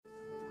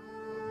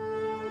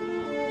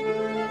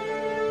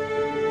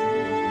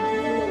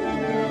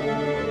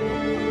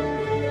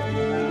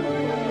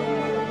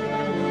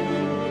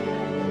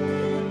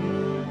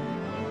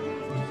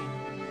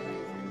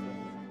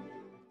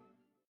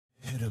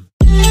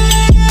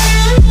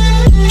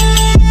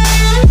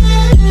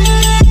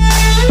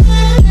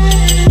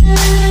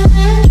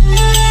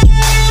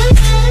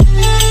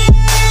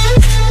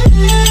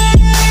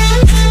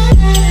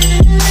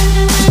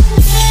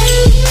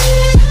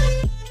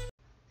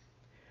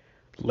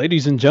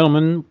Ladies and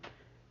gentlemen,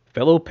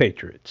 fellow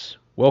patriots,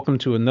 welcome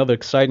to another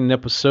exciting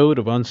episode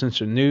of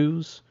Uncensored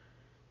News.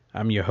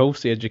 I'm your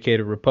host, the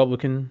Educated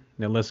Republican.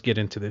 Now let's get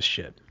into this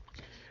shit.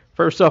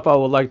 First off, I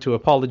would like to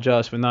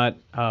apologize for not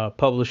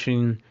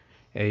publishing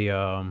a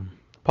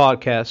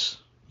podcast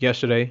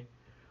yesterday,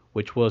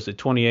 which was the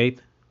 28th.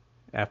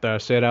 After I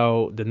said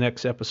the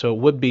next episode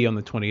would be on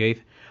the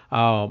 28th.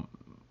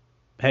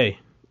 Hey,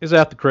 it's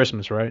after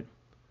Christmas, right?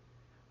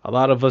 A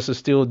lot of us are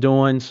still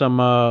doing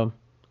some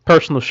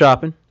personal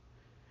shopping,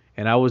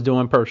 and I was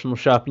doing personal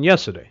shopping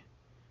yesterday.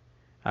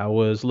 I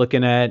was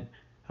looking at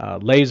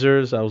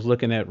lasers, I was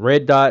looking at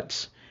red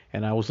dots,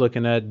 and I was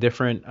looking at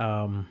different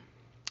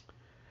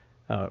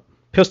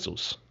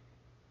pistols.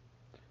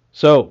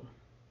 So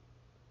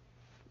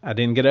I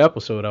didn't get an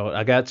episode out.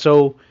 I got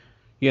so,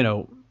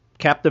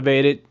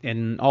 captivated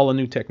in all the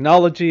new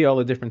technology, all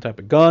the different type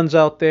of guns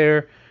out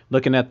there,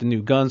 looking at the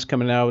new guns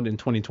coming out in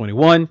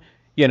 2021.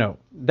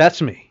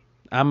 That's me.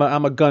 I'm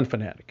a gun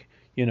fanatic.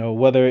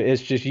 Whether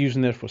it's just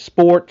using it for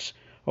sports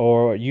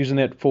or using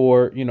it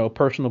for,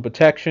 personal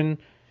protection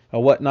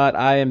or whatnot,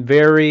 I am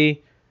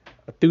very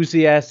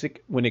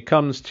enthusiastic when it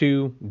comes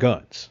to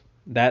guns.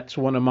 That's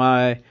one of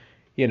my,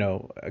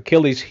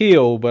 Achilles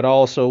heel, but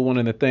also one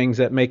of the things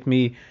that make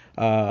me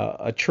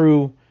a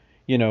true,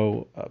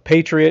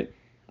 patriot,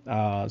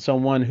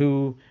 someone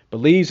who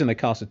believes in the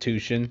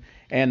Constitution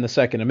and the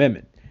Second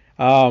Amendment.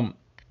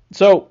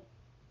 So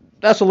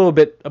that's a little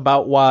bit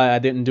about why I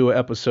didn't do an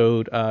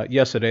episode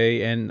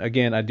yesterday. And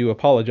again, I do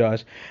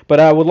apologize.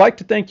 But I would like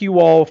to thank you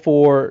all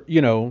for,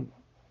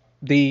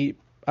 the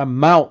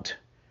amount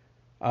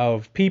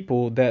of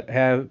people that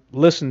have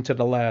listened to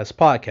the last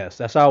podcast.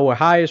 That's our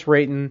highest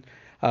rating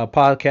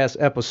podcast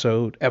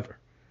episode ever.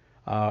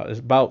 It's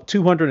about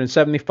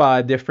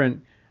 275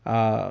 different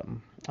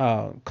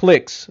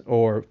clicks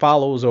or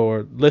follows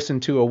or listen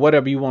to or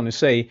whatever you want to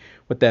say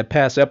with that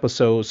past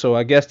episode. So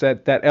I guess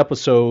that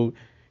episode,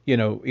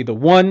 either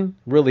one,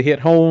 really hit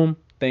home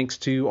thanks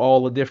to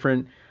all the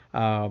different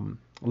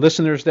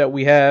listeners that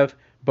we have,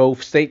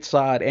 both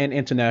stateside and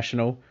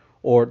international,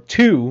 or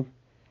two,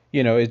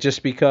 it's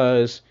just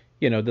because,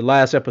 the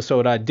last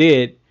episode I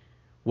did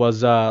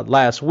was early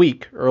last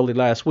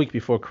week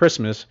before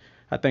Christmas.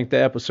 I think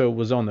the episode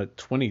was on the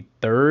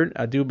 23rd,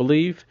 I do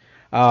believe.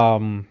 I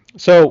don't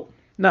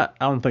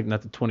think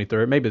not the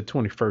 23rd, maybe the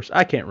 21st.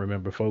 I can't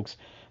remember, folks.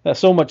 There's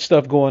so much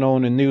stuff going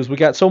on in news. We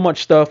got so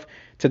much stuff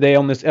today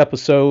on this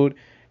episode.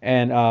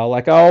 And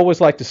like I always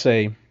like to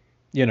say,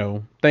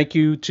 thank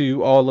you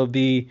to all of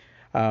the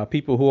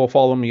people who are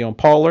following me on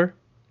Parler.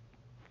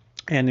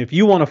 And if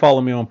you want to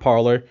follow me on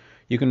Parler,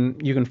 you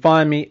can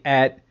find me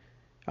at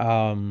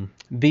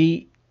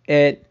the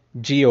Ed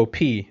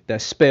GOP.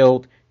 That's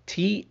spelled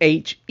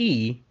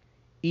THEEDGOP.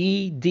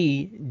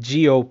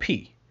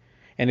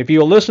 And if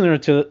you're a listener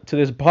to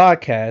this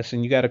podcast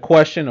and you got a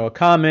question or a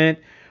comment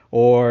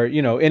or,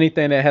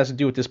 anything that has to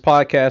do with this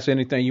podcast,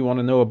 anything you want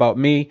to know about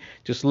me,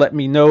 just let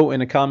me know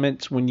in the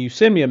comments when you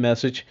send me a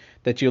message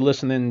that you're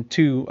listening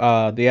to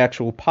the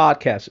actual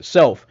podcast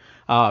itself.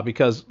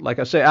 Because, like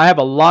I said, I have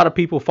a lot of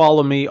people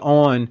follow me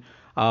on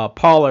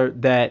Parler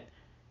that,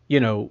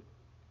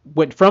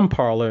 went from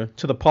Parler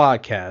to the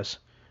podcast.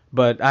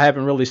 But I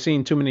haven't really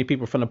seen too many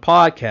people from the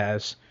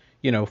podcast,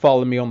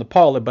 follow me on the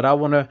Parler. But I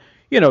want to,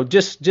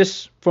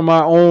 just from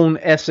our own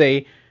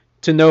essay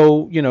to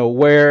know,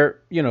 where,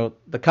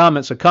 the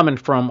comments are coming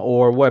from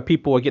or where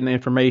people are getting the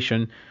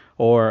information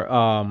or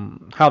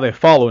how they're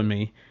following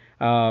me.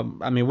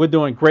 We're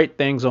doing great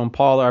things on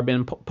Parler. I've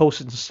been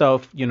posting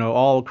stuff,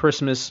 all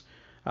Christmas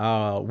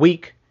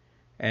week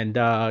and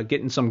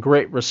getting some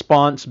great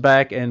response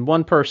back. And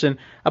one person,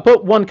 I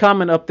put one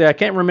comment up there. I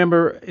can't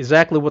remember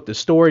exactly what the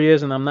story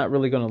is, and I'm not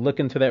really going to look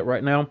into that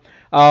right now.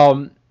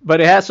 But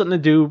it has something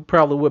to do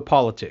probably with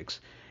politics.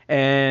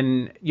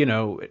 And,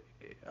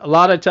 a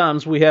lot of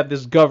times we have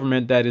this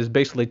government that is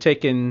basically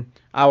taking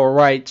our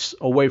rights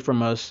away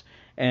from us.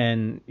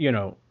 And,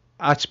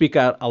 I speak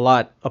out a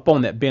lot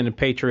upon that, being a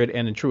patriot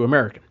and a true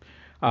American,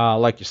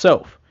 like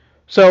yourself.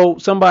 So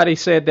somebody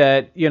said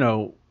that,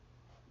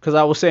 because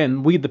I was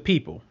saying we the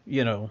people,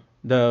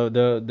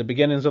 the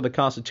beginnings of the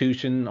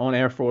Constitution on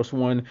Air Force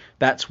One,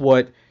 that's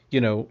what,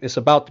 it's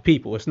about the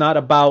people. It's not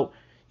about,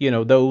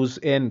 those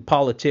in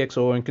politics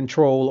or in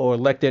control or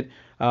elected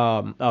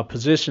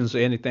positions or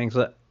anything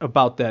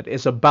about that.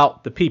 It's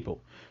about the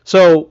people.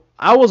 So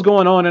I was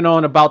going on and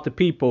on about the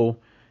people,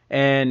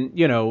 and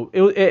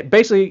it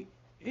basically,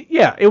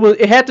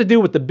 it had to do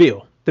with the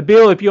bill. The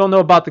bill, if you don't know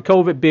about the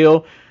COVID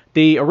bill,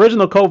 the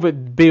original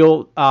COVID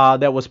bill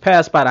that was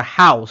passed by the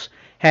House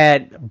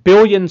had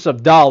billions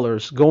of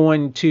dollars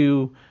going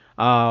to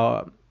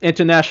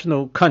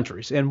international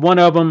countries, and one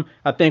of them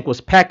I think was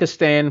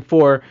Pakistan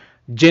for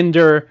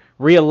gender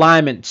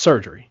realignment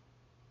surgery.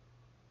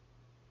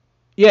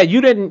 Yeah,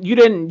 you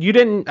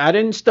didn't. I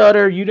didn't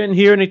stutter. You didn't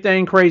hear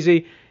anything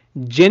crazy.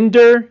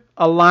 Gender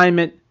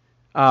alignment,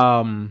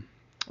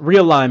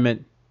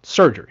 realignment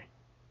surgery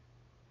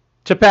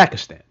to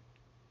Pakistan.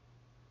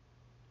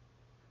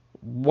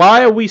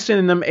 why are we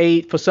sending them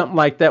aid for something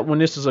like that when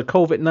this is a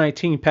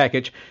COVID-19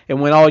 package and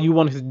when all you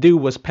wanted to do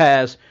was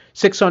pass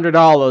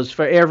 $600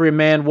 for every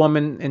man,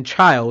 woman, and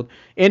child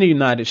in the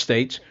United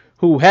States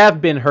who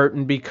have been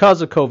hurting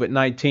because of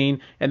COVID-19,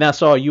 and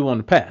that's all you want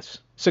to pass,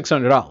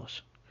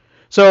 $600.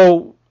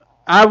 So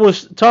I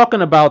was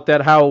talking about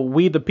that, how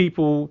we the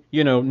people,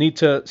 need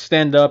to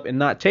stand up and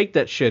not take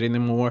that shit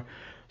anymore.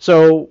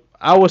 So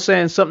I was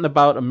saying something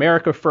about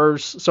America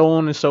first, so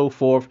on and so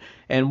forth.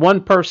 And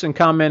one person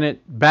commented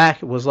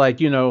back, was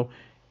like,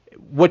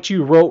 what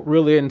you wrote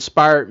really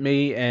inspired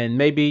me, and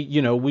maybe,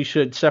 we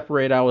should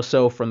separate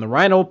ourselves from the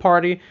Rhino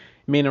Party,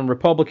 meaning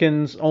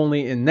Republicans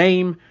only in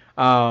name,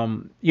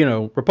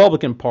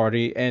 Republican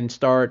Party, and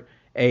start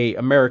a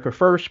America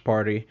First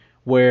Party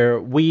where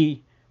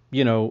we,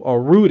 are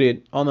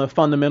rooted on the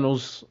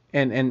fundamentals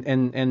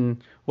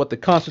and what the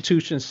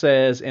Constitution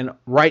says and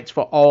rights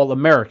for all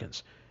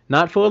Americans,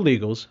 not for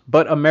illegals,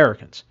 but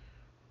Americans,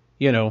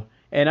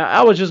 And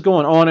I was just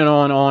going on and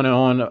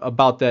on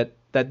about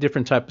that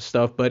different type of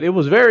stuff, but it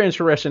was very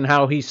interesting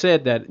how he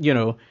said that,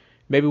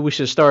 maybe we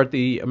should start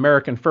the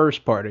American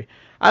First Party.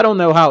 I don't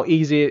know how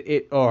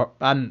easy or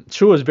I'm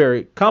sure it's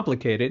very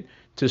complicated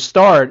to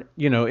start,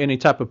 any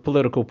type of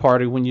political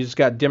party when you just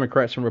got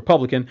Democrats and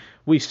Republican.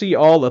 We see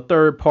all the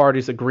third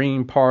parties, the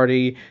Green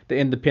Party, the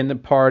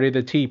Independent Party,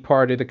 the Tea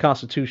Party, the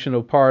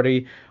Constitutional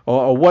Party,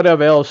 or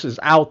whatever else is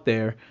out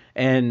there.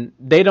 And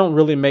they don't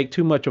really make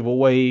too much of a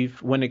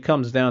wave when it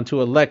comes down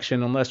to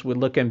election, unless we're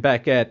looking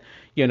back at,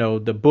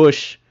 the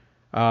Bush,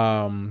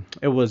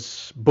 it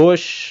was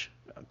Bush,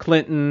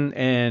 Clinton,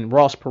 and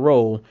Ross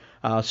Perot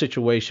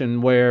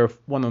situation, where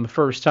one of the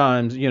first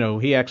times,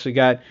 he actually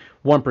got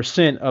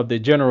 1% of the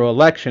general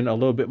election, a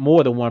little bit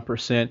more than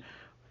 1%,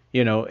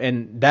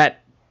 and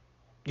that,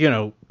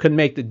 could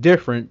make the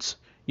difference,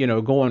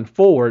 going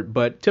forward.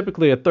 But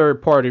typically a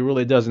third party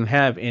really doesn't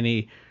have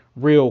any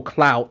real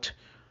clout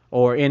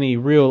or any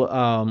real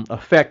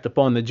effect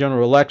upon the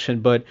general election.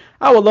 But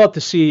I would love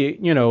to see,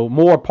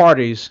 more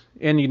parties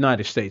in the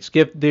United States.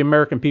 Give the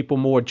American people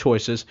more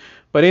choices.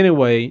 But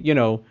anyway,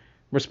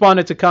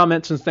 responding to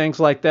comments and things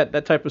like that,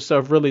 that type of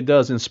stuff really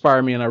does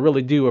inspire me, and I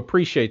really do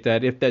appreciate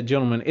that. If that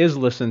gentleman is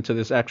listening to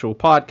this actual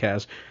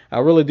podcast, I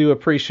really do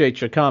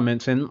appreciate your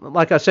comments. And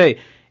like I say,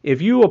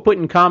 if you are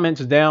putting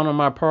comments down on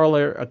my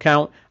Parler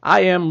account, I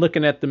am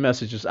looking at the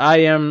messages. I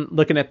am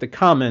looking at the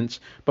comments.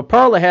 But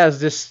Parler has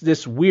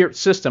this weird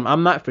system.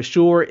 I'm not for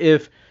sure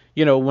if,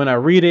 when I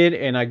read it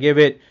and I give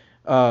it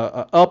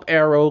a up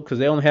arrow, because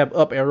they only have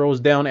up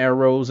arrows, down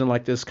arrows, and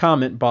like this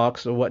comment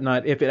box or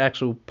whatnot, if it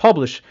actually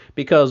published.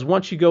 Because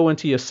once you go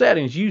into your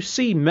settings, you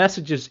see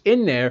messages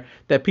in there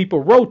that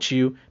people wrote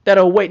you that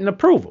are awaiting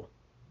approval.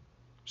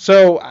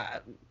 So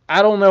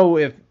I don't know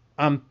if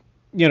I'm,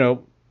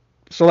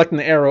 selecting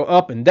the arrow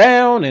up and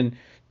down, and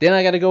then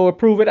I got to go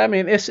approve it. I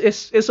mean, it's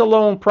a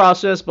long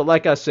process, but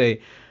like I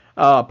say,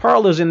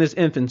 Parler's in its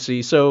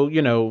infancy, so,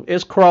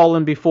 it's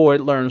crawling before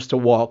it learns to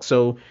walk.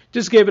 So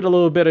just give it a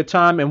little bit of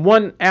time. And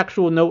one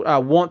actual note I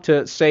want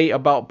to say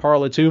about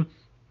Parler too,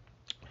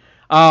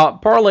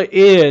 Parler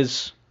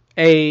is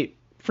a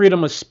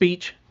freedom of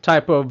speech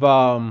type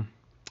of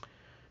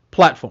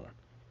platform.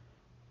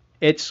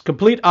 It's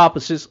complete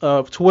opposites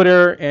of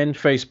Twitter and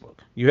Facebook.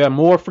 You have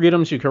more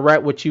freedoms. You can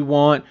write what you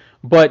want,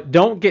 but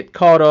don't get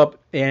caught up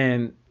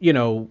in,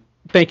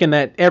 thinking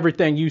that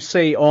everything you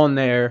say on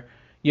there,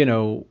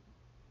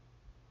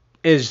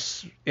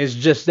 is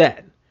just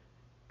that,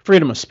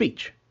 freedom of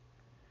speech.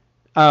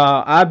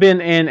 I've been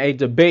in a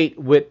debate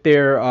with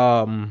their,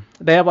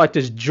 they have like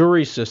this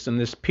jury system,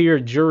 this peer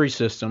jury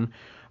system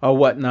or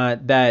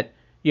whatnot that,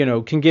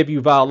 can give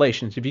you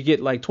violations. If you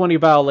get like 20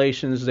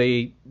 violations,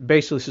 they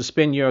basically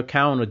suspend your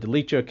account or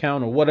delete your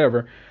account or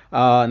whatever.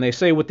 And they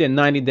say within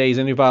 90 days,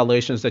 any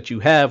violations that you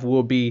have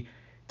will be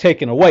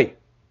taken away.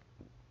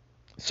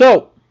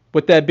 So,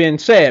 with that being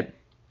said,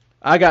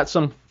 I got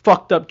some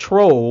fucked up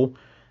troll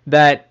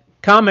that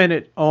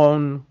commented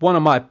on one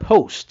of my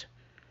posts.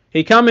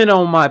 He commented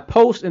on my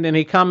post, and then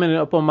he commented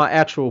up on my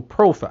actual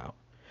profile.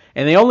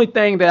 And the only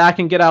thing that I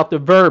can get out the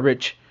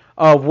verbiage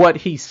of what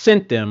he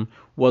sent them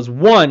was,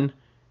 one,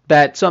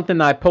 that something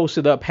I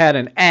posted up had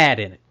an ad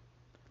in it.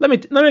 Let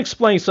me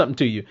explain something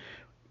to you.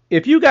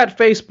 If you got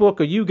Facebook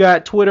or you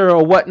got Twitter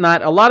or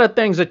whatnot, a lot of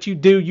things that you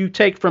do, you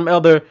take from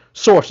other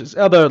sources,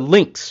 other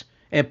links,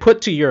 and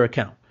put to your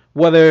account.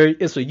 Whether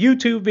it's a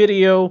YouTube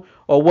video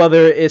or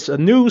whether it's a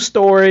news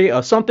story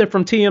or something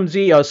from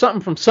TMZ or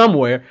something from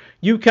somewhere,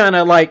 you kind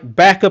of like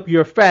back up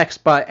your facts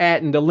by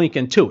adding the link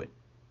into it.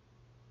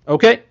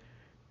 Okay?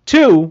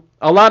 Two,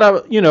 a lot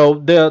of,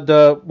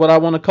 the what I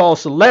want to call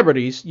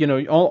celebrities,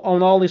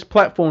 on all these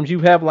platforms, you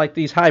have like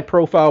these high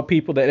profile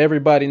people that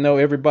everybody know,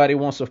 everybody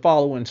wants to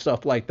follow and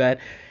stuff like that.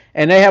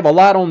 And they have a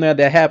lot on there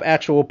that have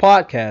actual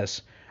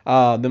podcasts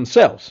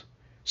themselves.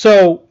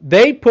 So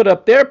they put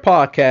up their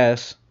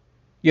podcasts,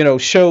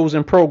 shows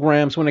and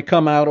programs when they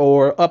come out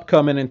or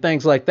upcoming and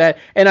things like that.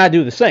 And I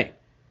do the same.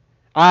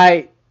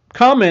 I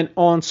comment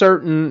on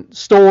certain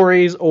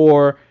stories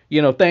or,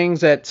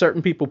 things that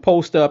certain people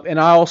post up, and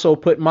I also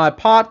put my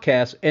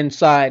podcast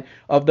inside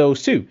of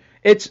those too.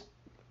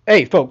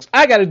 Hey folks,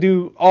 I got to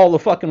do all the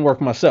fucking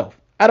work myself.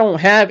 I don't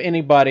have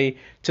anybody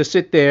to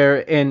sit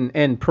there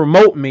and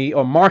promote me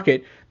or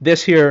market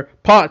this here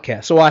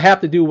podcast. So I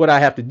have to do what I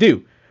have to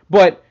do.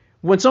 But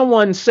when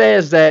someone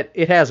says that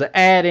it has an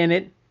ad in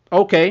it,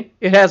 okay,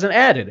 it has an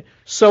ad in it.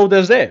 So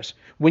does theirs.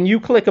 When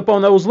you click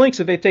upon those links,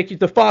 if they take you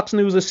to Fox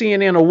News or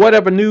CNN or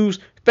whatever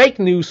fake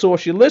news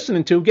source you're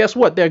listening to, guess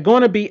what? There are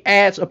going to be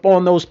ads up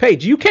on those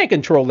pages. You can't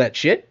control that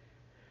shit.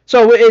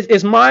 So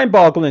it's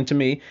mind-boggling to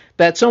me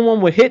that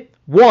someone would hit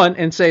one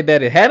and say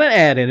that it had an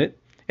ad in it,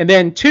 and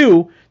then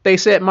two, they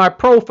said my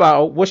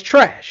profile was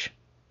trash.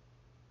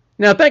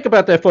 Now think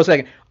about that for a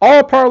second.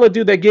 All Parler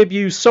do, they give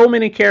you so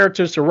many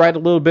characters to write a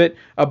little bit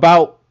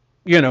about,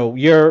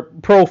 your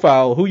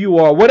profile, who you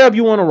are, whatever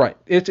you want to write.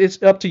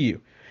 It's up to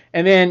you.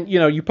 And then,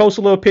 you post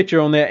a little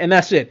picture on there, and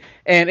that's it.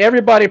 And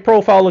everybody's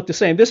profile looked the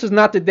same. This is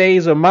not the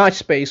days of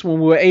MySpace when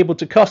we were able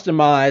to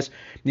customize,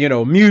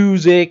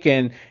 music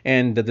and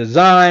the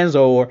designs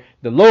or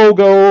the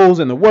logos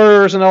and the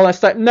words and all that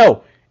stuff.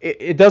 No,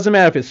 it doesn't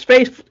matter if it's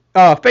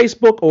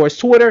Facebook or it's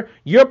Twitter.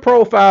 Your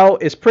profile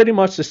is pretty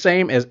much the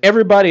same as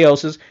everybody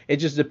else's. It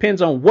just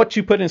depends on what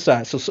you put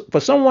inside. So for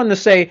someone to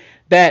say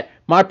that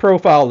my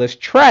profile is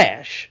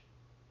trash,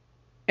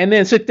 and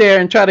then sit there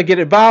and try to get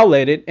it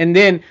violated, and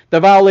then the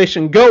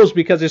violation goes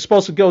because it's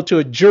supposed to go to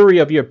a jury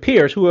of your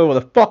peers, whoever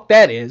the fuck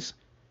that is,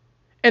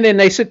 and then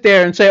they sit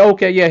there and say,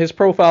 okay, yeah, his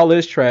profile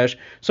is trash,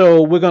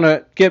 so we're going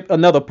to give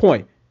another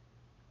point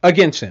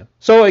against him.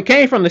 So it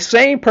came from the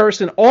same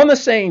person on the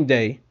same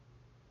day,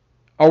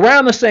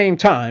 around the same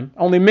time,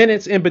 only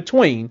minutes in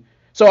between.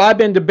 So I've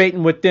been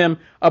debating with them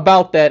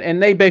about that,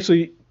 and they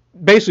basically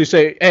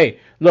say, hey,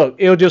 look,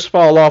 it'll just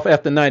fall off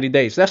after 90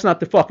 days. That's not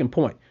the fucking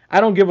point. I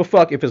don't give a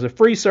fuck if it's a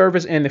free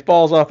service and it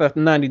falls off after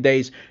 90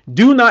 days.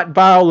 Do not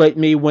violate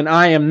me when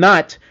I am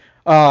not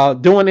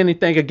doing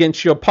anything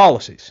against your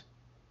policies.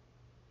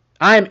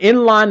 I am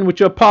in line with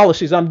your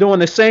policies. I'm doing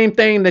the same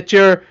thing that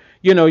your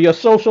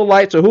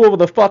socialites or whoever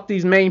the fuck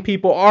these main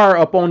people are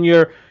up on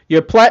your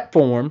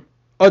platform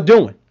are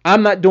doing.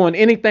 I'm not doing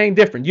anything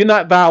different. You're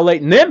not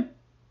violating them.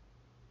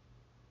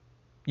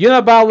 You're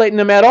not violating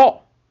them at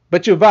all.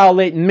 But you're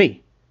violating me.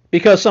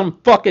 Because some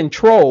fucking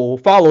troll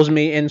follows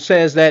me and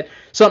says that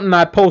something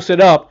I posted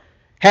up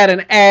had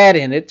an ad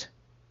in it.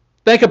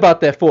 Think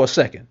about that for a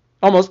second.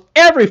 Almost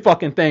every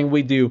fucking thing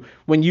we do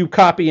when you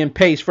copy and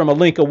paste from a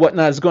link or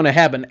whatnot is going to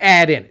have an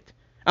ad in it.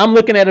 I'm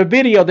looking at a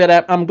video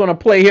that I'm going to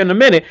play here in a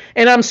minute,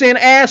 and I'm seeing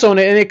ads on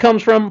it, and it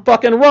comes from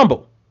fucking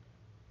Rumble.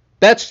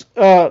 That's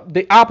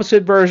the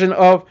opposite version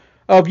of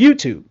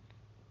YouTube.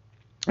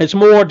 It's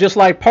more just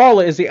like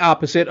Parler is the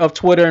opposite of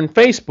Twitter and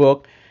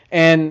Facebook.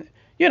 And,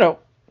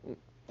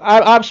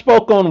 I've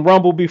spoke on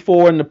Rumble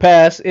before in the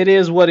past. It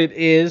is what it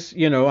is.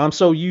 I'm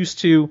so used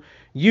to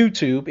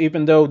YouTube,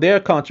 even though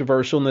they're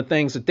controversial in the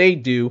things that they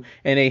do,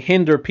 and they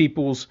hinder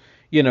people's,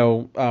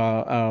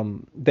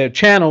 their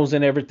channels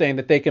and everything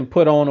that they can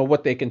put on or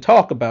what they can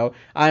talk about.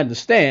 I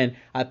understand.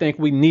 I think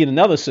we need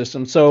another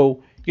system.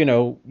 So,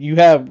 you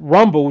have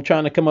Rumble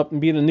trying to come up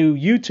and be the new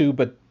YouTube,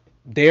 but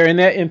they're in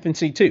their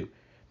infancy too.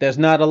 There's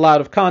not a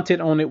lot of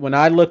content on it. When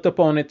I looked up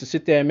on it to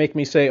sit there and make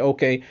me say,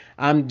 okay,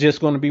 I'm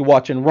just going to be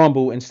watching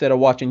Rumble instead of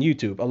watching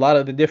YouTube. A lot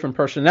of the different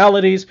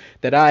personalities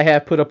that I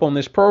have put up on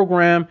this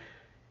program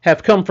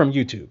have come from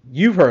YouTube.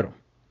 You've heard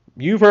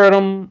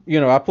them.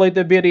 I played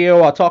the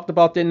video. I talked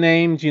about their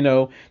names,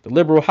 the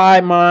Liberal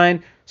Hive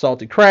Mind,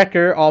 Salty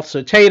Cracker,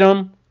 Officer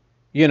Tatum,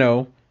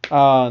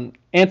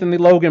 Anthony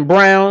Logan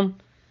Brown.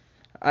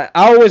 I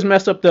always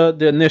mess up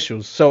the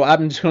initials, so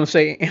I'm just going to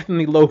say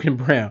Anthony Logan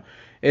Brown.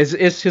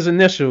 It's his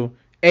initial,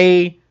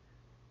 ALB.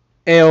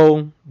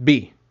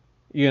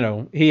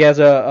 He has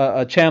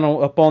a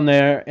channel up on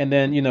there, and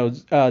then,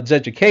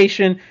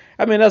 Zeducation.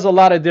 I mean, there's a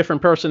lot of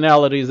different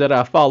personalities that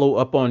I follow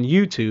up on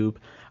YouTube.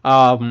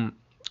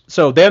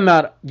 So they're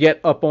not yet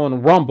up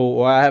on Rumble,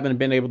 or I haven't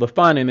been able to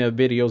find any of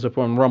their videos up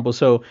on Rumble.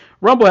 So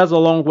Rumble has a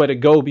long way to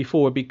go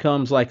before it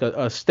becomes like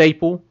a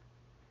staple.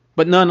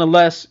 But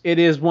nonetheless, it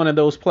is one of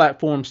those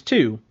platforms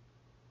too,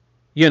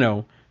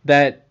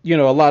 that, a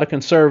lot of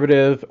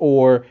conservative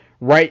or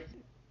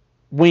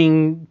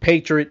right-wing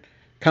patriot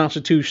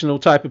constitutional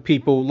type of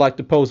people like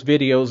to post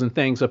videos and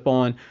things up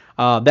on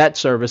that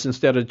service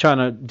instead of trying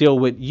to deal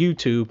with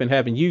YouTube and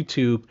having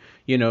YouTube,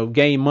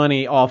 gain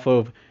money off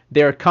of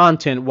their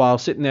content while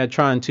sitting there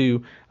trying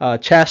to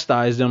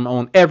chastise them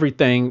on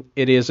everything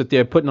it is that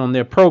they're putting on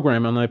their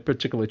program on their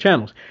particular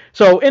channels.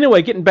 So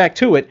anyway, getting back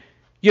to it,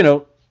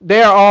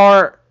 there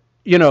are,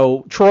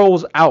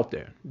 trolls out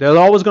there. There's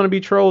always going to be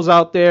trolls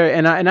out there,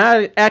 and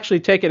I actually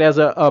take it as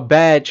a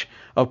badge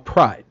of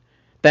pride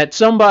that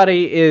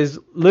somebody is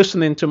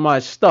listening to my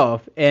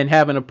stuff and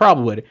having a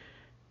problem with it.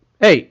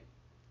 Hey,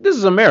 this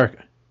is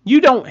America. You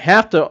don't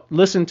have to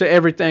listen to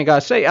everything I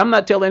say. I'm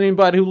not telling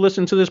anybody who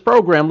listens to this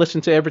program,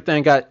 listen to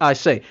everything I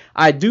say.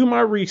 I do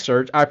my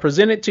research. I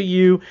present it to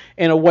you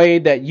in a way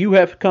that you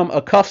have become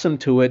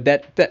accustomed to it,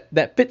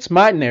 that fits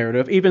my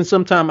narrative. Even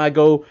sometimes I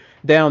go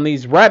down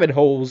these rabbit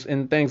holes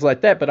and things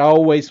like that, but I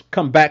always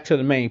come back to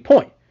the main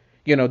point.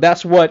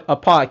 That's what a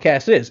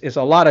podcast is. It's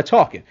a lot of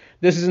talking.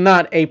 This is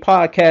not a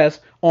podcast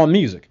on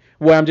music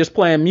where I'm just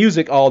playing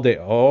music all day.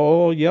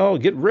 Oh, y'all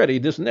get ready.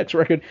 This next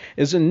record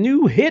is a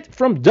new hit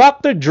from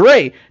Dr.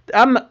 Dre.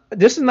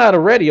 This is not a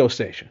radio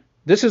station.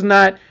 This is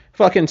not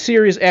fucking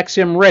Sirius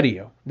XM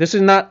radio. This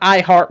is not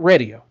iHeart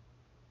Radio.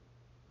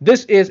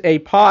 This is a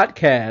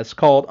podcast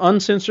called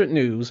Uncensored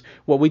News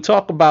where we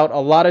talk about a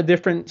lot of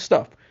different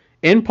stuff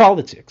in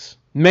politics,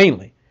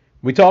 mainly.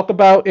 We talk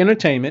about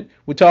entertainment.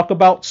 We talk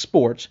about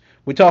sports.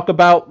 We talk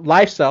about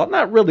lifestyle.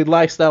 Not really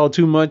lifestyle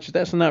too much.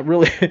 That's not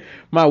really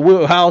my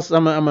wheelhouse.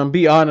 I'm going to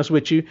be honest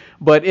with you.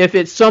 But if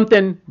it's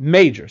something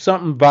major,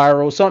 something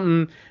viral,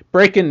 something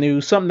breaking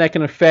news, something that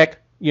can affect,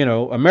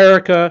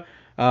 America,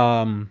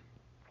 the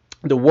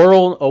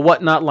world, or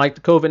whatnot, like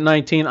the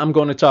COVID-19, I'm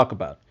going to talk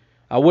about.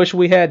 I wish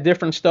we had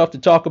different stuff to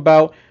talk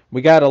about.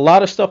 We got a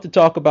lot of stuff to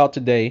talk about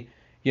today,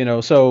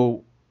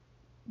 so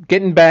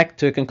getting back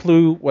to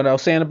conclude what I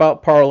was saying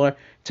about Parler,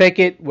 take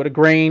it with a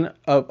grain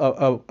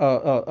of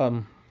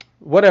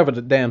whatever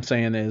the damn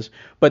saying is,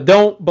 but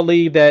don't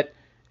believe that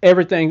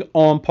everything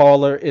on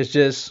Parler is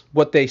just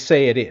what they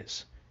say it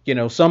is.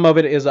 Some of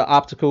it is an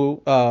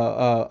optical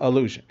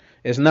illusion.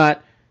 It's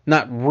not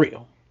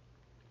real.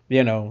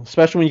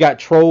 Especially when you got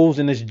trolls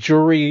and this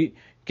jury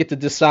get to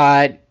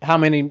decide how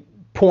many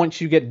points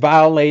you get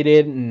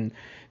violated, and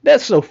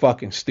that's so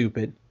fucking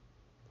stupid.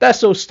 That's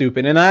so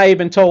stupid. And I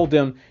even told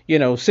them,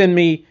 send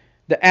me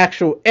the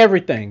actual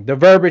everything, the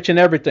verbiage and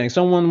everything.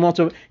 Someone wants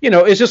to,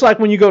 it's just like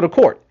when you go to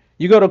court.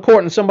 You go to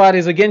court and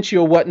somebody's against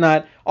you or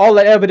whatnot. All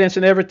the evidence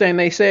and everything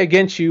they say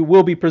against you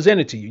will be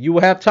presented to you. You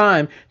will have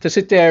time to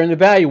sit there and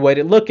evaluate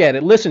it, look at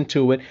it, listen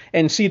to it,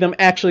 and see them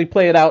actually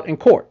play it out in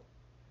court.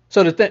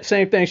 So the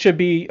same thing should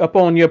be up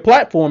on your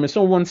platform. If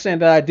someone's saying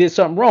that I did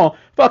something wrong,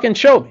 fucking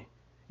show me.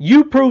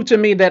 You prove to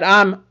me that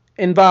I'm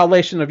in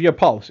violation of your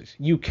policies.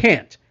 You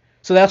can't.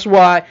 So that's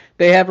why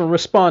they haven't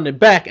responded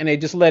back and they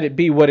just let it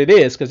be what it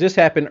is, because this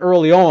happened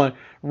early on,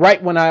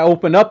 right when I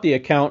opened up the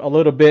account a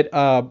little bit,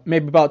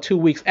 maybe about 2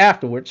 weeks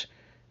afterwards,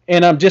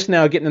 and I'm just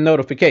now getting a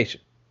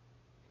notification.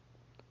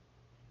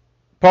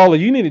 Paula,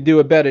 you need to do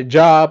a better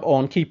job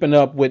on keeping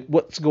up with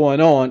what's going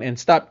on and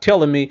stop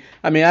telling me.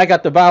 I mean, I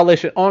got the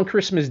violation on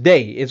Christmas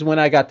Day is when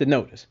I got the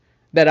notice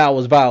that I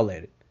was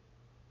violated.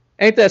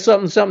 Ain't that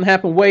something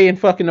happened way in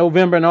fucking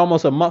November, and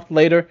almost a month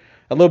later,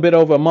 a little bit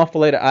over a month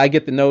later, I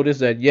get the notice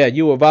that, yeah,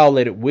 you were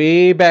violated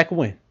way back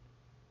when.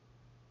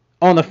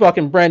 On the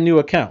fucking brand new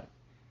account.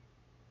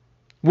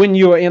 When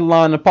you were in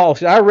line of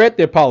policy. I read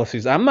their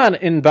policies. I'm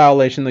not in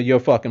violation of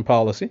your fucking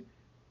policy.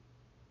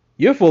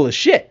 You're full of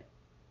shit.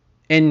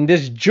 And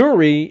this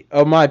jury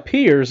of my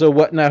peers or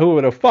whatnot,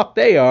 whoever the fuck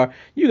they are,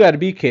 you got to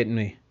be kidding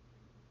me.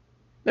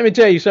 Let me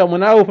tell you something.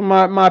 When I opened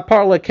my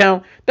Parler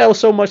account, that was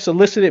so much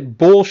solicited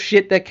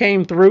bullshit that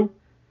came through.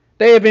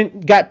 They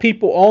even got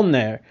people on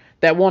there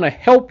that want to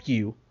help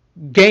you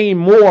gain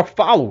more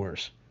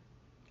followers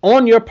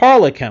on your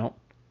Parler account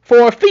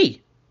for a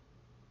fee.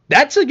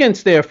 That's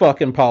against their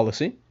fucking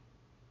policy.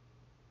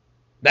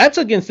 That's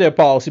against their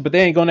policy, but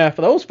they ain't going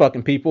after those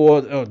fucking people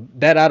or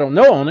that I don't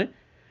know on it.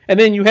 And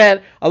then you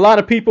had a lot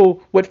of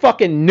people with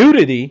fucking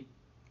nudity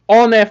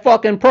on their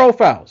fucking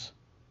profiles.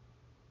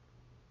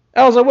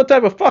 I was like, what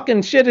type of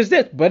fucking shit is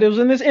this? But it was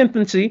in its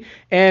infancy,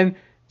 and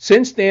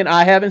since then,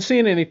 I haven't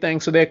seen anything,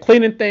 so they're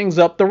cleaning things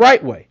up the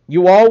right way.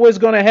 You always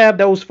going to have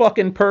those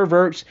fucking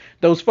perverts,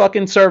 those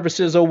fucking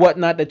services or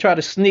whatnot that try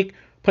to sneak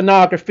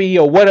pornography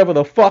or whatever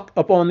the fuck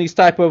up on these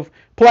type of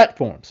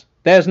platforms.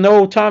 There's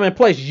no time and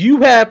place.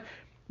 You have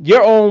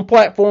your own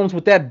platforms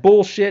with that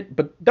bullshit,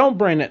 but don't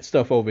bring that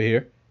stuff over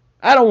here.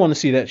 I don't want to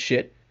see that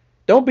shit.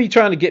 Don't be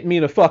trying to get me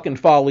to fucking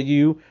follow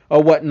you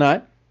or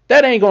whatnot.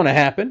 That ain't going to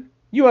happen.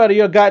 You out of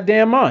your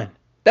goddamn mind.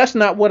 That's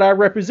not what I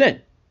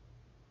represent.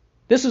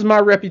 This is my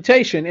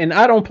reputation, and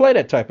I don't play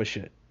that type of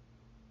shit.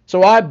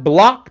 So I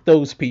block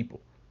those people.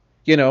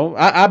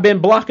 I've been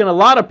blocking a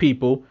lot of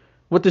people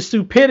with the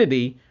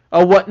stupidity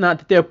or whatnot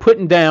that they're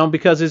putting down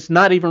because it's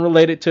not even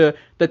related to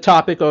the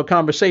topic or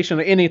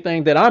conversation or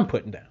anything that I'm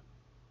putting down.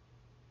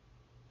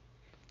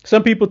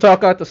 Some people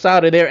talk out the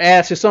side of their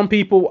asses. Some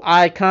people,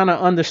 I kind of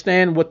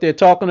understand what they're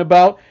talking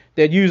about.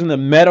 They're using a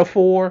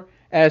metaphor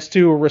as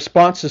to a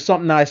response to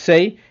something I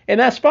say, and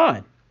that's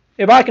fine.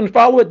 If I can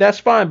follow it, that's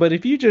fine. But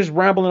if you're just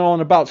rambling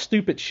on about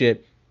stupid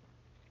shit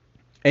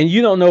and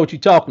you don't know what you're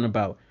talking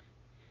about,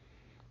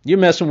 you're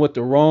messing with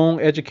the wrong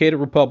educated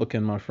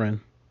Republican, my friend.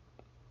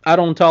 I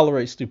don't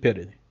tolerate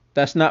stupidity.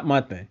 That's not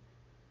my thing.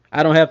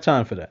 I don't have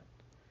time for that.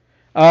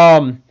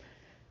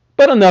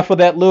 But enough of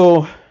that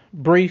little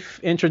brief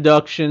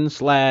introduction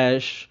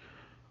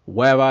 /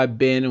 where I've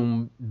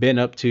been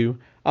up to.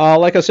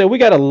 Like I said, we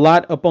got a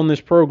lot up on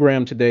this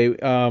program today.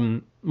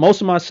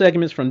 Most of my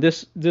segments from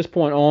this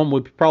point on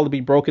would probably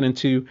be broken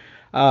into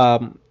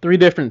Three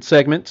different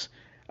segments,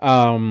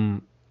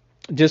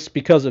 just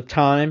because of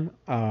time.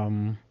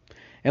 And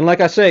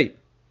like I say,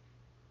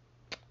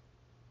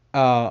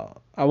 I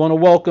want to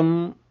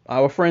welcome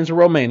our friends in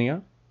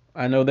Romania.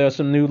 I know there's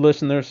some new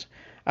listeners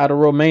out of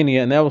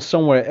Romania, and that was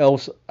somewhere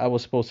else I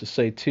was supposed to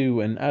say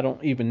too, and I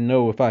don't even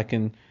know if I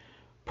can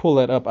pull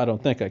that up. I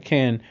don't think I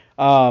can.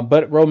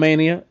 But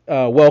Romania,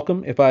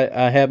 welcome. If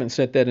I haven't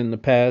said that in the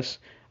past,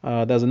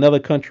 there's another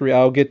country.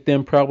 I'll get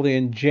them probably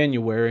in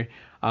January.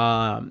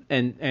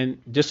 And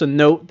just a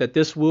note that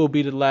this will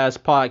be the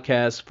last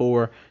podcast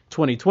for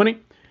 2020.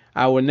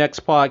 Our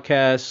next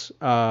podcast,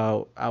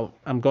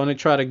 I'm going to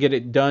try to get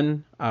it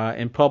done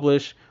and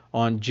published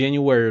on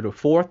January the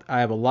 4th. I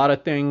have a lot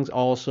of things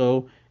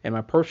also in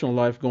my personal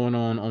life going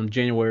on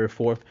January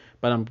 4th,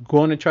 but I'm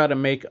going to try to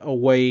make a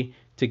way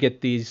to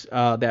get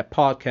that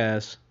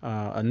podcast,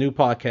 a new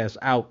podcast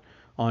out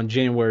on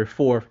January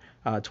 4th,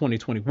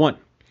 2021.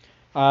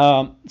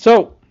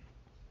 So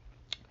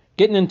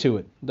getting into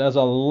it, there's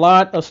a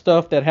lot of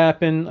stuff that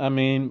happened. I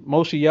mean,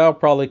 most of y'all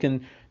probably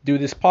can do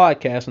this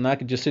podcast and I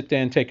could just sit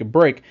there and take a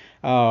break.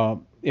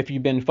 If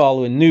you've been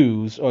following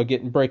news or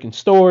getting breaking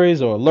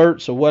stories or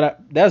alerts or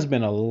there's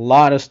been a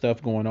lot of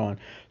stuff going on.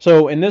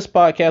 So in this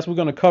podcast, we're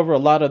going to cover a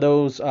lot of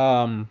those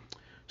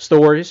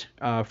stories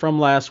from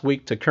last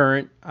week to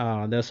current.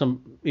 There's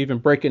some even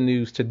breaking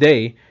news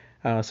today,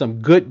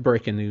 some good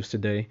breaking news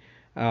today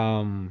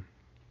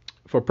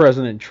for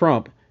President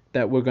Trump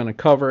that we're going to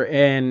cover.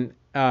 And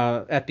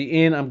at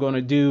the end, I'm going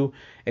to do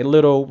a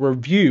little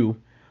review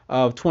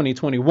of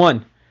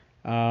 2021.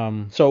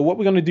 So what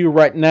we're going to do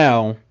right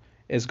now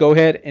is go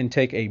ahead and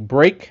take a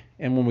break.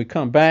 And when we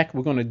come back,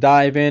 we're going to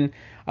dive in.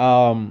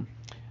 I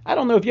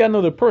don't know if y'all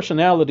know the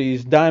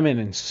personalities Diamond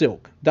and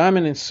Silk.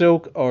 Diamond and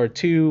Silk are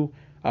two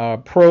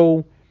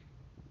pro-Trump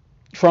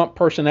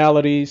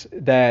personalities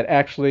that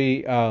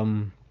actually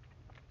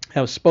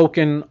have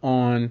spoken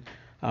on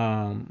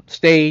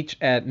stage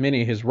at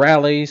many of his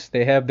rallies.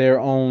 They have their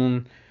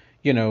own,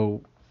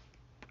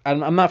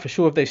 I'm not for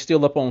sure if they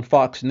still up on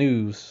Fox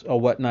News or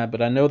whatnot,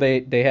 but I know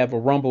they have a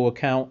Rumble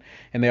account,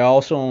 and they're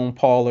also on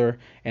Parler,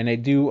 and they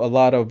do a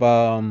lot of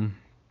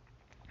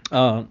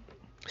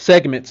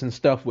segments and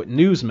stuff with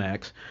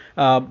Newsmax.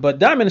 But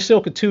Diamond and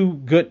Silk are two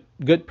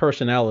good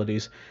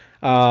personalities.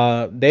 They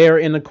are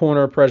in the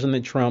corner of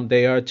President Trump.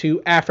 They are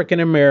two African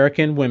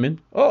American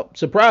women. Oh,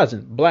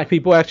 surprising. Black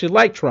people actually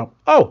like Trump.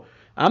 Oh,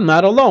 I'm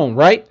not alone,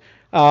 right?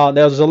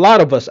 There's a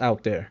lot of us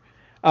out there.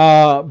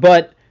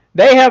 But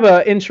they have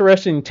an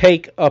interesting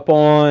take up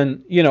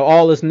on,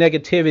 all this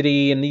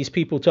negativity and these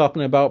people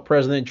talking about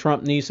President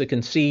Trump needs to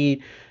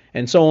concede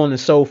and so on and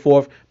so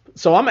forth.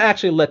 So I'm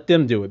actually let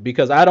them do it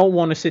because I don't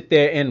want to sit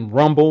there and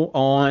rumble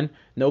on,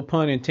 no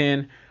pun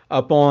intended,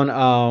 up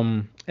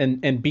on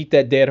and beat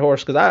that dead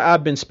horse because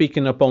I've been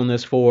speaking up on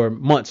this for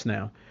months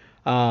now.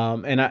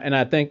 And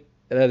I think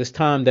that it's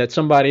time that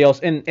somebody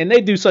else, and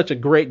they do such a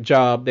great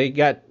job.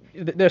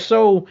 They're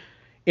so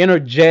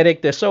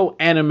energetic, they're so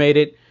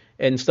animated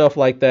and stuff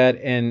like that.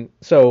 And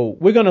so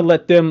we're going to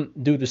let them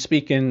do the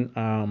speaking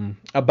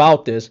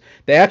about this.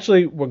 They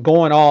actually were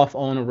going off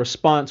on a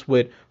response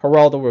with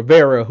Geraldo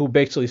Rivera, who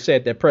basically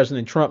said that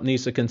President Trump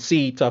needs to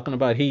concede, talking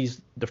about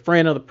he's the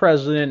friend of the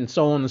president and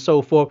so on and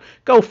so forth.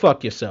 Go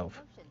fuck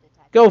yourself.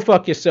 Go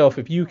fuck yourself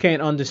if you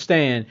can't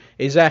understand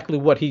exactly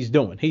what he's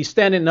doing. He's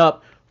standing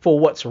up for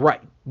what's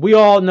right. We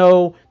all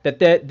know that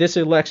this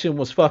election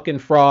was fucking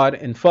fraud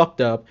and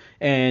fucked up.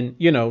 And,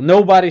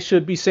 nobody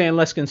should be saying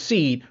let's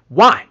concede.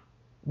 Why?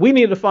 We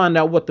need to find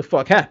out what the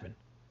fuck happened.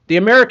 The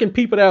American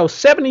people, that was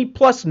 70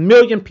 plus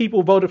million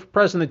people voted for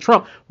President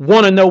Trump,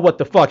 want to know what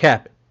the fuck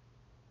happened.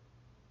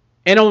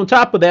 And on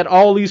top of that,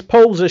 all these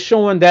polls are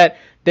showing that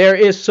there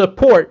is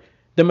support.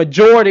 The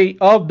majority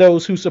of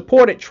those who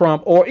supported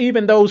Trump, or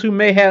even those who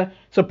may have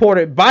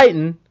supported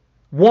Biden,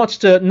 wants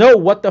to know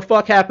what the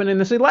fuck happened in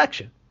this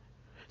election.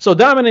 So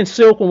Diamond and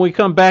Silk, when we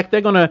come back, they're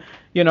going to,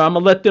 I'm going to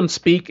let them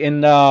speak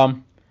and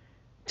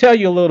tell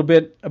you a little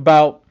bit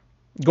about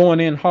going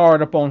in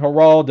hard up on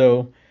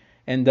Geraldo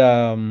and,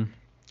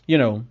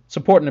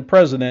 supporting the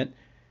president.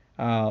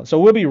 So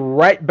we'll be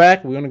right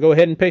back. We're going to go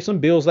ahead and pay some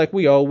bills like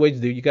we always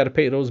do. You got to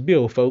pay those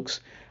bills, folks.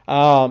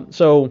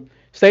 So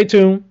stay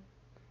tuned.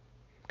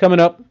 Coming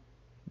up,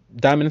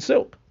 Diamond and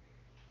Silk.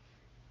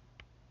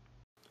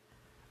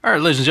 All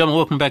right, ladies and gentlemen,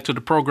 welcome back to the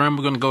program.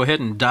 We're going to go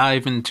ahead and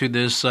dive into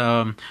this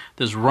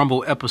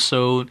Rumble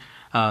episode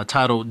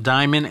titled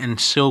Diamond and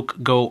Silk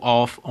Go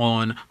Off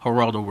on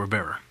Geraldo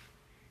Rivera.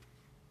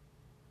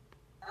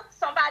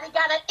 Somebody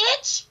got an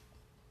itch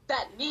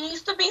that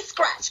needs to be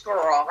scratched,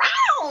 girl.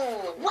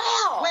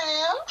 Well,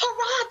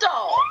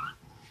 Geraldo.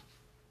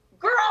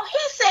 Girl, he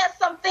said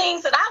some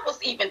things that I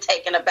was even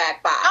taken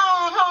aback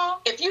by.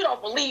 If you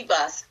don't believe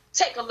us,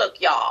 take a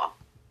look, y'all.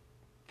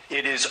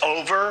 It is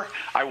over.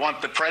 I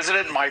want the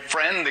president, my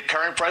friend, the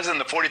current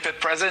president, the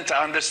 45th president, to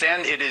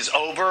understand it is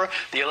over.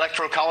 The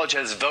Electoral College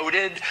has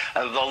voted.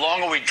 The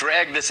longer we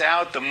drag this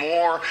out, the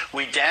more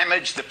we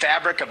damage the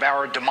fabric of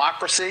our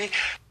democracy.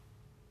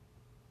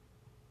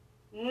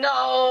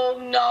 No,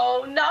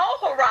 Gerardo.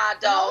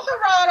 No,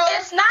 Gerardo.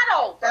 It's not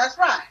over. That's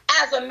right.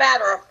 As a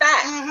matter of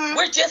fact,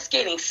 we're just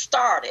getting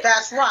started.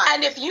 That's right.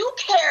 And if you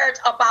cared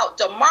about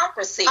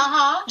democracy,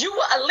 you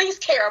will at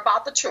least care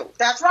about the truth.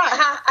 That's right.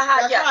 That's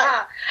right.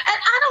 And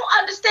I don't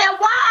understand,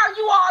 why are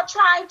you all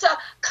trying to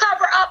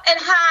cover up and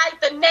hide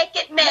the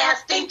naked,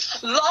 nasty,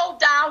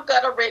 low-down,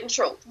 gutter-ridden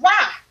truth?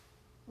 Why?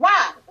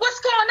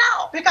 What's going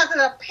on? Because it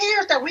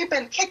appears that we've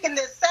been kicking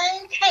this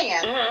same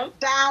can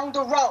down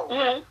the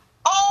road.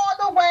 All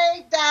the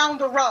way down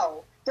the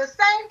road. The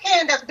same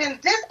can that's been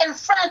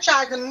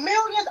disenfranchising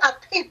millions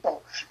of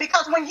people.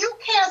 Because when you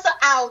cancel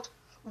out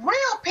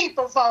real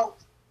people vote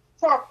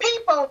for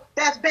people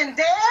that's been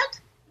dead,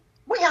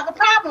 we have a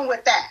problem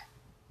with that.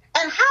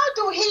 And how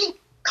do he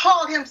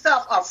call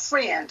himself a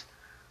friend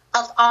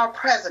of our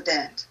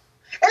president?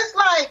 It's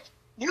like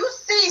you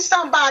see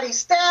somebody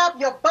stab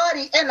your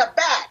buddy in the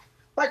back,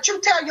 but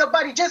you tell your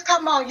buddy, just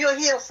come on, you'll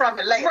hear from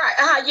it later.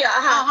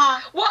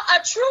 Right, Well,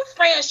 a true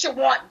friend should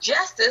want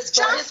justice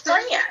for his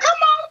friend.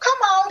 Come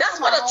on. That's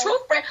what a true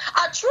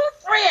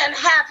friend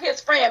have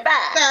his friend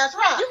back. That's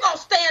right. You're going to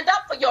stand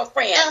up for your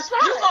friend. That's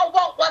right. You're going to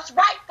want what's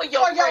right for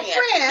your friend.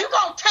 You're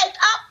going to take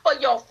up for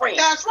your friend.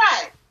 That's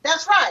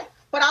right.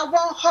 But I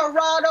want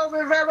Gerardo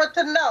Rivera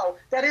to know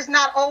that it's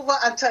not over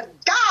until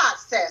God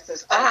says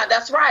it's over.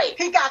 That's right.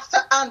 He got to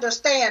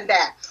understand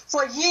that.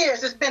 For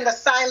years, it's been the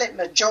silent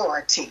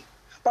majority.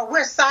 But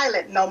we're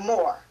silent no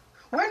more.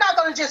 We're not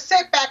going to just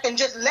sit back and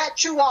just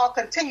let you all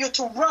continue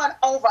to run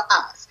over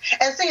us.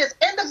 And see, it's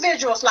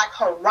individuals like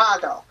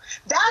Gerardo.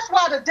 That's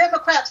why the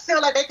Democrats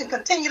feel like they can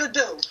continue to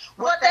do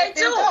what they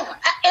do.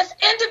 It's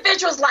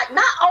individuals like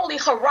not only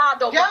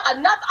Gerardo, but a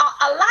lot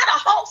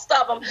of hosts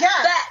of them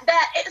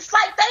that it's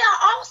like they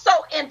are also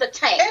in the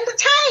tank. In the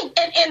tank.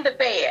 And in the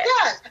bed.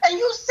 Yes. And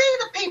you see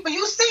the people.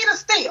 You see the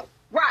steal.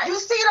 Right. You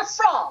see the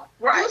fraud.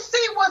 Right. You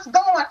see what's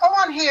going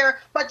on here,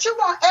 but you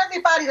want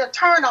everybody to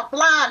turn a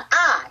blind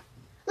eye.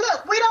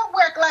 Look, we don't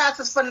wear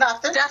glasses for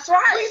nothing. That's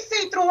right. We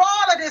see through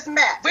all of this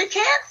mess. We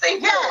can't see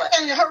through it.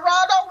 And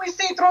Gerardo, we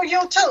see through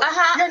you too.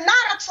 You're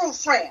not a true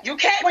friend. You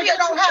can't when be you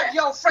don't have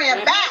your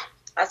friend back.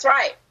 That's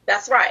right.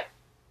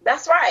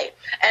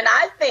 And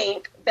I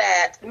think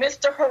that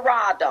Mr.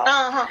 Gerardo,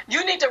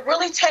 you need to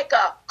really take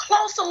a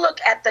closer look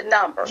at the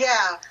numbers.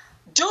 Yeah.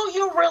 Do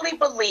you really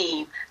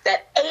believe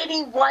that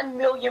 81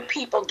 million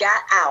people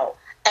got out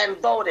and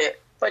voted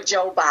for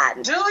Joe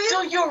Biden? Do you?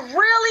 Do you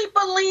really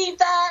believe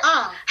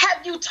that?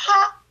 Have you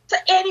talked to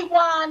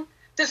anyone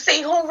to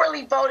see who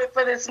really voted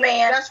for this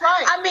man? That's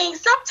right. I mean,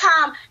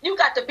 sometimes you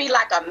got to be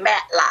like a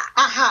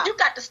Matlock. You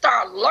got to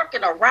start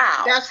lurking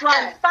around. That's right.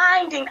 And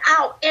finding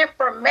out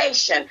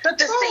information to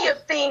see if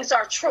things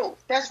are true.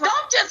 That's right.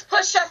 Don't just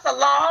push us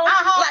along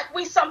like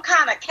we some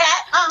kind of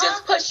cat.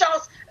 Just push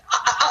us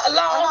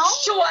along,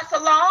 shoo us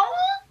along.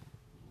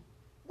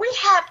 We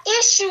have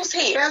issues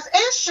here. There's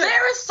issues.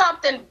 There is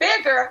something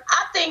bigger,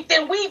 I think,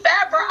 than we've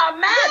ever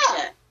imagined.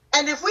 Yeah.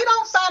 And if we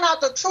don't find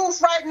out the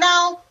truth right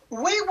now,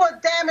 we will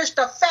damage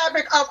the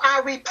fabric of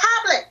our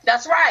republic.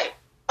 That's right.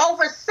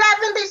 Over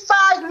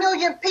 75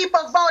 million people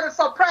voted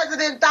for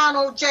President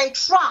Donald J.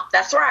 Trump.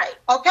 That's right.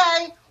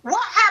 Okay?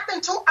 What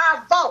happened to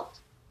our vote?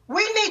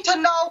 We need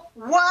to know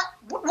what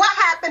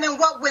happened and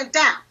what went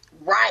down.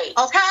 Right.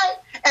 Okay?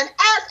 And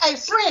as a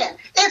friend,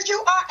 if you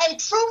are a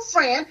true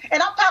friend,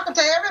 and I'm talking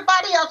to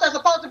everybody else that's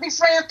supposed to be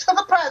friends to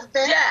the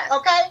president,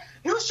 okay?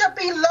 You should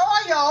be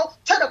loyal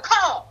to the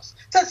cause,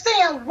 to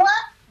seeing what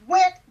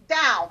went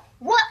down,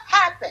 what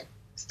happened.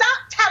 Stop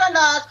telling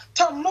us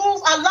to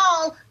move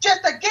along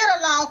just to get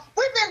along.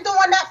 We've been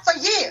doing that for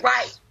years.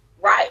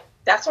 Right.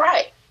 That's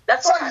right.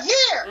 For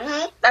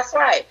years. That's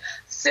right.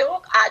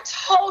 Silk, I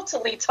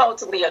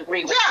totally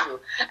agree with you.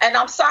 And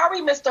I'm sorry,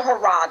 Mr.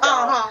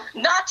 Gerardo,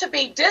 not to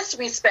be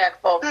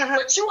disrespectful,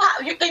 but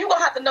you're going to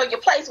have to know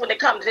your place when it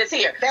comes to this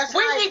here.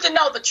 We need to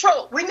know the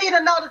truth. We need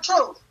to know the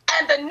truth.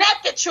 And the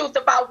naked truth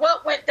about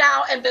what went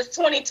down in this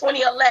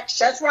 2020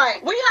 election. That's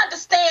right. We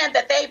understand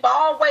that they've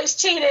always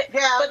cheated,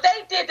 but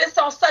they did this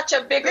on such a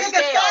bigger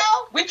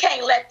scale. We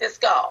can't let this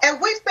go. And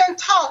we've been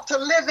taught to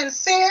live in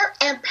fear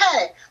and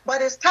panic,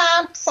 but it's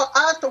time for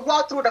us to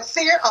walk through the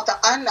fear of the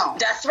unknown.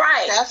 That's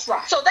right. That's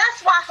right. So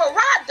that's why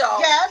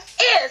Gerardo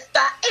is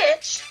the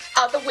itch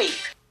of the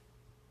week.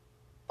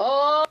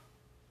 Oh.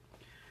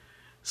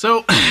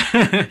 So,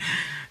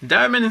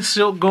 Diamond and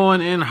Silk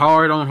going in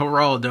hard on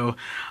Geraldo.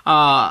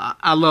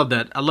 I love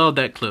that. I love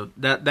that clip.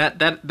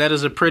 That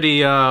is a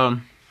pretty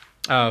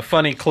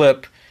funny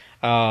clip.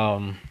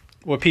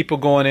 With people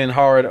going in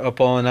hard up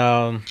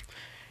on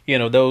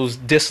those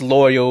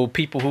disloyal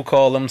people who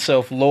call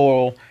themselves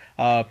loyal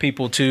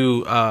people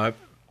to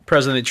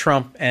President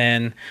Trump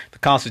and the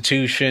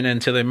Constitution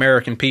and to the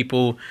American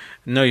people.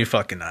 No, you're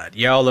fucking not.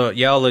 Y'all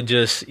are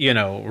just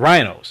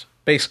rhinos.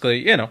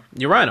 Basically,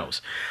 you're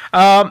rhinos.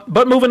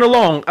 But moving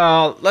along,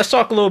 let's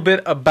talk a little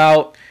bit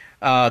about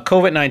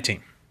COVID-19.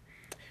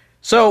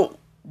 So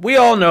we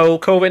all know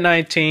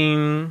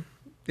COVID-19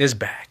 is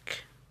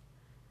back.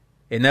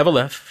 It never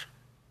left,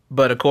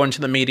 but according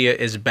to the media,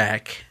 is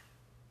back.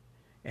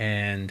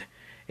 And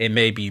It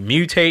may be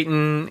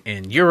mutating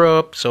in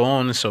Europe, so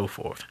on and so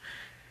forth.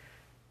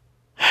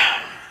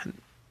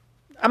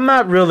 I'm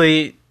not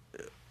really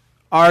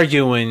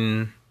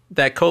arguing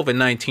that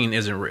COVID-19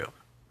 isn't real.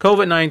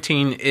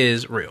 COVID-19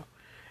 is real.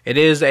 It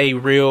is a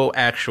real,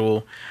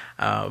 actual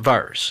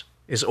virus.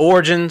 Its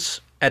origins,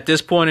 at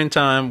this point in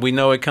time, we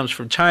know it comes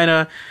from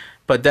China,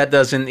 but that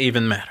doesn't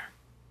even matter.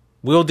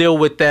 We'll deal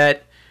with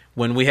that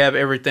when we have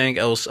everything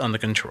else under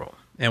control.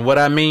 And what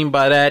I mean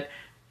by that,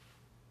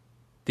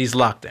 these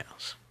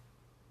lockdowns.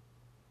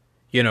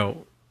 You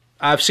know,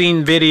 I've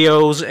seen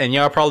videos, and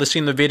y'all probably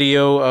seen the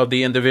video of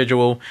the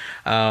individual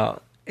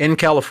in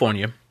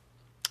California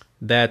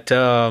that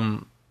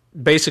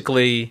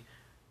basically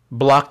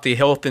blocked the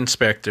health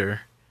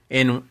inspector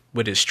in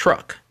with his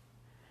truck.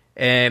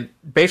 And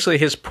basically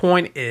his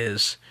point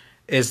is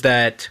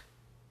that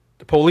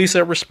the police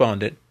have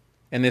responded,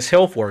 and this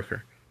health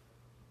worker,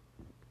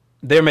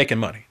 they're making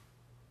money.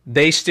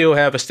 They still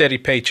have a steady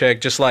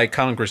paycheck, just like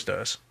Congress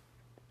does.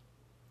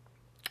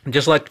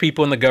 Just like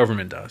people in the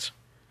government does.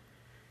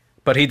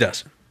 But he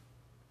doesn't.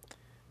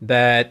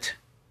 That,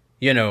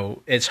 you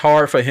know, it's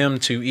hard for him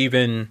to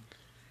even,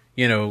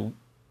 you know,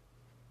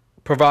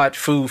 provide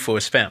food for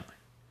his family.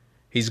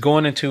 He's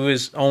going into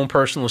his own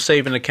personal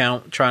saving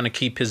account, trying to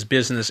keep his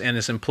business and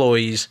his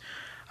employees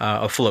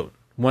afloat.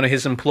 One of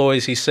his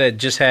employees, he said,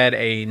 just had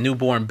a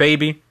newborn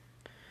baby.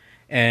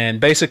 And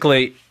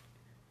basically,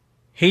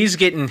 he's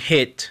getting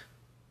hit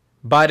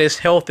by this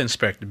health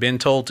inspector, being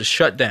told to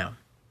shut down,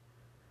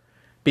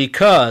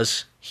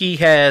 because he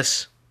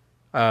has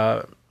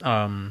a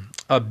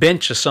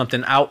bench or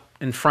something out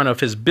in front of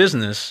his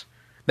business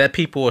that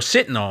people are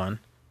sitting on,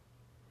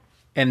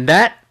 and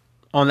that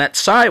on that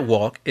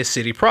sidewalk is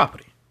city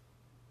property.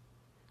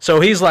 So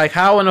he's like,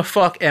 how in the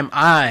fuck am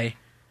I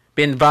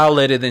being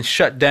violated and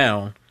shut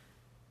down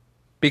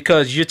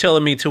because you're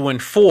telling me to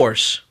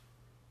enforce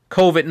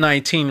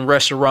COVID-19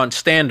 restaurant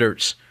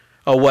standards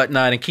or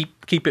whatnot and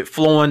keep it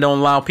flowing, don't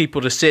allow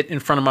people to sit in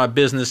front of my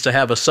business to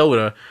have a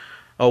soda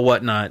or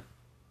whatnot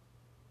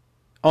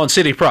on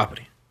city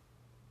property?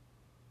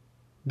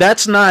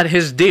 That's not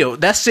his deal.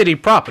 That's city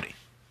property.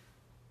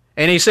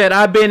 And he said,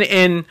 I've been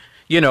in,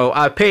 you know,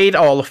 I paid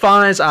all the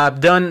fines. I've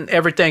done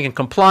everything in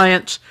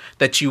compliance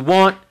that you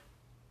want.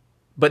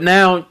 But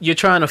now you're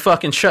trying to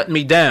fucking shut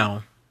me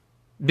down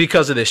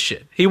because of this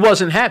shit. He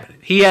wasn't having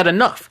it. He had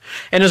enough.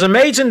 And it's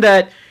amazing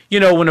that, you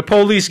know, when the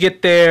police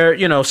get there,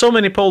 you know, so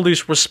many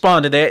police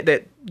responded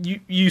that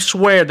you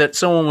swear that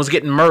someone was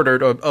getting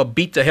murdered or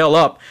beat the hell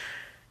up,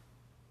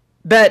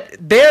 that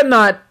they're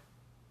not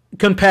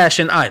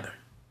compassionate either.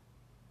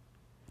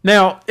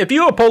 Now, if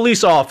you're a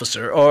police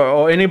officer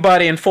or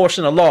anybody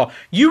enforcing the law,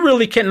 you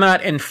really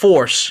cannot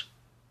enforce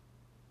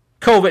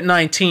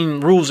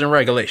COVID-19 rules and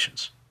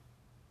regulations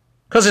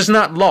because it's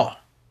not law.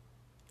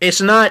 It's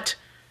not,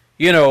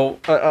 you know,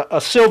 a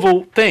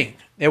civil thing.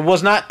 It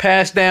was not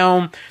passed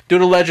down through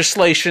the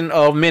legislation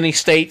of many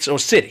states or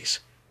cities.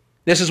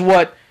 This is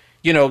what,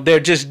 you know, they're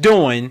just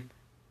doing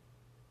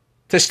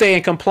to stay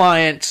in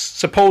compliance,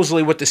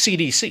 supposedly, with the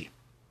CDC.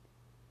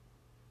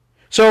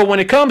 So when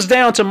it comes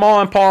down to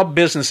mom and pop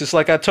businesses,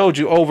 like I told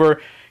you, over,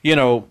 you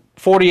know,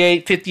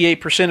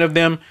 58% of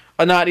them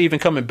are not even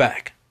coming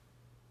back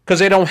because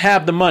they don't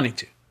have the money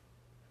to.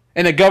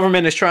 And the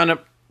government is trying to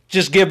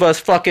just give us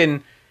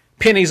fucking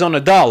pennies on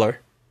the dollar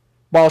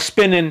while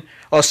spending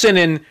or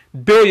sending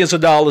billions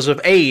of dollars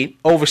of aid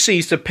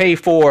overseas to pay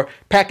for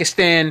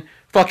Pakistan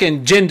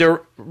fucking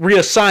gender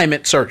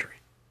reassignment surgery.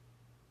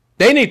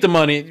 They need the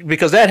money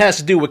because that has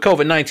to do with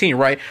COVID-19,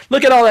 right?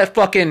 Look at all that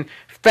fucking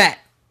fat,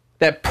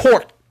 that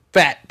pork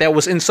fat that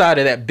was inside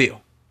of that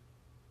bill.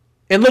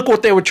 And look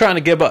what they were trying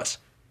to give us.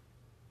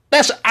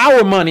 That's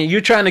our money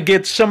you're trying to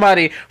get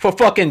somebody for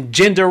fucking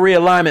gender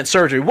realignment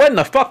surgery. What in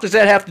the fuck does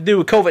that have to do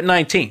with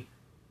COVID-19?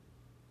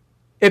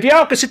 If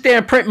y'all could sit there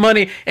and print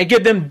money and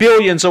give them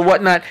billions or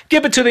whatnot,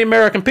 give it to the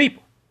American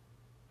people.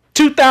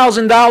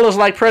 $2,000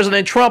 like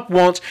President Trump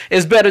wants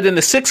is better than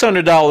the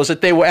 $600 that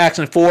they were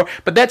asking for,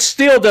 but that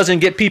still doesn't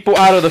get people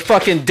out of the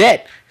fucking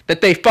debt that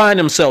they find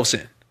themselves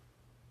in.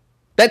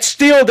 That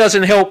still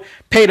doesn't help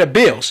pay the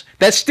bills.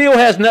 That still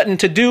has nothing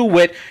to do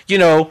with, you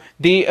know,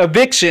 the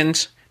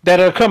evictions that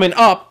are coming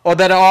up or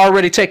that are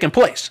already taking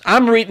place.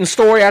 I'm reading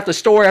story after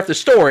story after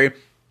story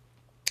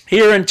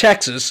here in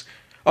Texas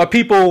of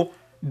people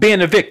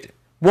being evicted.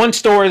 One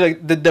story,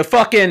 the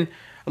fucking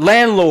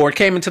landlord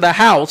came into the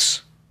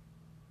house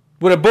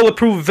with a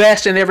bulletproof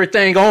vest and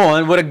everything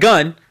on, with a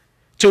gun,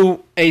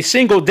 to a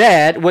single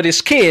dad with his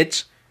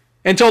kids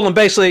and told him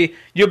basically,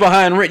 you're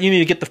behind rent, you need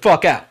to get the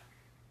fuck out.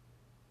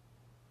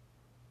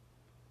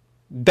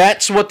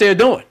 That's what they're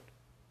doing.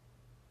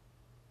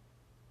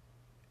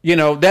 You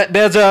know, that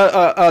there's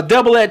a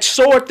double-edged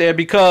sword there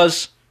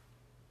because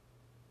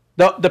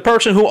the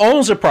person who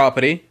owns the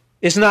property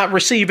is not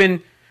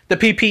receiving the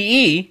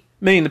PPE,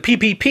 meaning the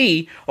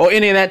PPP, or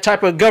any of that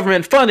type of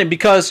government funding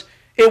because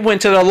it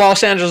went to the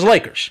Los Angeles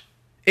Lakers.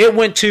 It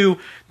went to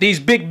these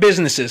big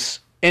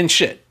businesses and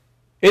shit.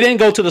 It didn't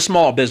go to the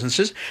small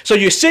businesses. So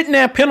you're sitting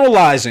there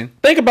penalizing.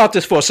 Think about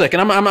this for a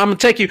second. I'm going to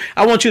take you.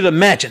 I want you to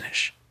imagine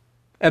this.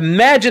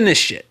 Imagine this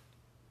shit.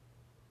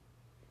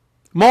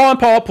 Mom and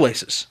pop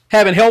places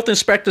having health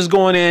inspectors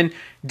going in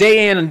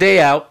and day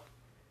out,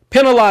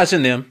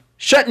 penalizing them,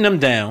 shutting them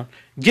down,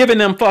 giving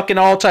them fucking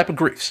all type of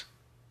griefs.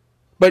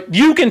 But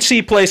you can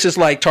see places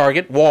like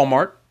Target,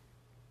 Walmart,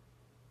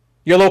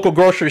 your local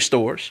grocery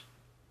stores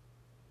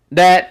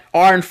that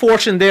are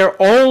enforcing their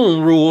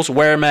own rules.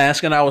 Wear a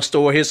mask in our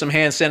store. Here's some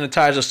hand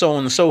sanitizer, so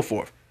on and so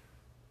forth.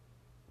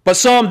 But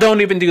some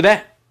don't even do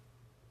that.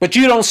 But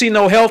you don't see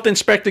no health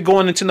inspector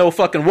going into no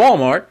fucking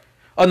Walmart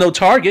or no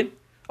Target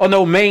or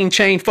no main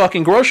chain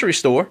fucking grocery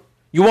store.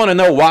 You want to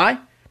know why?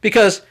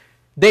 Because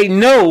they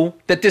know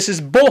that this is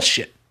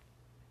bullshit.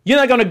 You're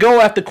not going to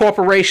go after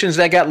corporations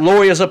that got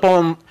lawyers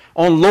upon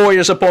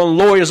lawyers upon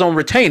lawyers on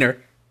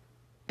retainer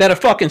that'll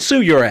fucking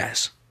sue your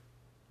ass.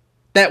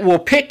 That will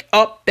pick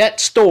up that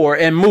store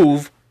and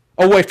move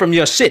away from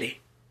your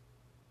city.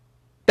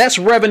 That's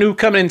revenue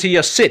coming into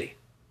your city.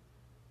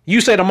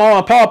 You say the mom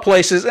and pop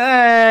places,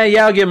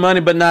 y'all get money,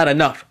 but not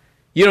enough.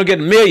 You don't get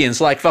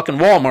millions like fucking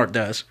Walmart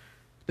does.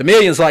 The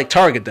millions like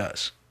Target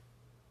does.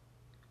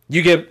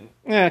 You get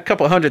a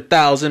couple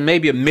 100,000,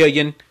 maybe $1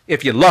 million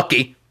if you're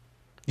lucky.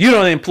 You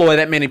don't employ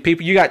that many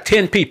people. You got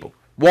 10 people.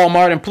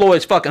 Walmart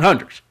employs fucking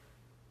hundreds.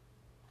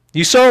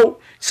 So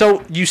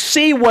you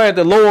see where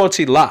the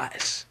loyalty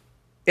lies.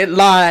 It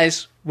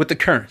lies with the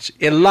currency.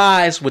 It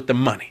lies with the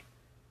money.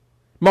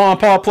 Mom and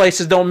pop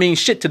places don't mean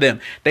shit to them.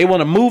 They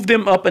want to move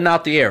them up and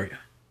out the area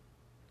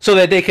so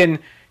that they can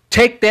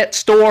take that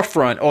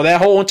storefront or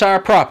that whole entire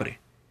property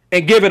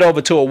and give it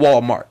over to a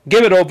Walmart,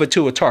 give it over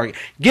to a Target,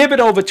 give it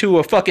over to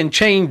a fucking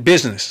chain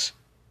business.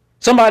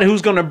 Somebody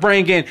who's going to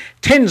bring in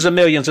tens of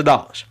millions of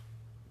dollars.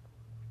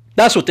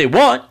 That's what they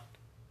want.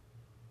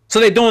 So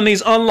they're doing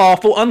these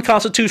unlawful,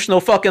 unconstitutional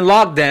fucking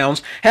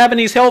lockdowns, having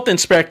these health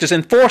inspectors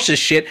enforce this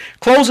shit,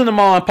 closing the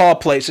mom and pop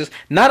places,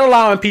 not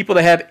allowing people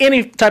to have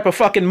any type of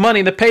fucking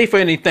money to pay for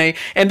anything.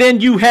 And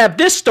then you have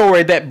this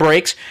story that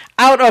breaks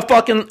out of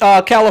fucking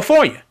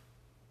California.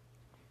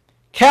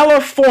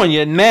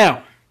 California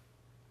now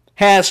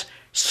has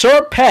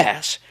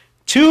surpassed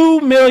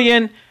 2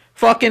 million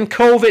fucking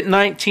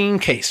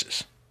COVID-19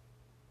 cases.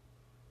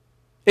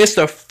 It's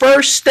the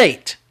first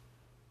state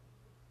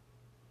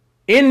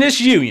in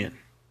this union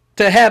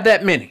to have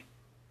that many.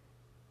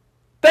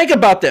 Think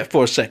about that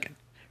for a second.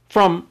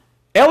 From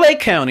LA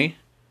County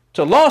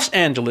to Los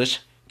Angeles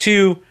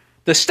to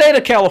the state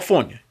of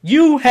California,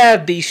 you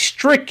have the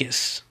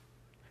strictest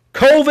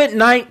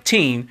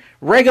COVID-19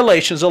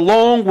 regulations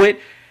along with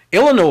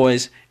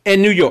Illinois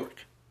and New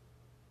York.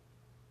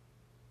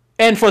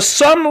 And for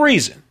some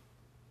reason,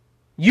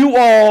 you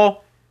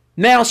all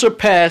now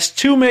surpass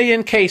 2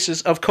 million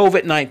cases of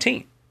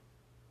COVID-19.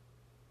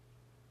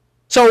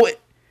 So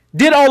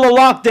did all the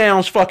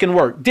lockdowns fucking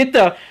work? Did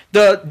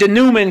the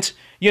Newman's,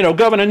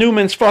 Governor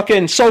Newman's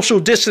fucking social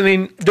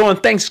distancing during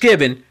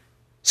Thanksgiving,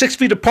 6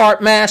 feet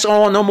apart, mask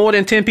on, no more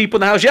than 10 people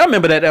in the house? Y'all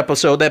remember that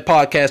episode, that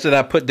podcast that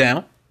I put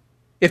down?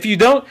 If you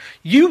don't,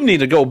 you need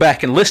to go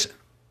back and listen.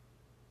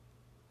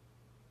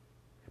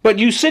 But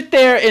you sit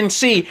there and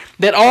see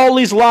that all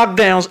these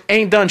lockdowns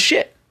ain't done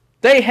shit.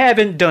 They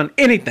haven't done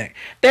anything.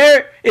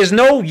 There is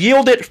no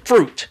yielded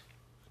fruit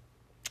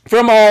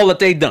from all that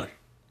they've done.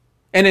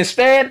 And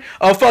instead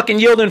of fucking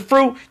yielding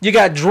fruit, you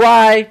got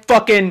dry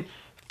fucking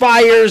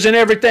fires and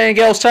everything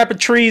else, type of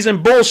trees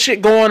and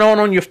bullshit going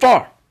on your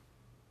farm.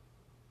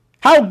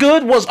 How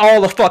good was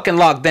all the fucking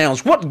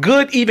lockdowns? What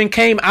good even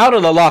came out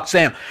of the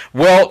lockdown?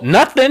 Well,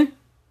 nothing,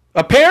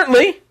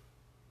 apparently.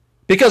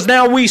 Because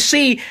now we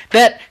see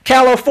that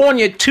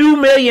California, 2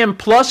 million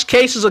plus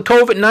cases of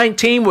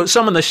COVID-19 with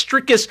some of the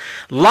strictest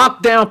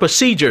lockdown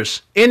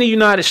procedures in the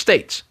United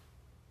States.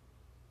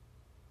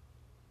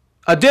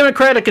 A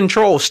Democratic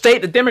controlled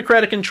state, a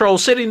Democratic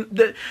controlled city,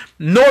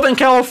 Northern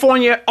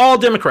California, all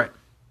Democrat.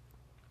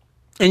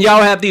 And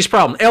y'all have these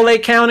problems. LA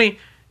County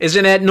is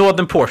in that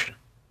northern portion.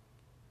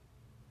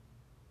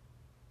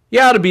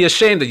 You ought to be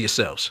ashamed of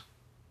yourselves.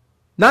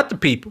 Not the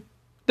people,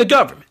 the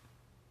government.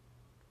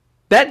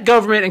 That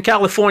government in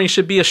California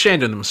should be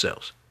ashamed of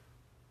themselves.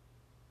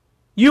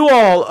 You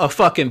all are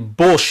fucking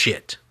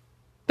bullshit.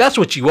 That's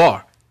what you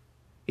are.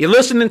 You're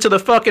listening to the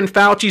fucking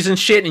Faucis and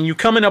shit, and you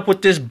coming up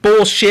with this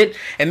bullshit,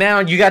 and now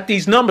you got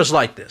these numbers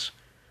like this.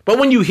 But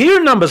when you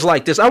hear numbers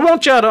like this, I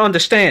want y'all to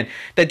understand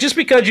that just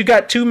because you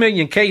got 2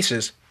 million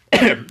cases,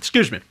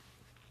 excuse me,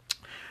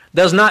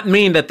 does not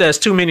mean that there's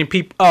 2 million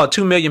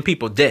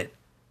people dead.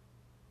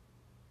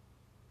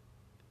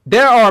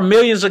 There are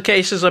millions of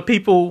cases of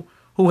people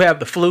who have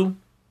the flu,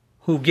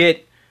 who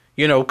get,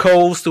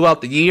 colds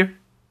throughout the year,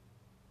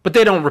 but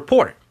they don't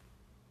report it.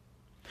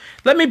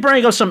 Let me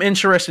bring up some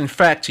interesting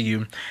fact to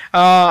you.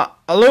 A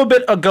little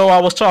bit ago,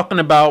 I was talking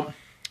about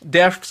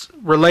deaths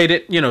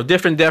related,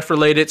 different death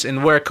related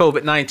and where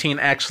COVID-19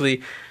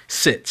 actually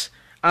sits.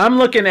 I'm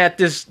looking at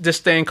this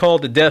thing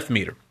called the death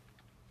meter.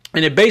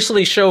 And it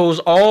basically shows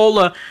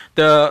all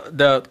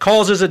the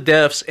causes of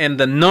deaths and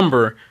the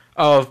number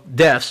of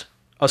deaths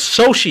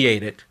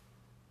associated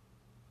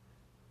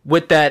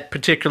with that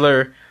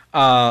particular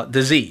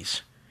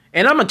disease.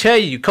 And I'm going to tell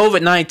you,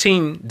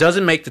 COVID-19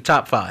 doesn't make the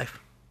top 5,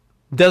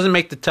 doesn't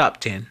make the top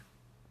 10,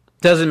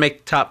 doesn't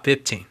make the top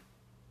 15.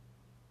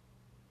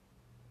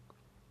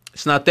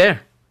 It's not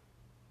there.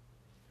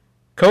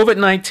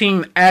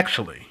 COVID-19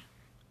 actually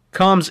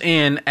comes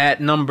in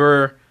at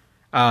number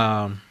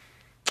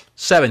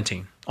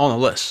 17 on the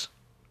list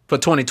for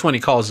 2020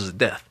 causes of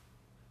death.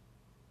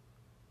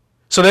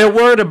 So they're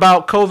worried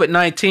about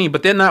COVID-19,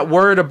 but they're not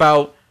worried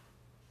about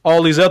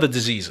all these other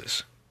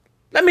diseases.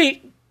 Let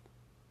me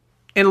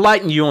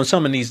enlighten you on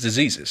some of these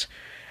diseases.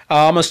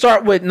 I'm going to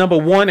start with number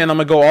 1, and I'm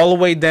going to go all the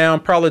way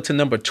down probably to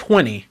number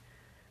 20,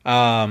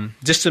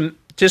 just to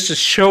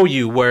show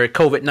you where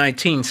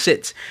COVID-19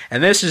 sits.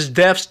 And this is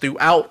deaths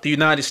throughout the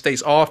United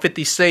States, all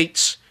 50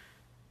 states.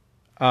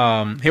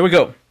 Here we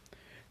go.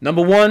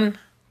 Number 1,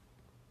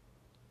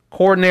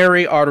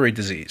 coronary artery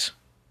disease.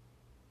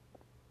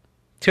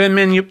 10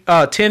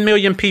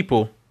 million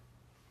people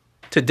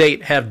to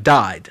date have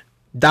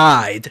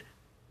died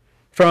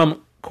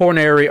from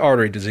coronary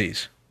artery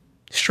disease.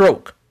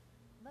 Stroke,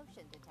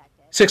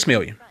 6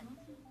 million.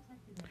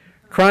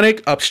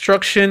 Chronic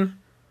obstruction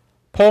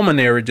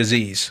pulmonary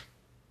disease,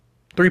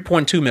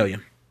 3.2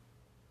 million.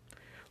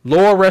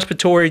 Lower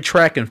respiratory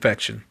tract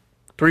infection,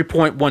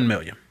 3.1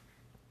 million.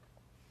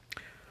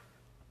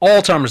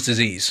 Alzheimer's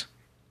disease,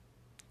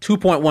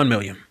 2.1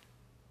 million.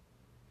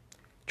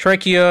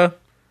 Trachea,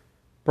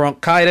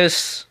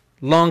 bronchitis,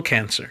 lung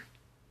cancer,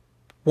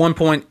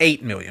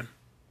 1.8 million.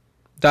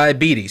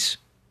 Diabetes,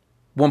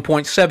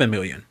 1.7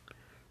 million.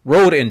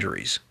 Road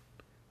injuries,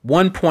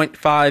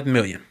 1.5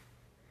 million.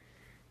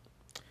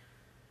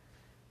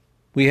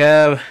 We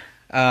have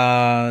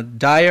I'm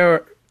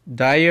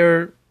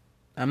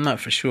not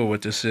for sure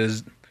what this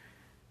is.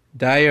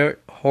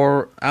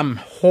 I'm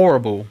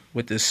horrible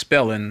with this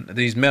spelling,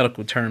 these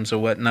medical terms or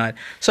whatnot.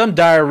 Some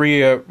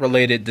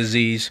diarrhea-related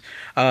disease,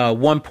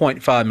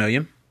 1.5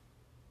 million.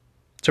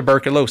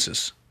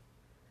 Tuberculosis,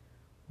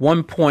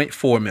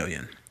 1.4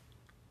 million.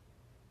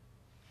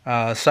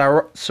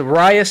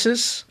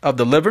 Psoriasis of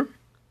the liver,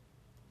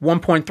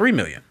 1.3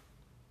 million.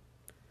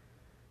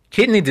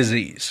 Kidney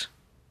disease,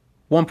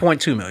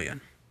 1.2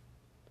 million.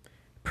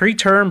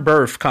 Preterm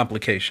birth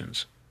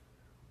complications,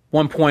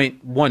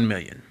 1.1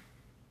 million.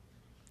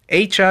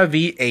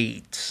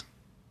 HIV/AIDS,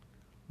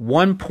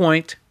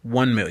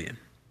 1.1 million.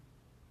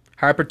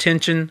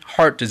 Hypertension,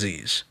 heart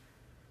disease,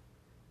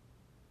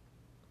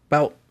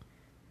 about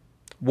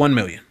 1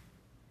 million.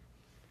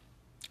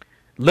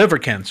 Liver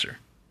cancer,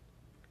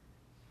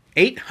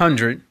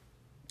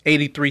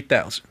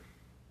 883,000.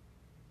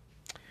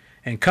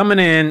 And coming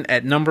in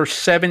at number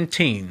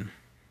 17,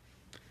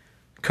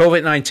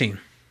 COVID-19,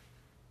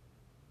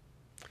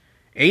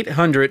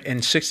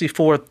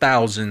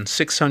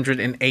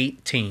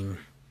 864,618.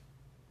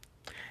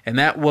 And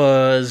that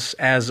was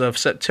as of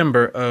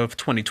September of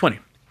 2020.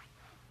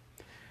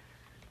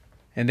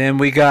 And then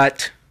we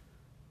got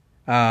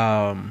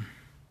colon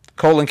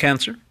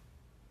cancer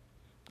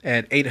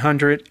at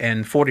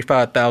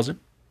 845,000.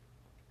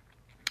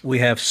 We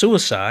have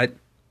suicide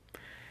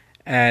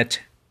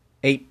at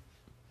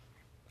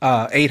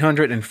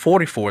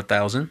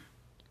 844,000.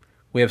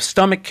 We have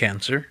stomach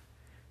cancer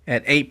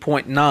at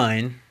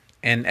 8.9,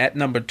 and at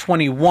number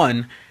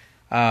 21,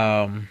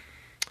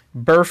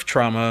 birth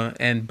trauma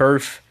and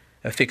birth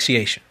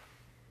asphyxiation,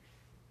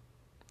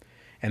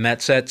 and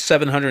that's at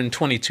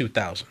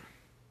 722,000.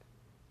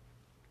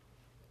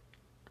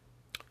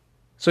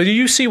 So do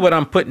you see what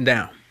I'm putting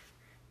down?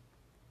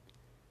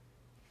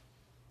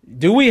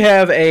 Do we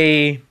have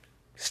a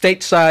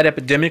stateside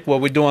epidemic where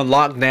we're doing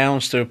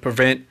lockdowns to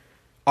prevent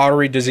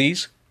artery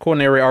disease,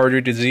 coronary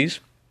artery disease?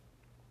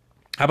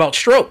 How about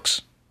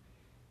strokes?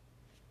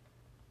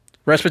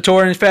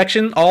 Respiratory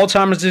infection,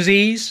 Alzheimer's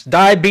disease,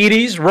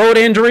 diabetes, road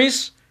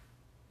injuries,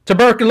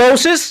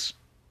 tuberculosis,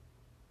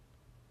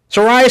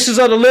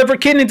 psoriasis of the liver,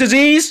 kidney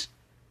disease,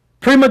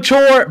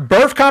 premature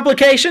birth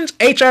complications,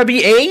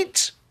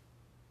 HIV/AIDS?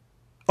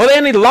 Are there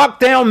any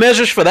lockdown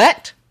measures for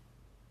that?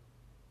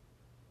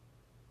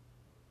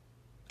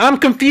 I'm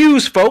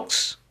confused,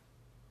 folks.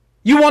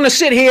 You want to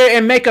sit here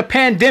and make a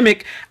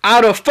pandemic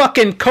out of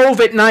fucking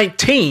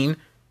COVID-19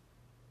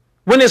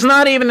 when it's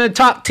not even in the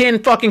top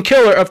 10 fucking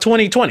killer of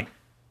 2020.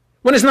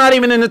 When it's not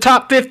even in the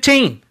top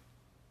 15.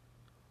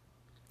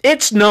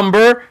 It's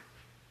number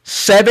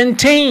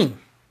 17.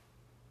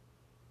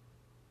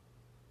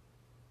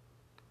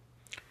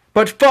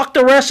 But fuck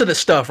the rest of the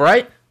stuff,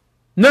 right?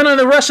 None of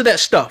the rest of that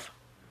stuff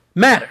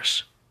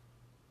matters.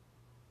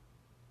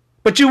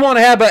 But you want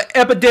to have an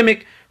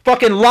epidemic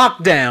fucking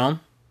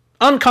lockdown,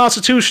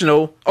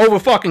 unconstitutional, over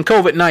fucking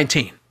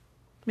COVID-19.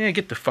 Man,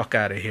 get the fuck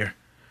out of here.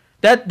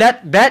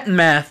 That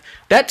math,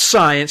 that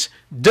science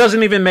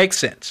doesn't even make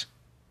sense.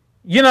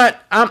 You're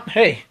not,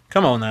 hey,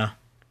 come on now.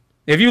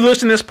 If you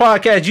listen to this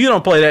podcast, you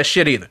don't play that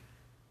shit either.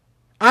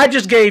 I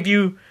just gave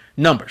you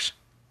numbers.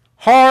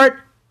 Hard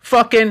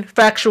fucking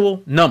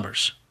factual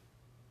numbers.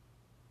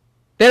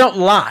 They don't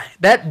lie.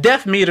 That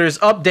death meter is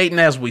updating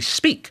as we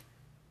speak.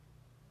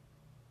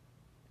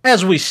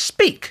 As we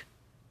speak.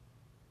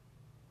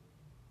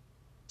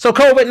 So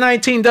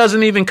COVID-19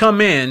 doesn't even come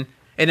in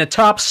the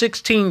top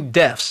 16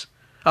 deaths,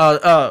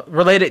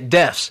 related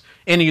deaths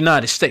in the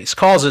United States.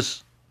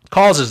 Causes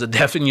a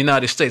death in the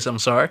United States, I'm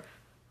sorry.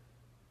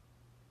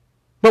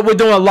 But we're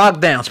doing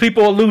lockdowns.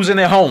 People are losing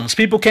their homes.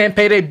 People can't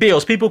pay their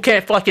bills. People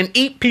can't fucking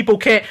eat. People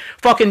can't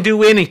fucking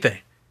do anything.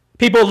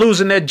 People are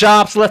losing their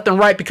jobs left and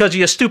right because of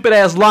your stupid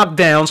ass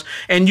lockdowns.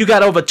 And you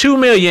got over 2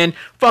 million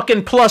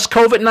fucking plus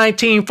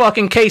COVID-19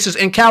 fucking cases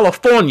in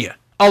California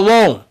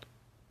alone.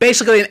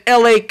 Basically in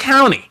LA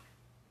County.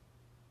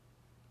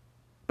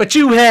 But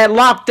you had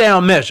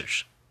lockdown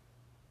measures.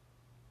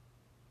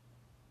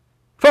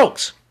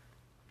 Folks,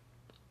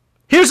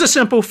 here's a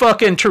simple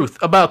fucking truth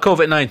about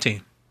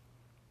COVID-19.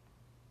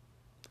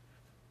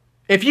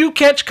 If you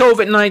catch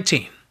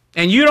COVID-19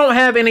 and you don't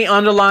have any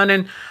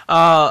underlying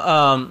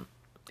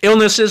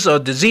illnesses or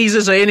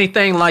diseases or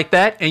anything like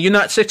that, and you're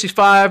not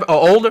 65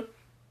 or older,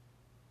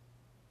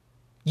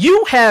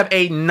 you have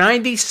a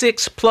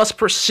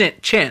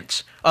 96+%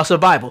 chance of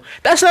survival.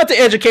 That's not the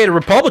educated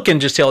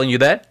Republican just telling you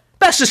that.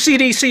 That's the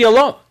CDC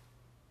alone.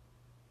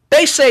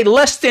 They say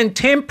less than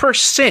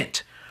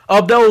 10%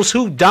 of those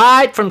who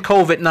died from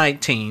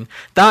COVID-19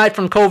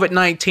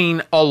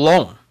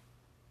 alone.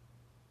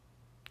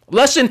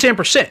 Less than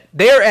 10%.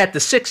 They're at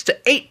the 6 to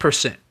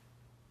 8%.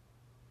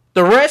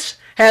 The rest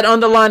had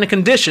underlying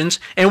conditions,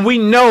 and we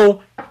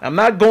know, I'm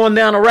not going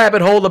down a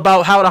rabbit hole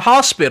about how the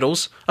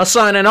hospitals are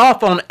signing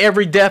off on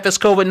every death as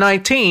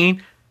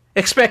COVID-19,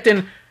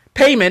 expecting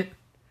payment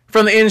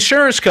from the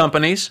insurance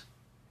companies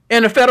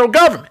and the federal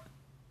government.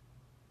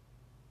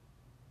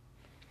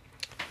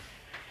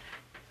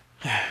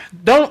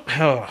 Don't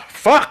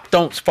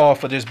fall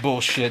for this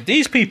bullshit.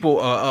 These people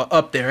are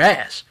up their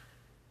ass.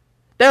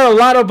 There are a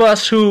lot of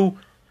us who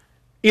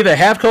either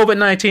have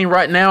COVID-19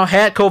 right now,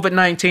 had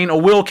COVID-19, or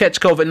will catch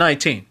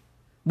COVID-19.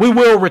 We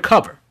will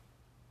recover.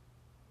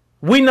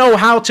 We know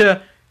how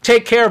to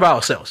take care of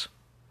ourselves.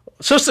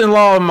 A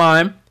sister-in-law of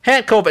mine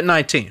had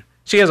COVID-19.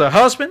 She has a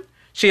husband,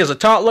 she has a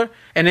toddler,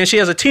 and then she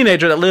has a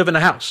teenager that live in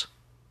the house.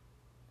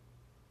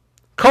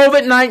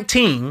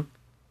 COVID-19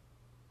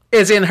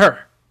 is in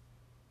her.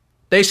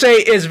 They say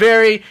it's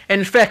very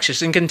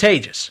infectious and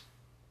contagious.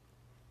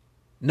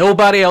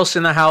 Nobody else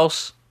in the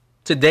house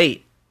to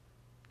date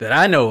that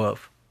I know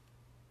of,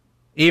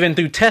 even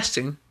through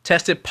testing,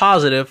 tested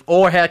positive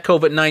or had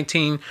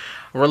COVID-19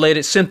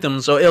 related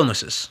symptoms or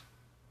illnesses.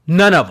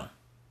 None of them.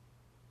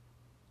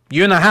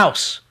 You're in the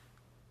house.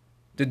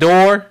 The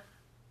door,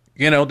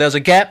 there's a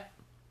gap.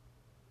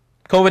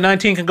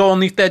 COVID-19 can go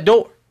underneath that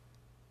door.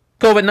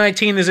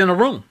 COVID-19 is in the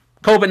room.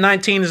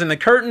 COVID-19 is in the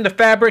curtain, the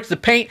fabrics, the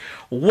paint,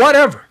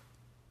 whatever.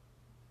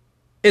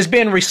 It's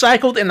being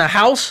recycled in the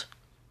house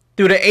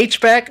through the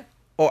HVAC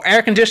or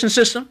air conditioning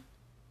system.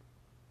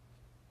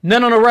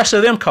 None of the rest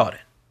of them caught it.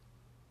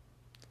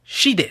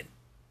 She did.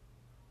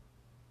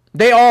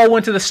 They all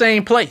went to the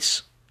same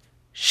place.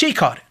 She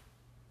caught it.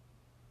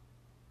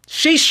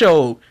 She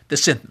showed the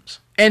symptoms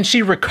and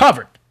she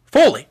recovered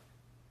fully.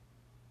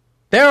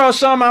 There are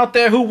some out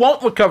there who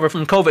won't recover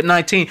from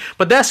COVID-19,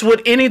 but that's with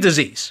any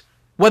disease.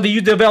 Whether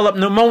you develop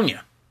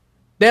pneumonia.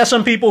 There are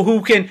some people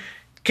who can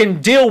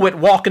deal with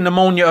walking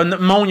pneumonia or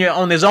pneumonia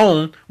on his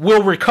own,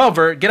 will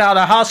recover, get out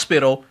of the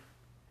hospital,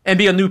 and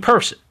be a new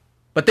person.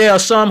 But there are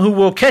some who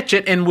will catch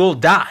it and will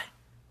die.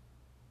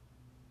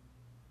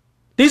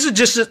 These are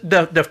just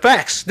the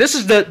facts. This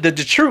is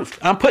the truth.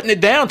 I'm putting it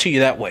down to you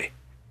that way.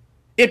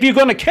 If you're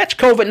going to catch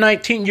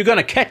COVID-19, you're going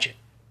to catch it.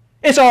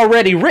 It's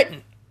already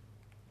written.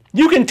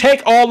 You can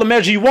take all the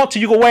measures you want to.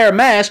 You can wear a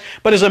mask,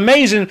 but it's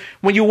amazing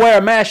when you wear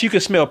a mask, you can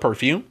smell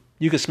perfume.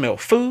 You can smell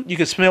food. You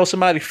can smell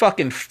somebody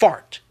fucking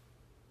fart.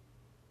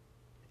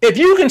 If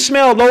you can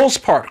smell those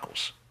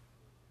particles,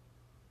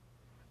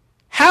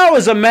 how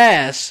is a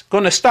mask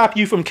going to stop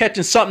you from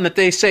catching something that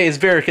they say is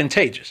very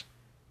contagious?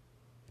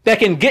 That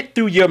can get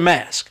through your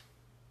mask.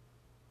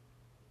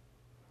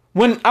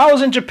 When I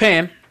was in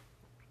Japan,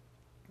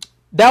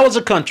 that was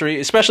a country,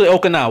 especially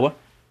Okinawa,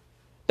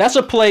 that's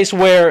a place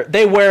where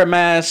they wear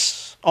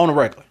masks on a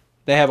regular.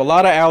 They have a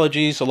lot of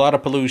allergies, a lot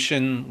of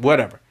pollution,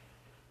 whatever.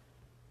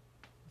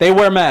 They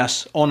wear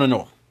masks on a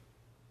normal.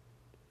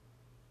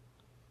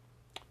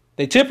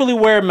 They typically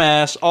wear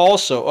masks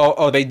also,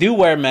 or they do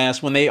wear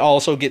masks when they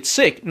also get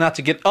sick, not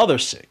to get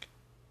others sick.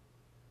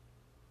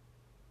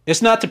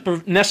 It's not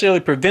to necessarily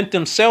prevent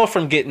themselves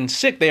from getting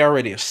sick. They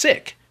already are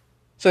sick.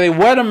 So they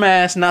wear the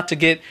mask not to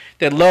get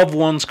their loved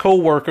ones,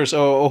 co-workers,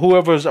 or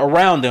whoever's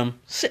around them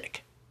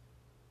sick.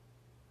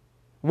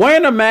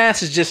 Wearing a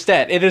mask is just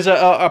that. It is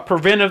a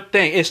preventive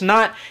thing. It's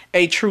not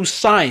a true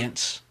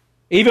science.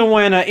 Even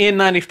wearing an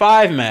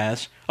N95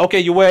 mask, okay,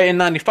 you wear an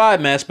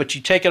N95 mask, but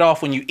you take it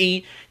off when you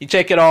eat. You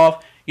take it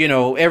off,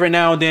 every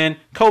now and then.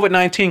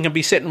 COVID-19 can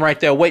be sitting right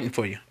there waiting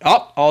for you.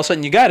 Oh, all of a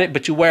sudden you got it,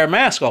 but you wear a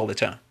mask all the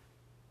time.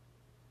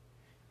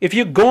 If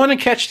you're going to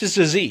catch this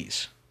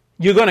disease,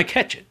 you're going to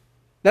catch it.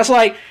 That's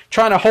like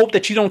trying to hope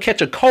that you don't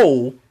catch a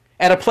cold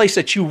at a place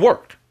that you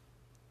work.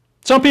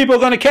 Some people are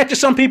going to catch it,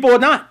 some people are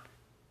not.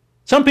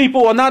 Some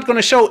people are not going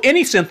to show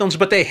any symptoms,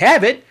 but they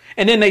have it,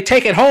 and then they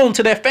take it home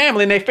to their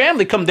family, and their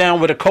family come down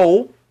with a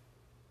cold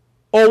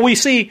Or we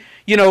see,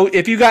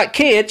 if you got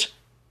kids,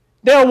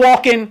 they're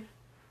walking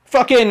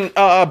fucking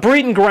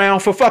breeding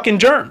ground for fucking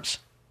germs.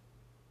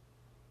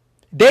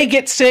 They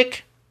get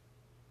sick.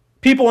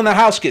 People in the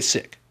house get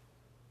sick.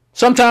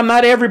 Sometimes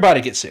not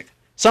everybody gets sick.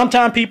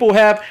 Sometimes people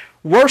have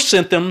worse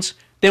symptoms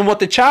than what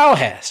the child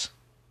has.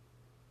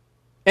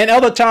 And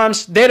other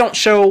times they don't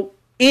show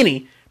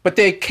any, but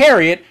they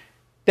carry it,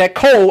 that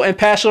cold, and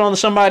pass it on to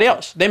somebody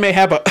else. They may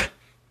have a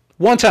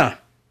one time.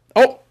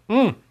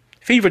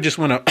 Fever just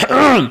went up.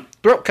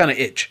 Throat kind of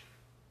itch.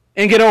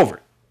 And get over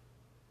it.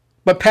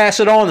 But pass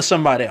it on to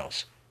somebody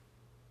else.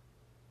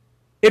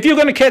 If you're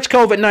going to catch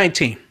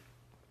COVID-19,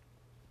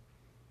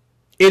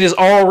 it is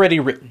already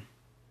written.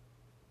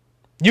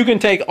 You can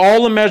take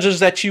all the measures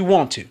that you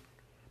want to,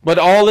 but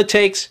all it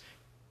takes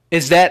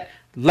is that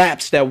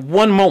lapse, that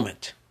one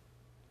moment,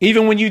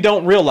 even when you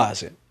don't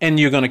realize it, and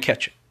you're going to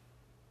catch it.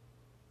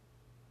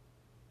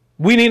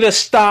 We need to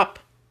stop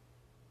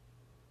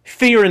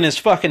fearing this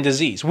fucking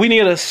disease. We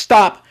need to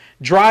stop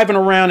driving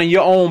around in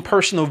your own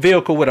personal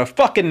vehicle with a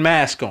fucking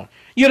mask on.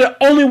 You're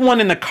the only one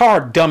in the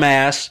car,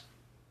 dumbass.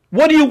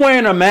 What are you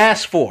wearing a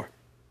mask for?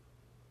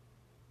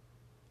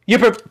 You're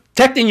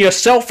protecting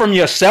yourself from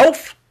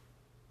yourself?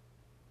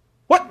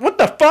 What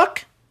the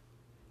fuck?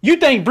 You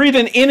think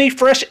breathing any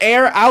fresh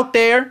air out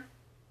there,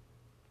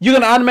 you're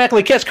going to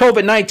automatically catch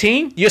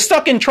COVID-19? You're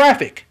stuck in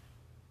traffic.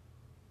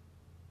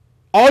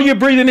 All you're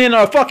breathing in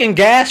are fucking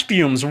gas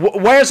fumes.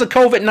 Where's the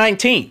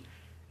COVID-19?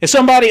 Is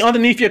somebody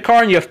underneath your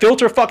car and your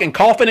filter fucking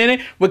coughing in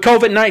it with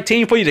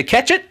COVID-19 for you to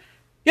catch it?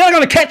 You're not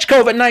going to catch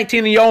COVID-19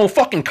 in your own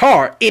fucking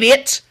car,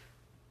 idiots.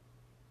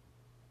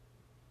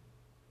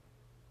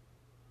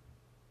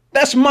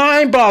 That's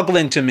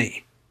mind-boggling to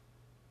me.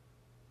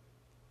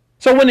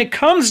 So when it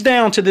comes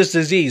down to this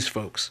disease,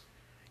 folks,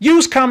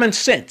 use common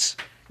sense.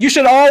 You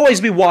should always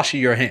be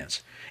washing your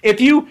hands. If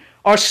you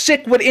are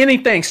sick with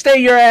anything, stay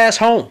your ass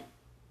home.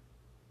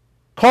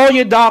 Call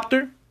your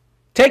doctor.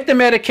 Take the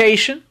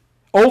medication,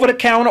 over the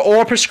counter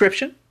or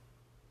prescription.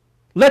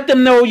 Let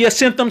them know your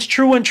symptoms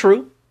true,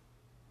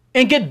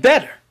 and get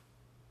better.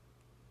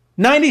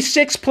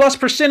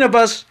 96+% of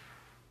us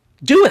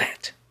do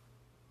that.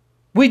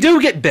 We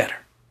do get better.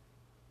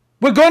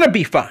 We're going to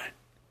be fine.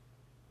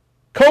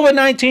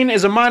 COVID-19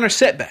 is a minor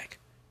setback.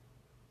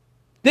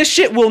 This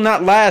shit will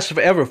not last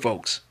forever,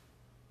 folks.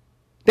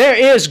 There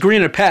is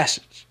greener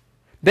passage.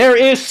 There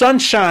is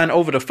sunshine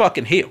over the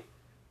fucking hill.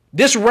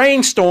 This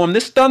rainstorm,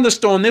 this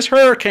thunderstorm, this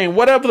hurricane,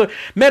 whatever the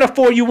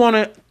metaphor you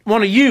want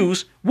to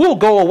use, will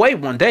go away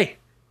one day.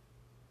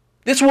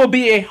 This will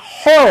be a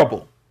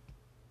horrible,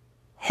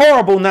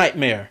 horrible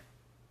nightmare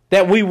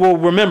that we will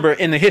remember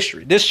in the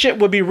history. This shit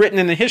will be written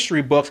in the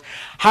history books,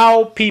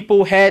 how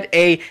people had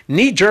a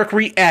knee-jerk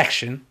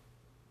reaction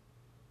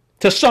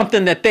to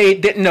something that they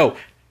didn't know.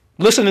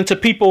 Listening to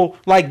people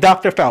like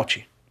Dr.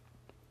 Fauci.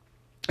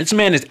 This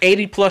man is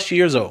 80 plus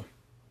years old.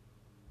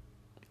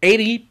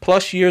 80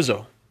 plus years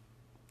old.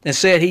 And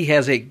said he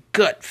has a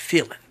gut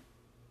feeling.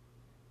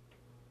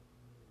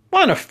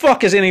 Why the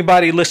fuck is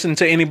anybody listening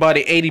to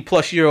anybody 80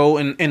 plus year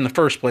old in the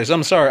first place?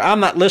 I'm sorry. I'm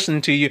not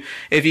listening to you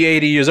if you're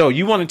 80 years old.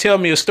 You want to tell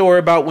me a story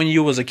about when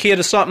you was a kid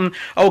or something?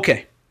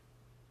 Okay.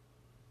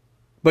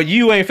 But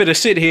you ain't finna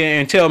sit here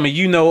and tell me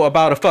you know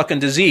about a fucking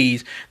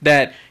disease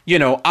that,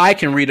 I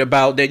can read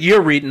about, that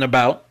you're reading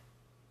about.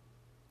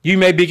 You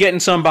may be getting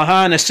some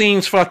behind the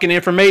scenes fucking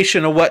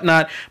information or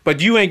whatnot,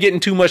 but you ain't getting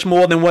too much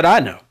more than what I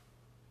know.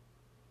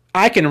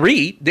 I can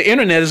read. The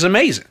internet is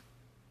amazing.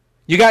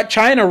 You got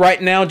China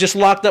right now just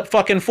locked up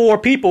fucking 4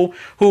 people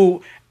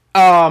who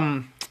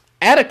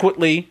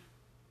adequately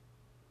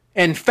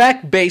and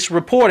fact-based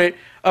reported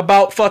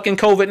about fucking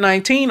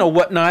COVID-19 or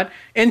whatnot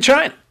in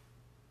China.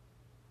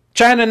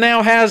 China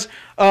now has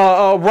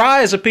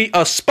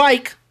a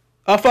spike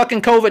of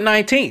fucking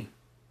COVID-19.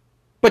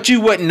 But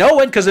you wouldn't know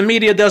it because the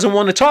media doesn't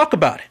want to talk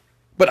about it.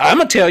 But I'm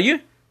going to tell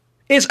you,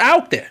 it's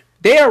out there.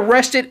 They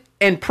arrested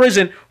and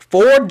imprisoned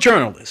 4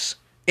 journalists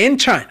in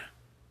China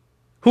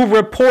who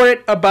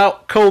reported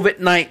about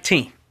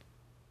COVID-19.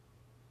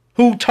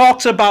 Who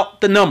talks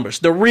about the numbers,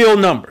 the real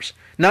numbers.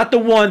 Not the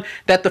one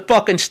that the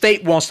fucking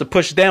state wants to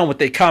push down with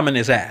their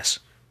communist ass.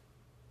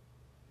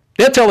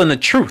 They're telling the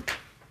truth.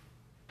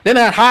 They're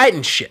not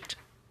hiding shit.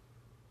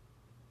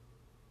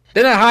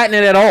 They're not hiding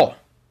it at all.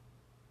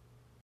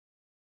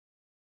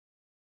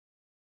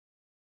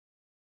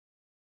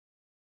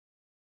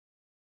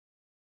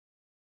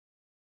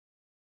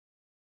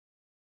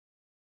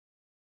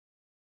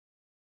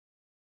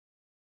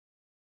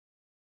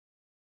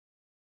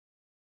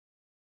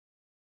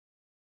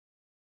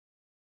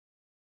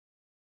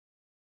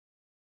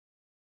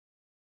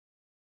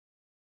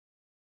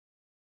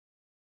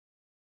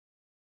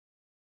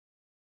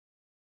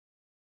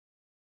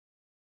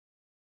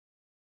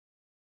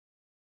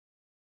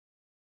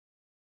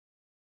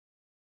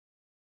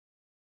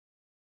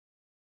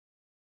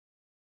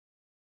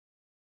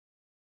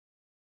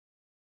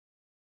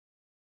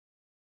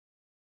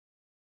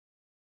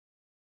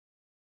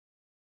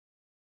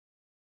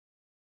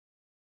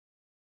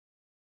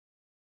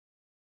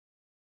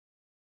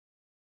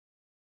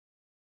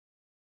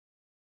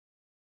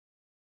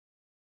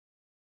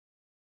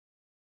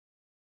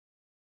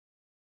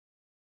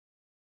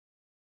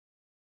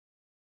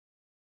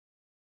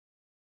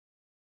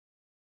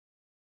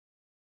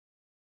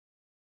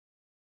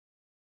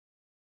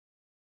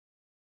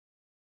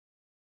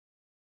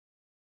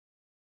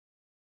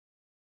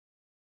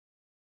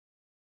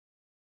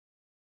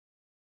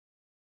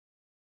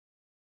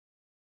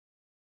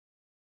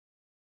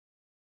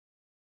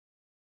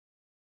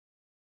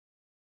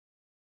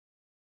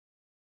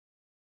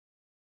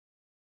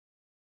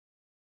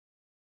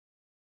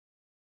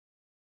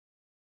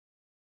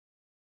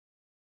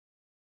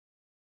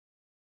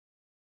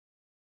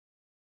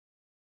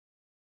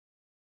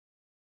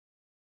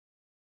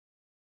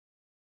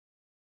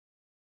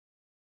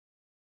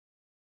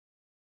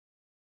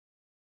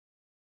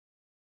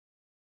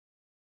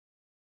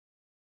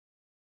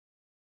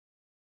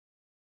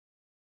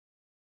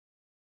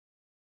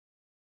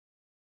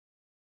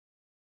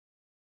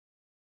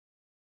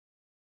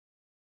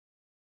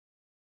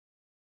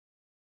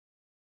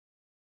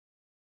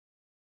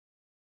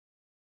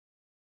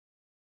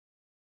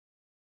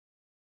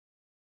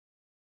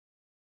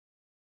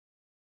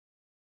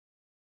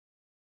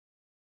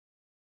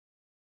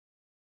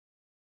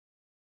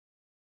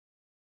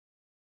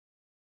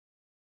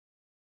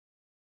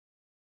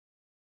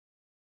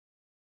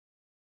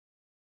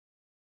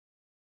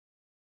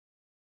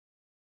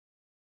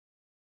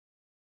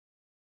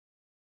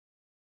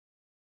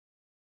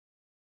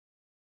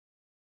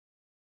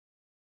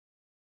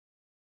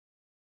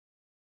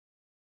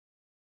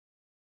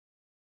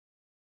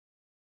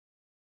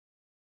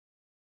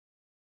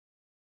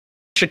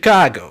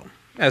 Chicago,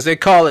 as they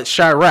call it,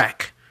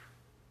 Chirac,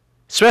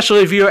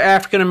 especially if you're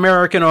African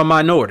American or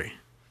minority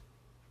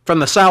from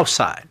the South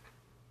Side,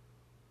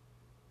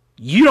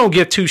 you don't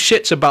give two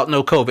shits about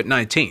no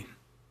COVID-19.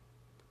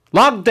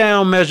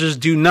 Lockdown measures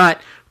do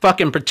not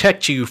fucking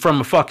protect you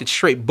from a fucking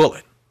straight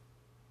bullet.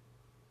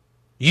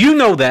 You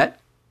know that.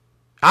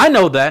 I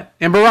know that.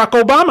 And Barack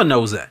Obama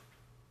knows that.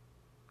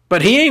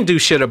 But he ain't do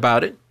shit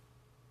about it.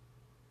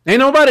 Ain't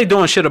nobody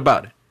doing shit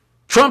about it.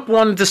 Trump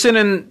wanted to send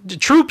in the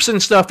troops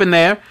and stuff in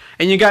there,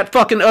 and you got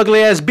fucking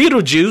ugly ass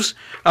Beetlejuice,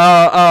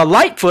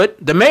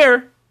 Lightfoot, the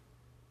mayor,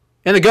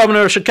 and the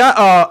governor of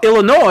Chicago,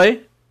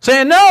 Illinois,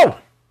 saying no,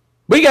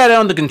 we got it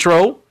under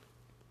control.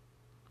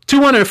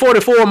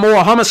 244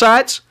 more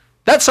homicides.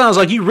 That sounds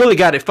like you really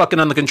got it fucking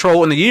under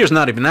control, and the year's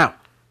not even out.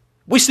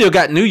 We still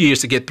got New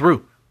Year's to get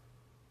through.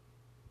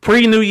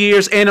 Pre-New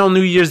Year's and on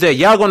New Year's Day,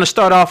 y'all gonna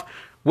start off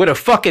with a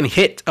fucking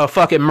hit of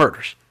fucking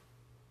murders.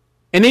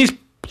 And these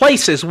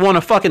places want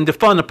to fucking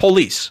defund the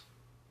police.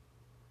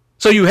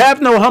 So you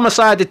have no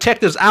homicide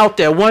detectives out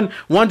there. One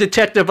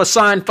detective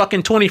assigned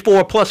fucking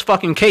 24 plus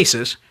fucking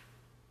cases.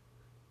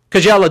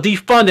 Because y'all are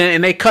defunding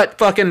and they cut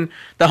fucking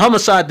the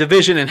homicide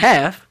division in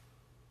half.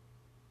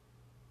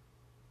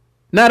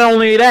 Not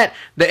only that,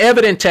 the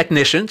evidence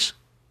technicians,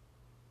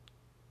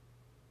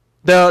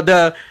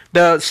 the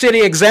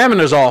city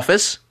examiner's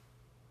office,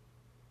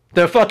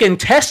 the fucking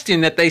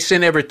testing that they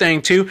send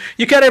everything to,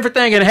 you cut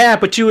everything in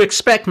half, but you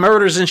expect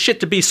murders and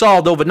shit to be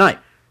solved overnight.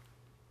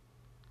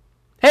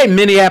 Hey,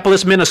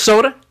 Minneapolis,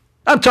 Minnesota,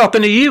 I'm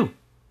talking to you.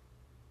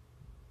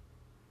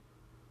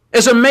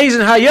 It's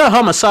amazing how your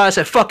homicides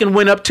have fucking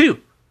went up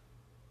too.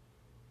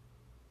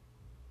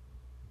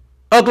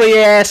 Ugly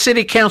ass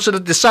city council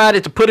that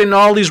decided to put in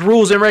all these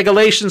rules and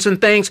regulations and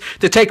things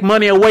to take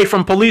money away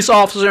from police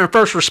officers and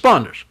first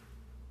responders.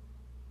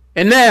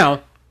 And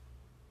now,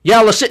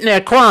 y'all are sitting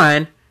there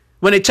crying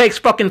when it takes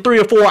fucking 3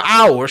 or 4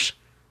 hours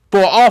for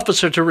an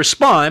officer to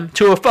respond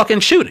to a fucking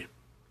shooting.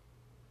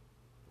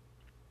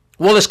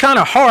 Well, it's kind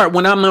of hard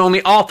when I'm the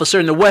only officer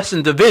in the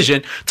Western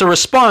Division to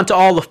respond to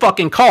all the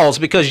fucking calls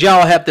because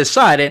y'all have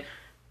decided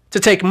to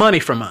take money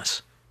from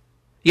us.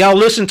 Y'all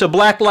listen to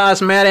Black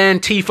Lives Matter,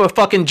 Antifa,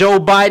 fucking Joe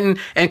Biden,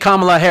 and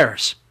Kamala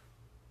Harris.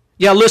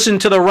 Y'all listen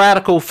to the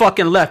radical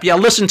fucking left. Y'all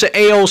listen to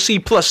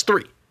AOC plus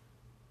 3.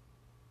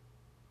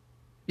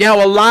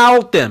 Y'all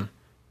allowed them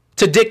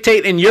to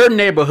dictate in your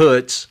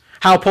neighborhoods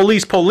how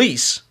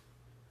police.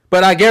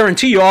 But I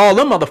guarantee you all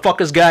them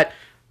motherfuckers got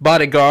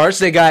bodyguards.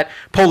 They got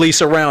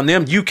police around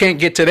them. You can't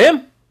get to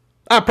them.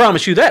 I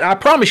promise you that. I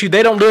promise you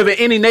they don't live in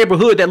any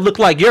neighborhood that look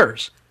like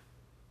yours.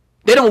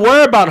 They don't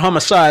worry about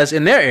homicides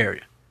in their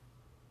area.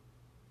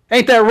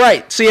 Ain't that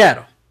right,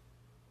 Seattle?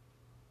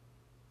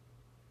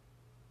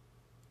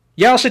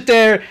 Y'all sit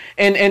there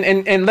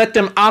and let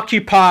them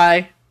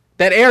occupy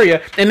that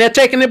area, and they're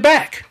taking it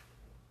back.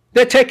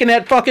 They're taking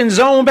that fucking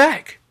zone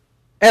back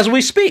as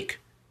we speak.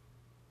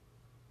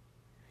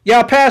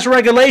 Y'all pass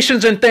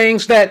regulations and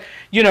things that,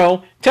 you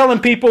know, telling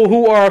people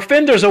who are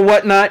offenders or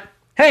whatnot,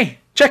 hey,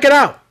 check it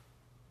out.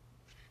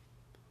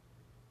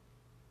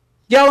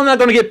 Y'all are not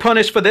going to get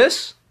punished for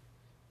this.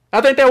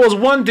 I think there was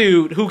one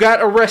dude who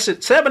got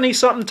arrested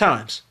 70-something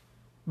times.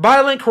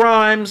 Violent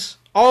crimes,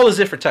 all this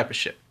different type of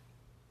shit.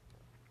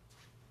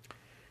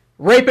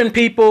 Raping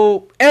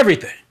people,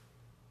 everything.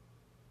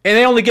 And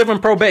they only give him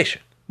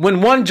probation.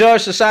 When one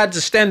judge decided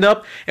to stand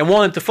up and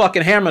wanted to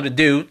fucking hammer the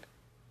dude,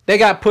 they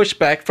got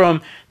pushback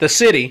from the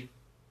city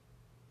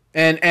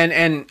and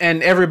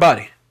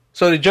everybody.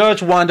 So the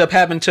judge wound up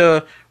having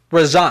to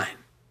resign.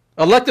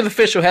 Elected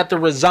official had to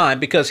resign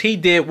because he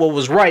did what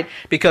was right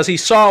because he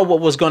saw what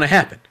was going to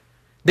happen.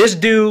 This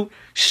dude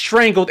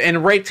strangled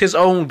and raped his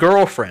own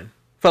girlfriend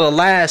for the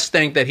last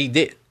thing that he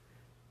did.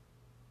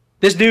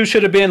 This dude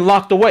should have been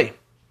locked away.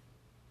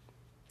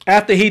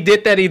 After he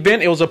did that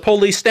event, it was a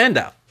police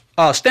standoff.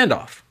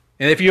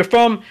 And if you're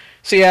from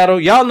Seattle,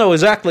 y'all know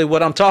exactly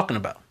what I'm talking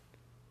about.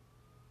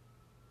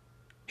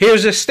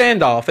 Here's this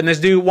standoff, and this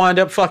dude wound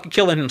up fucking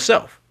killing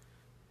himself.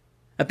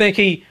 I think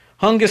he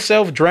hung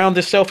himself, drowned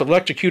himself,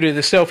 electrocuted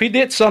himself. He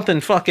did something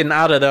fucking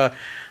out of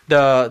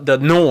the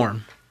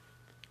norm.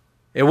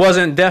 It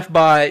wasn't death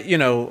by, you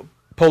know,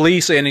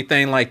 police or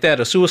anything like that,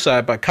 or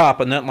suicide by cop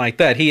or nothing like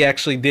that. He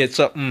actually did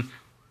something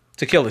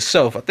to kill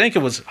himself. I think it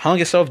was hung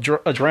himself,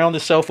 drowned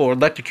himself, or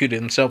electrocuted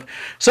himself.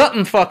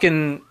 Something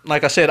fucking,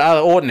 like I said, out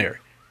of ordinary.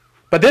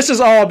 But this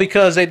is all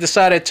because they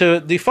decided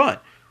to defund.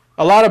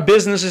 A lot of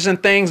businesses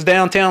and things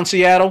downtown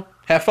Seattle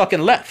have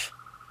fucking left.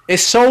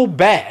 It's so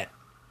bad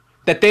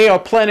that they are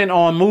planning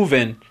on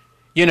moving,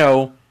 you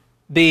know,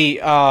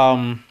 the,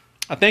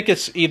 I think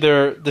it's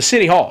either the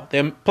city hall.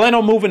 They're planning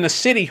on moving the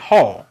city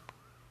hall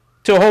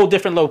to a whole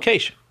different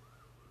location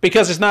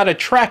because it's not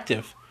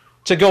attractive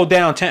to go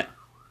downtown.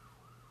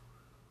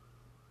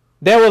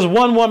 There was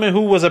one woman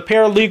who was a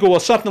paralegal or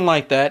something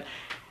like that,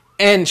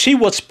 and she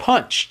was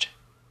punched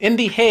in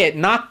the head,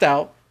 knocked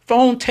out,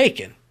 phone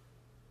taken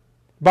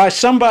by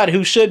somebody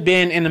who should have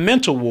been in the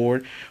mental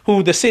ward,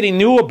 who the city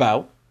knew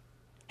about,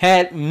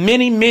 had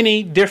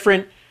many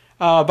different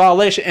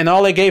violations, and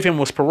all they gave him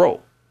was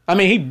parole. I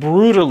mean, he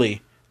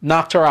brutally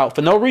knocked her out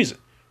for no reason.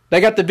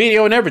 They got the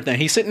video and everything.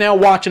 He's sitting there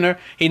watching her.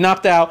 He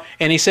knocked out,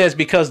 and he says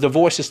because the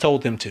voices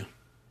told him to.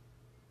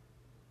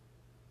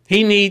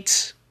 He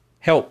needs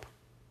help.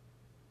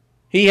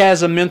 He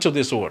has a mental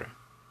disorder.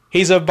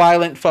 He's a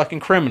violent fucking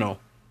criminal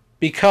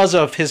because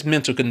of his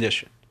mental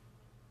condition.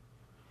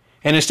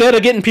 And instead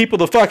of getting people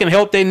the fucking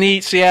help they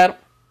need, Seattle,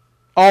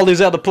 all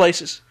these other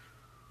places,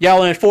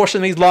 y'all are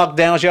enforcing these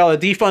lockdowns. Y'all are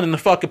defunding the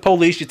fucking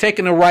police. You're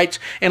taking the rights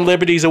and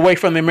liberties away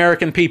from the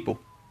American people.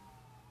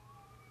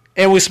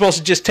 And we're supposed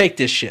to just take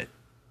this shit.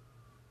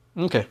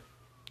 Okay.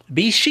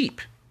 Be sheep.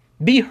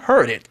 Be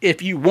herded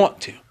if you want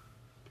to.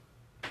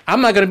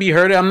 I'm not going to be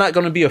herded. I'm not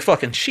going to be a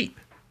fucking sheep.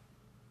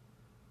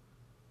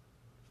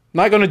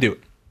 Not going to do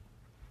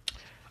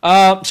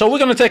it. So we're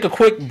going to take a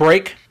quick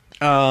break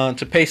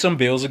to pay some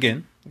bills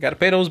again. You got to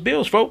pay those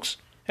bills, folks.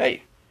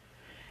 Hey.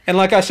 And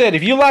like I said,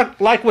 if you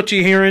like what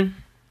you're hearing,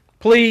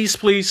 please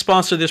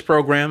sponsor this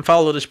program.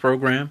 Follow this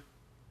program.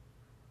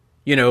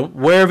 You know,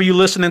 wherever you're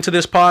listening to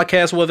this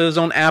podcast, whether it's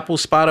on Apple,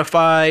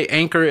 Spotify,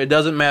 Anchor, it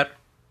doesn't matter.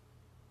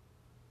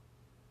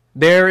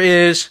 There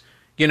is,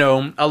 you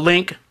know, a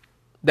link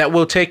that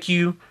will take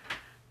you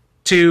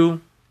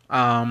to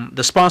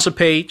the sponsor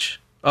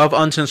page of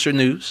Uncensored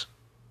News.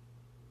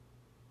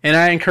 And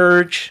I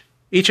encourage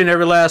each and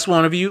every last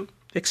one of you,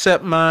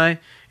 except my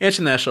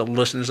international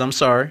listeners, I'm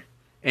sorry,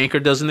 Anchor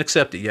doesn't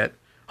accept it yet.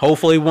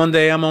 Hopefully one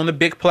day I'm on the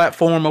big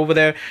platform over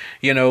there,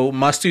 you know,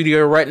 my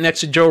studio right next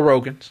to Joe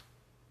Rogan's.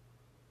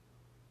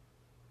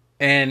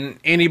 And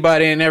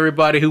anybody and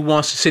everybody who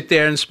wants to sit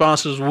there and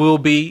sponsors will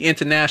be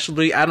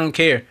internationally. I don't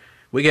care.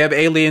 We can have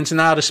aliens in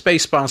outer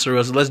space sponsor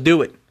us. Let's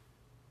do it.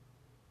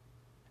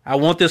 I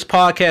want this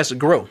podcast to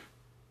grow.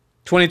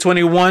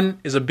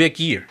 2021 is a big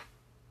year.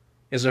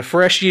 It's a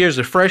fresh year. It's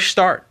a fresh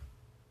start.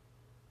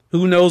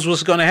 Who knows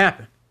what's going to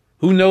happen?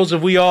 Who knows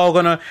if we all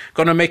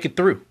gonna make it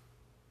through?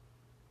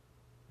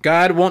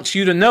 God wants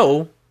you to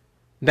know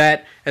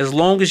that as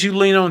long as you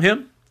lean on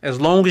him, as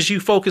long as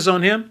you focus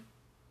on him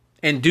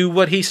and do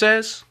what he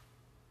says,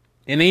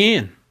 in the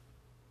end,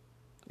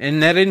 in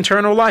that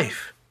eternal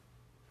life,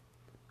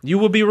 you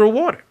will be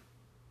rewarded.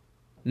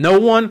 No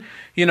one,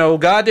 you know,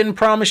 God didn't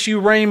promise you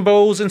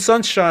rainbows and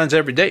sunshines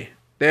every day.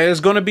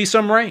 There's going to be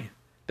some rain.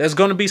 There's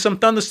going to be some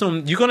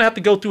thunderstorm. You're going to have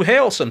to go through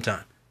hell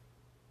sometime.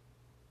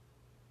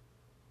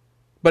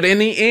 But in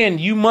the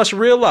end, you must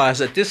realize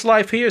that this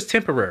life here is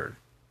temporary.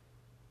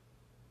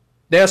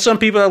 There are some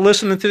people that are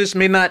listening to this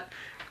may not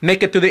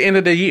make it to the end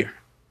of the year.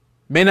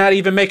 May not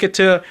even make it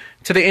to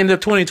the end of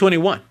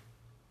 2021.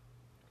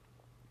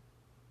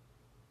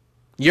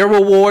 Your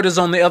reward is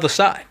on the other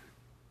side.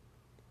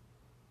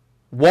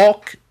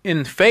 Walk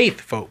in faith,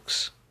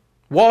 folks.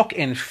 Walk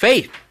in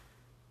faith.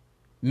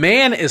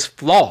 Man is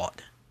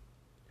flawed.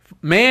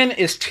 Man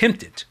is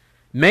tempted.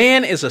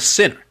 Man is a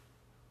sinner.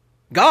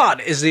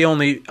 God is the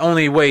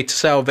only way to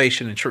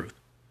salvation and truth.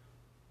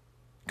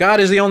 God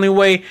is the only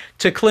way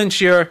to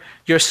cleanse your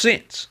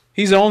sins.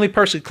 He's the only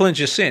person to cleanse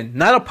your sin,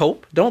 not a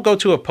pope. Don't go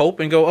to a pope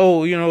and go,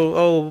 oh, you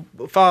know,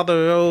 oh, Father,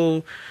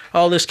 oh,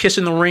 all this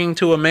kissing the ring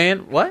to a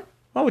man. What?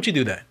 Why would you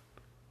do that?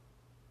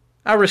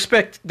 I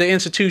respect the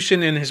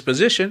institution and his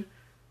position,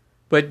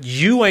 but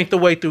you ain't the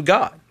way through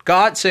God.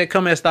 God said,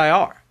 come as thy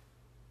art.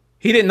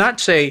 He did not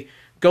say,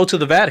 go to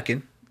the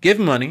Vatican, give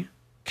money,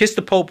 kiss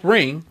the Pope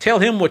ring, tell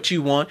him what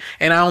you want,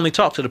 and I only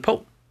talk to the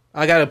Pope.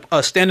 I got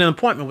a standing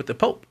appointment with the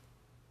Pope.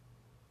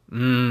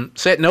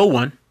 Said no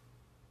one.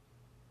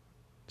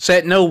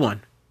 Said no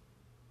one.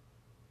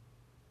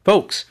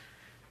 Folks,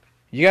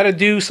 you got to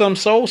do some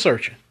soul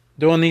searching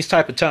during these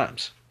type of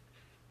times.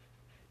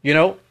 You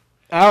know,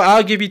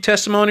 I'll give you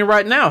testimony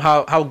right now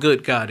how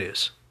good God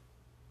is.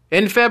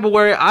 In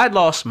February, I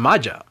lost my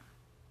job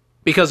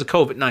because of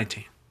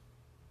COVID-19.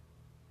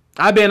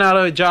 I've been out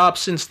of a job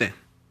since then.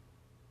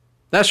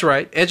 That's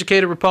right.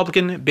 Educated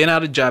Republican, been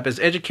out of a job. As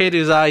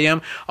educated as I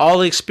am, all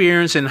the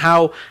experience and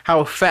how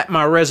fat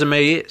my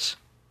resume is.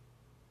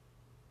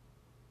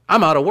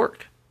 I'm out of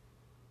work.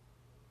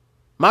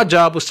 My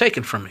job was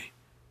taken from me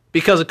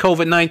because of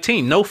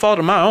COVID-19. No fault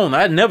of my own.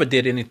 I never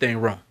did anything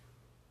wrong.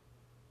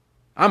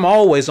 I'm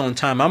always on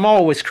time. I'm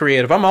always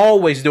creative. I'm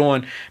always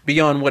doing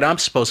beyond what I'm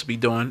supposed to be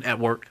doing at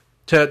work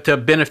to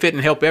benefit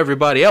and help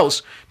everybody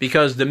else,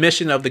 because the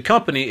mission of the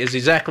company is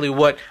exactly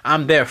what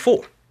I'm there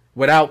for.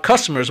 Without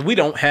customers, we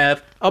don't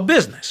have a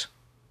business.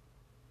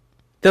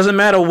 Doesn't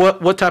matter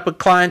what type of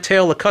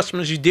clientele or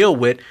customers you deal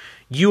with,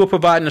 you are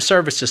providing a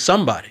service to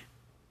somebody,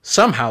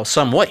 somehow,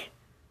 some way.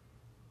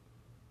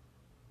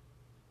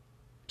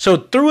 So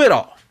through it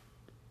all,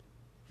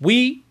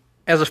 we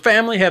as a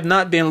family have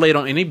not been late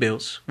on any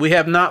bills. We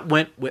have not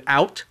went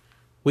without.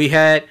 We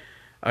had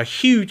a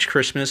huge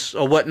Christmas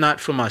or whatnot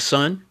for my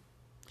son.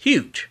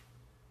 Huge.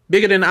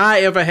 Bigger than I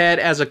ever had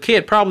as a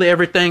kid. Probably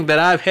everything that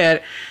I've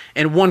had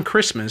in one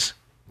Christmas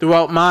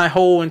throughout my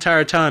whole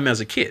entire time as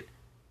a kid.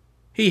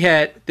 He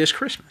had this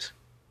Christmas.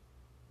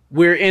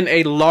 We're in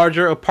a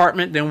larger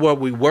apartment than where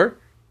we were.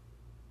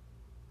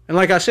 And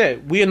like I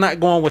said, we are not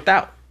going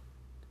without.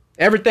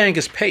 Everything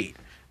is paid.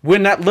 We're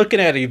not looking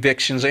at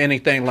evictions or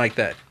anything like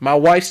that. My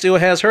wife still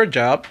has her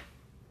job.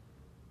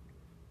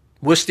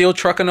 We're still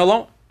trucking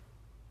along.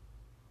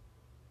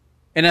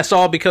 And that's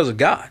all because of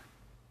God.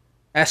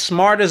 As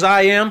smart as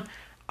I am,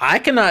 I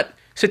cannot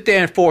sit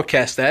there and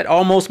forecast that.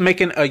 Almost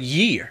making a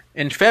year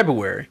in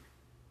February.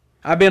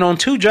 I've been on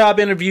 2 job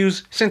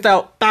interviews, sent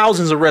out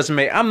thousands of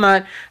resumes. I'm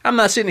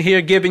not sitting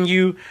here giving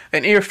you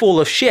an earful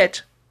of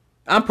shit.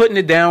 I'm putting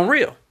it down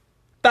real.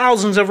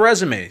 Thousands of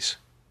resumes.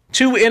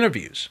 2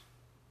 interviews.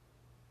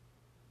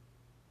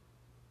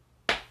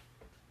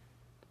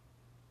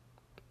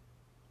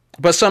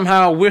 But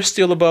somehow we're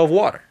still above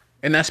water.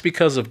 And that's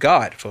because of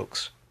God,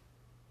 folks.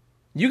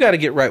 You got to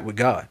get right with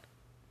God.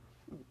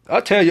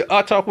 I'll tell you,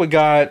 I talk with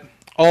God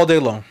all day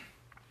long.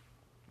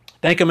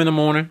 Thank him in the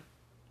morning.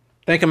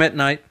 Thank him at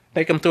night.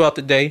 Thank him throughout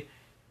the day.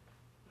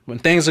 When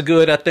things are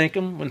good, I thank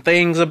him. When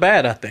things are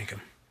bad, I thank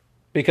him.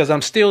 Because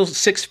I'm still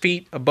 6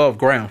 feet above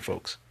ground,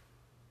 folks.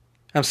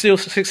 I'm still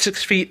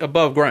six feet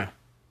above ground.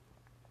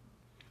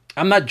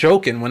 I'm not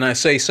joking when I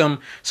say some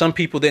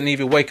people didn't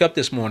even wake up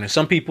this morning.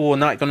 Some people are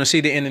not going to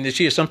see the end of this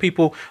year. Some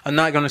people are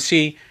not going to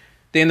see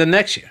the end of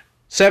next year.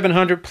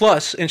 700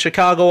 plus in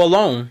Chicago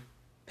alone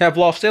have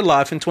lost their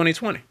life in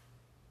 2020.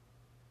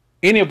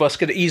 Any of us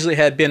could easily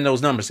have been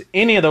those numbers.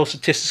 Any of those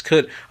statistics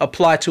could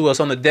apply to us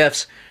on the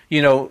deaths,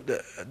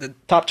 the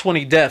top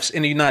 20 deaths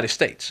in the United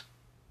States.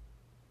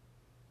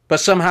 But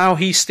somehow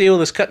he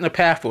still is cutting the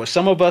path for us.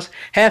 Some of us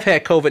have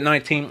had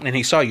COVID-19 and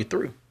he saw you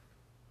through.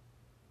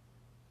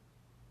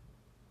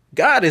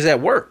 God is at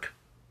work.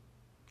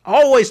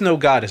 Always know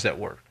God is at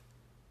work.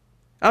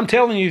 I'm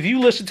telling you, if you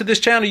listen to this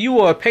channel, you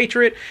are a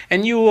patriot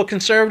and you are a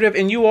conservative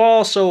and you are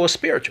also a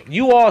spiritual.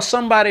 You are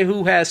somebody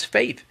who has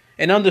faith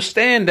and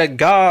understand that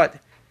God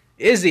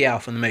is the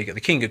Alpha and Omega, the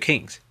King of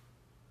Kings,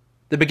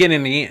 the beginning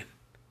and the end,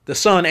 the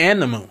sun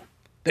and the moon,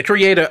 the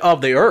creator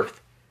of the earth.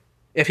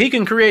 If he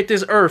can create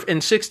this earth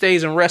in 6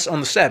 days and rest on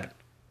the 7th,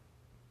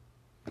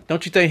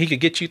 don't you think he could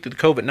get you through the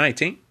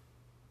COVID-19?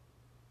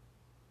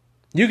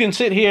 You can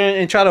sit here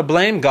and try to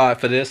blame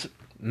God for this.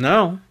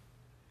 No,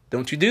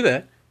 don't you do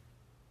that.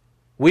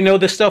 We know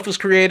this stuff was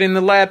created in the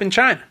lab in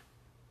China.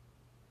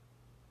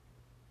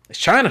 It's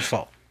China's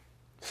fault.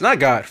 It's not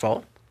God's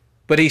fault.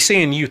 But he's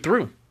seeing you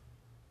through.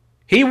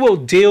 He will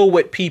deal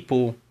with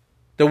people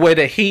the way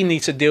that he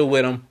needs to deal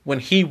with them when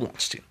he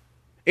wants to.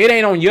 It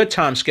ain't on your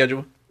time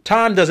schedule.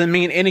 Time doesn't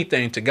mean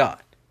anything to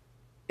God.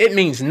 It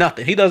means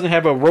nothing. He doesn't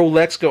have a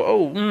Rolex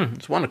go,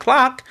 it's 1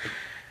 o'clock.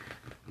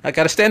 I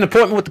got to stand an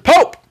appointment with the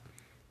Pope.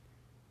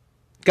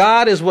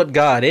 God is what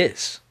God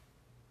is.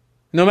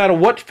 No matter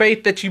what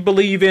faith that you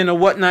believe in or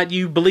whatnot,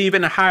 you believe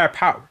in a higher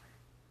power.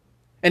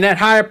 And that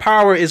higher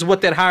power is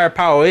what that higher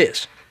power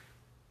is.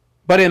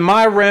 But in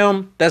my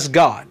realm, that's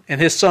God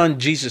and his son,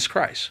 Jesus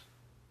Christ.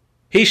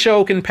 He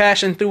showed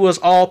compassion through us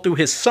all through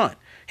his son,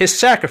 his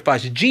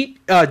sacrifice.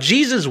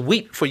 Jesus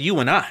wept for you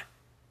and I.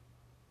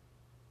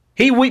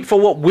 He wept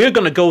for what we're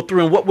going to go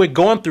through and what we're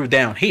going through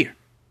down here.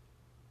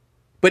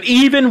 But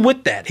even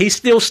with that, he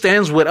still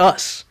stands with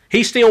us.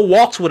 He still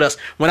walks with us.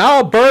 When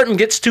our burden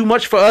gets too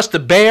much for us to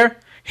bear,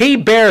 he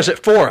bears it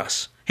for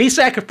us. He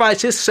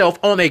sacrificed himself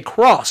on a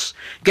cross,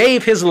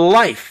 gave his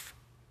life,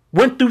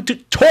 went through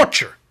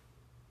torture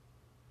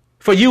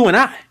for you and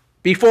I,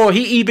 before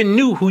he even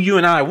knew who you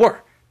and I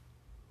were.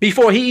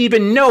 Before he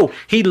even knew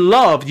he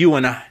loved you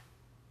and I,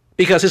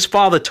 because his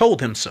Father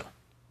told him so.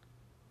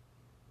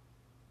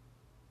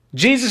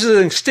 Jesus is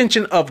an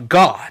extension of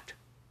God.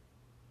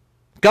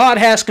 God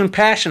has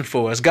compassion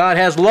for us. God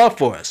has love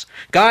for us.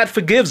 God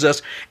forgives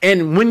us.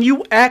 And when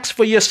you ask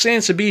for your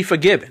sins to be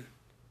forgiven,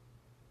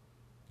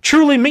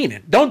 truly mean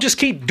it. Don't just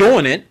keep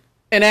doing it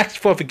and ask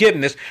for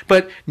forgiveness,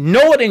 but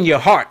know it in your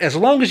heart. As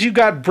long as you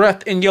got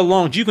breath in your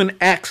lungs, you can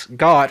ask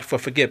God for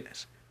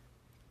forgiveness.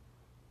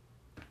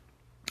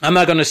 I'm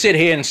not going to sit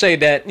here and say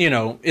that,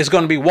 it's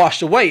going to be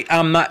washed away.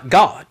 I'm not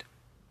God.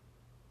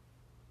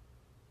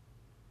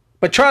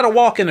 But try to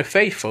walk in the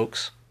faith,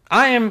 folks.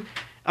 I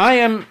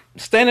am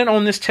standing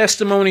on this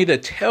testimony to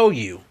tell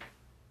you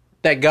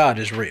that God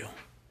is real.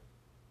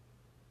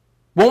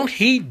 Won't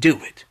he do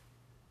it?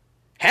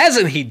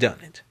 Hasn't he done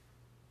it?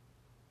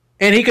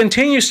 And he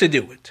continues to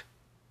do it.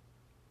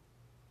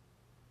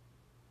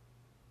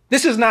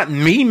 This is not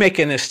me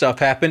making this stuff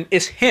happen.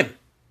 It's him.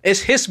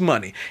 It's his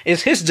money.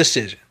 It's his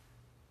decision.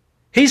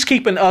 He's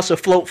keeping us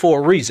afloat for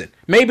a reason.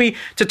 Maybe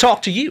to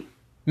talk to you.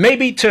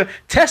 Maybe to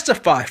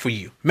testify for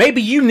you.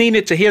 Maybe you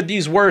needed to hear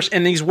these words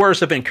and these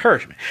words of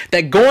encouragement.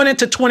 That going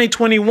into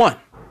 2021,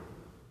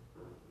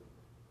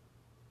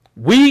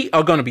 we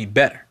are going to be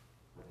better.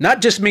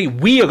 Not just me,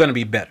 we are going to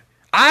be better.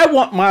 I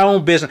want my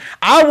own business.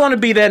 I want to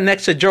be there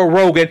next to Joe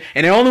Rogan,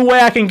 and the only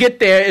way I can get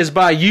there is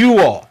by you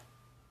all.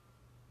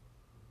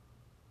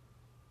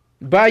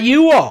 By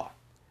you all.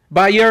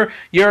 By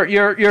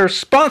your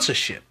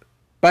sponsorship.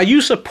 By you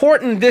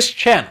supporting this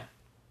channel.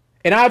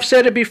 And I've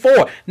said it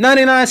before,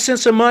 99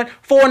 cents a month,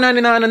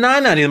 $4.99 or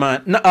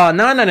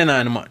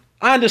 $9.99 a month.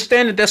 I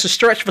understand that that's a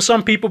stretch for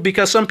some people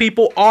because some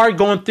people are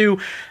going through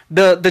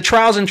the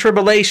trials and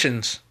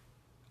tribulations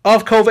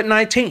of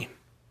COVID-19.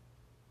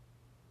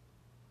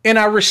 And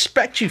I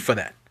respect you for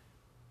that.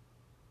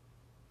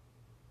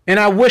 And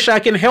I wish I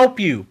can help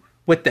you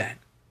with that.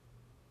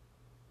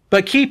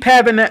 But keep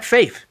having that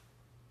faith.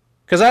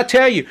 Because I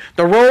tell you,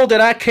 the road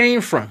that I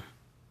came from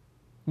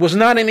was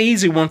not an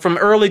easy one from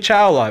early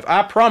child life.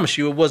 I promise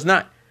you it was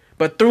not.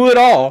 But through it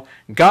all,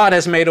 God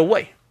has made a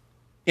way.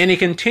 And he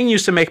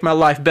continues to make my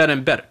life better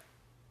and better.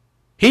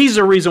 He's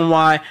the reason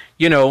why,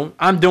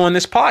 I'm doing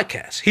this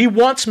podcast. He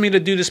wants me to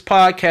do this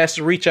podcast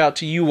to reach out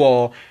to you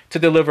all to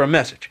deliver a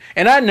message.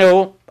 And I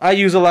know I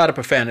use a lot of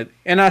profanity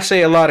and I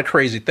say a lot of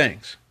crazy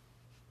things.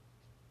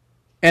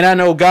 And I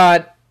know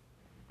God,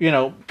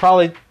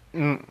 probably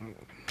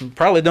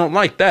don't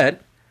like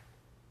that.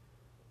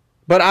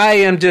 But I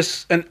am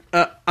just, I'm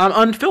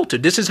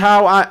unfiltered. This is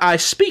how I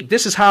speak.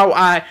 This is how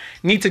I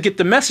need to get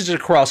the message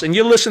across. And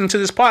you're listening to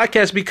this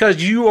podcast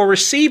because you are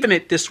receiving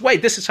it this way.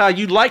 This is how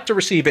you like to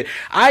receive it.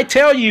 I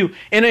tell you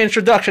in the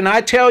introduction, I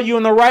tell you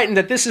in the writing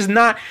that this is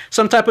not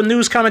some type of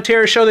news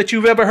commentary show that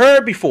you've ever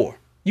heard before.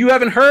 You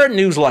haven't heard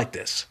news like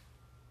this.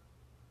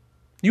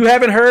 You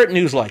haven't heard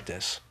news like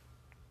this.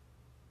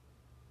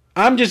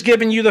 I'm just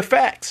giving you the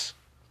facts.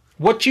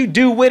 What you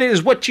do with it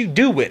is what you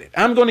do with it.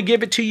 I'm going to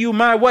give it to you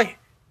my way.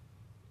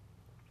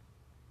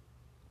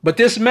 But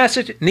this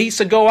message needs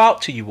to go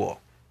out to you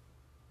all.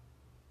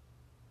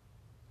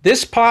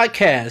 This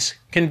podcast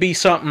can be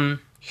something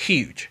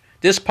huge.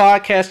 This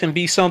podcast can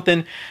be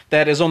something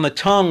that is on the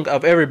tongue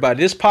of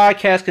everybody. This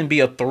podcast can be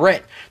a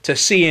threat to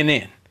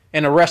CNN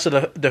and the rest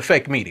of the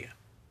fake media.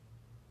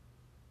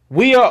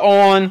 We are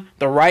on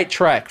the right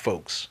track,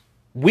 folks.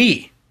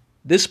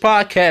 This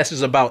podcast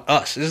is about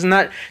us. This is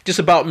not just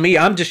about me.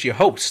 I'm just your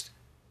host.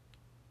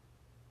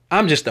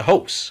 I'm just the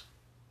host.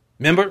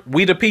 Remember,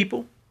 we the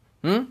people?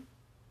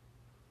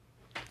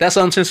 That's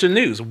Uncensored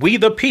News. We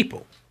the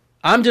people.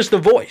 I'm just the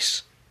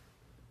voice.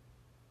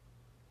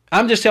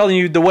 I'm just telling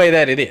you the way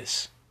that it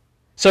is.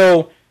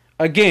 So,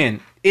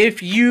 again,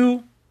 if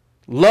you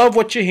love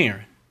what you're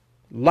hearing,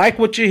 like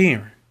what you're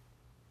hearing,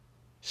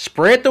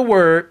 spread the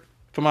word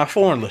for my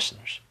foreign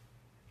listeners.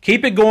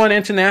 Keep it going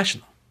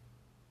international.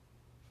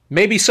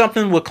 Maybe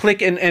something will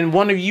click in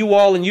one of you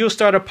all and you'll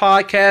start a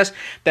podcast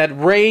that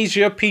raise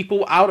your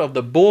people out of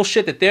the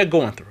bullshit that they're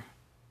going through.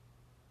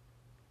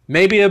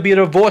 Maybe it'll be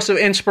the voice of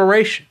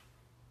inspiration.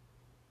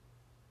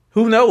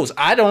 Who knows?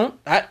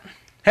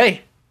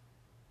 Hey,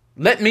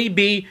 let me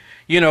be,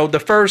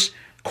 the first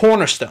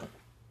cornerstone.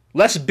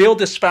 Let's build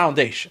this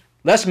foundation.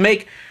 Let's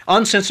make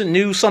Uncensored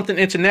News something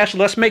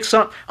international. Let's make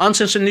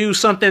Uncensored News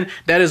something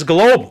that is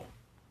global.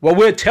 Where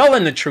we're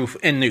telling the truth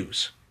in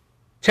news.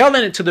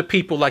 Telling it to the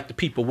people like the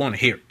people want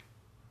to hear it.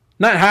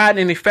 Not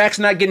hiding any facts,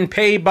 not getting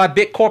paid by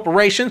big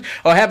corporations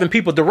or having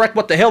people direct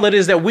what the hell it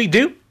is that we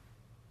do.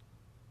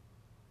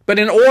 But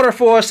in order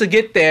for us to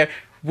get there,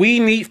 we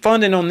need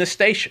funding on this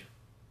station.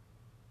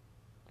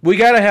 We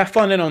got to have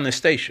funding on this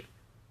station.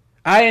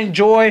 I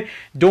enjoy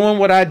doing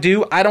what I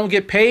do. I don't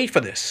get paid for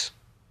this.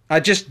 I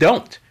just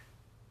don't.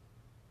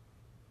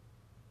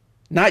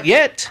 Not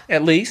yet,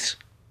 at least.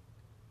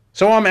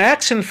 So I'm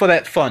asking for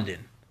that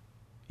funding,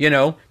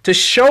 to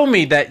show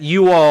me that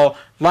you all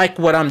like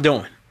what I'm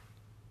doing.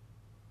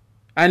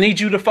 I need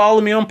you to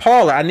follow me on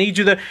Parler. I need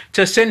you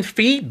to send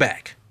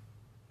feedback.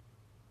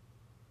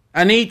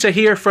 I need to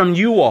hear from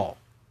you all.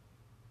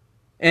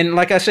 And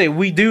like I say,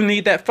 we do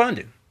need that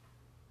funding.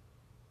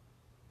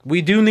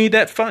 We do need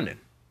that funding.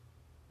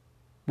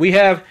 We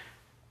have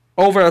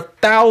over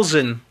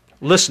 1,000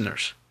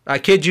 listeners. I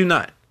kid you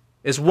not.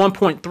 It's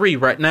 1.3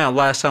 right now,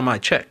 last time I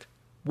checked.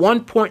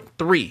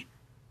 1.3.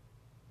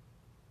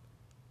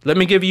 Let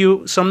me give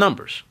you some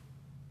numbers.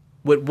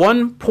 With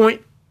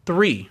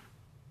 1.3,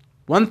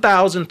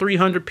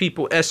 1,300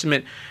 people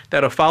estimate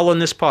that are following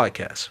this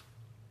podcast.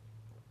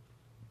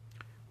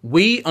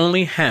 We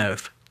only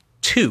have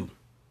 2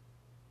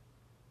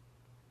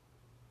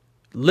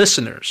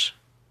 listeners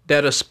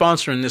that are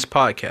sponsoring this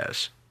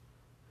podcast.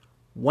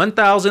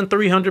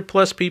 1,300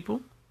 plus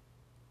people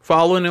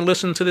following and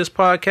listening to this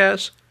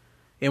podcast,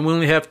 and we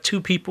only have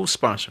 2 people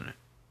sponsoring it.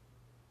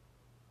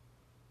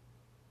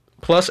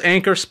 Plus,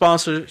 Anchor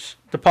sponsors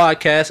the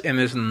podcast, and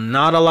there's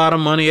not a lot of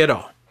money at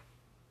all.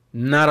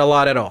 Not a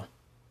lot at all.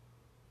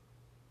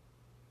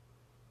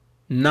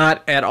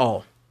 Not at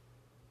all.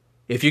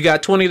 If you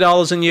got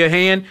 $20 in your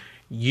hand,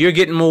 you're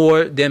getting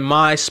more than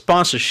my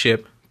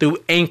sponsorship through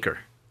Anchor.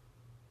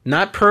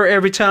 Not per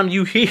every time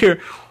you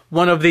hear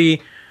one of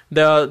the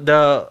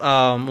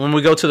when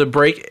we go to the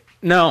break.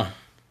 No.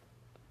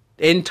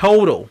 In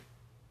total.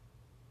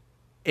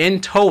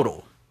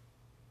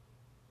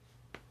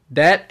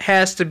 That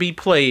has to be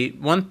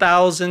played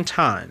 1,000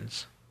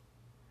 times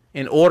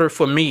in order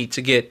for me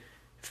to get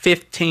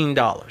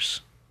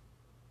 $15.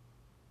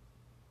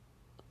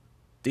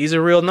 These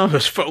are real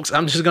numbers, folks.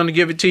 I'm just going to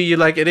give it to you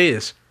like it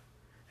is.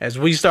 As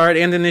we start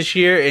ending this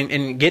year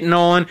and getting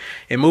on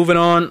and moving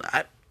on,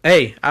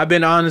 I've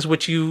been honest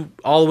with you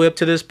all the way up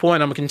to this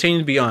point. I'm going to continue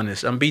to be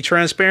honest. I'm going to be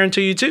transparent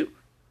to you too.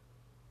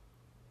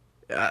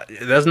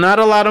 There's not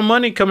a lot of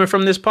money coming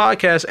from this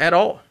podcast at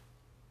all.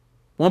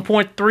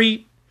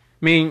 1.3,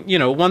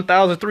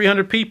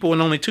 1,300 people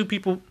and only 2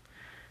 people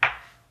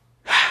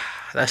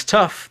That's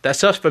tough. That's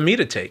tough for me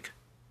to take.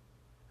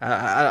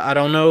 I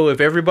don't know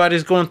if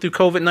everybody's going through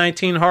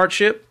COVID-19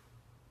 hardship.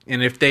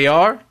 And if they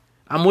are,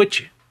 I'm with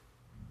you.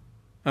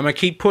 I'm going to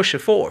keep pushing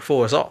forward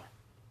for us all.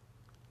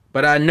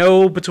 But I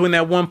know between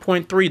that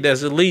 1.3,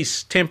 there's at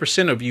least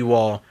 10% of you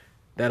all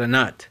that are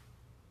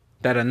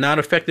not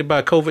affected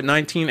by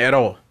COVID-19 at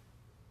all.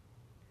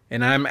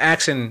 And I'm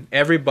asking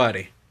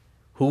everybody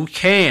who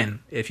can,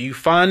 if you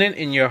find it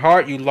in your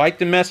heart, you like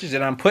the message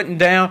that I'm putting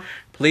down,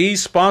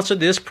 please sponsor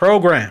this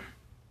program.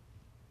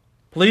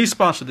 Please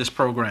sponsor this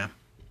program.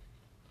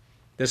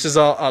 This is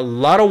a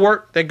lot of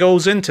work that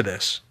goes into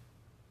this.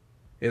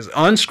 It's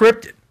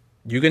unscripted.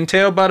 You can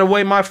tell by the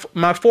way my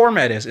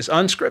format is. It's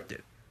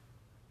unscripted.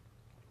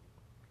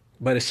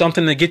 But it's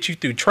something to get you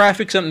through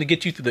traffic, something to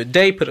get you through the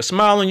day, put a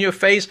smile on your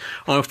face,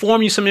 or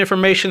inform you some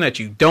information that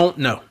you don't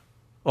know,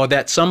 or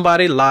that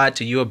somebody lied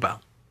to you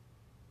about.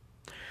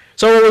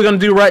 So what we're going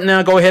to do right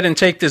now, go ahead and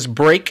take this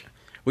break.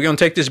 We're going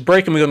to take this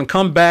break and we're going to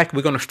come back.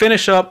 We're going to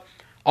finish up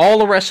all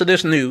the rest of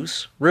this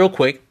news real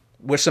quick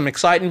with some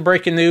exciting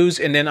breaking news.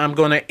 And then I'm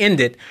going to end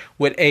it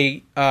with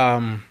a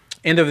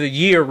end of the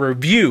year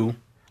review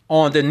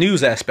on the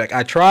news aspect.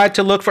 I tried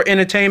to look for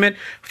entertainment.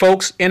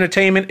 Folks,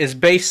 entertainment is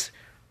based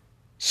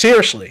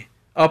seriously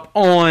up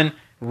on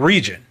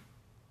region.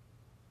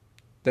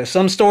 There's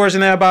some stories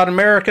in there about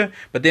America,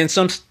 but then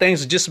some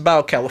things are just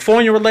about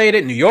California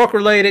related, New York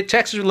related,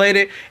 Texas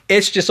related.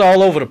 It's just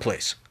all over the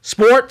place.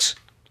 Sports,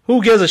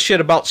 who gives a shit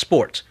about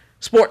sports?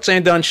 Sports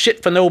ain't done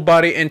shit for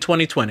nobody in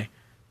 2020.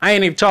 I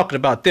ain't even talking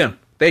about them.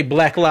 They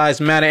Black Lives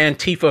Matter,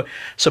 Antifa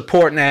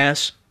supporting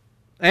ass.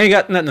 I ain't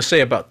got nothing to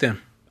say about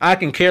them. I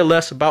can care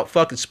less about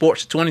fucking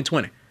sports in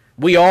 2020.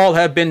 We all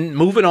have been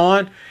moving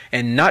on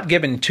and not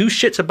giving two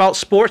shits about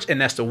sports,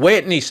 and that's the way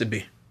it needs to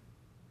be.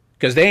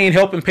 Because they ain't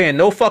helping paying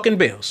no fucking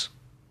bills.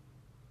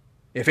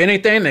 If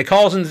anything, they're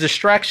causing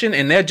distraction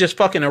and they're just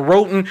fucking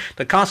eroding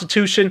the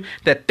Constitution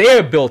that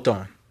they're built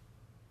on.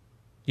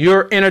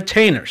 You're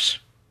entertainers.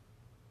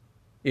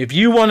 If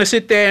you want to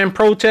sit there and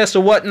protest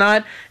or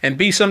whatnot and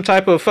be some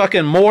type of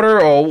fucking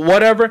martyr or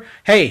whatever,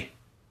 hey,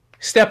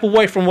 step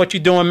away from what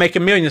you're doing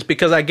making millions,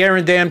 because I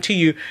guarantee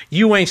you,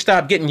 you ain't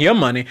stopped getting your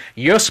money,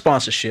 your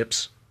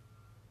sponsorships.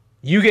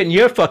 You getting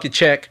your fucking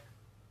check,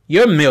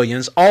 your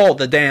millions all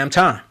the damn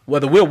time,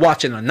 whether we're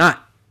watching or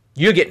not.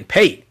 You're getting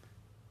paid.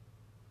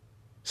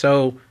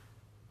 So,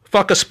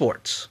 fuck a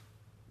sports.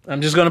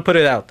 I'm just going to put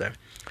it out there.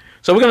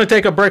 So we're going to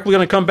take a break. We're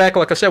going to come back.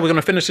 Like I said, we're going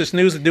to finish this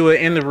news and do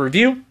it in the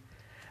review.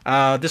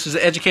 This is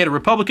the Educated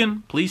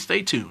Republican. Please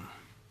stay tuned.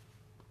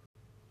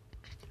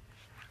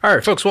 All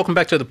right, folks, welcome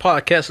back to the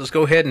podcast. Let's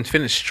go ahead and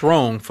finish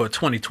strong for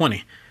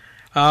 2020.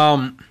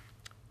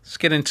 Let's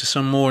get into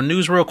some more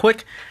news real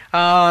quick.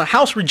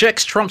 House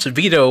rejects Trump's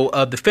veto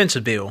of defense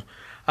bill.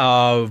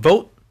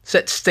 Vote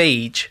sets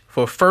stage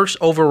for first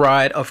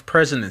override of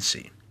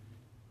presidency.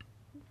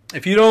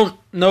 If you don't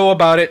know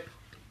about it,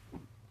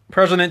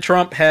 President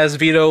Trump has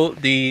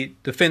vetoed the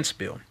defense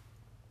bill.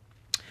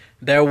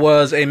 There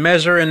was a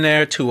measure in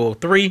there,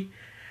 203,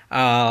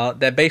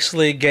 that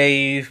basically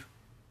gave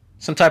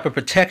some type of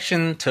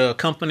protection to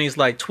companies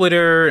like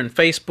Twitter and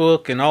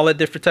Facebook and all that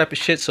different type of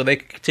shit so they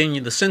could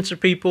continue to censor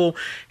people.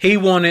 He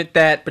wanted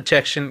that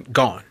protection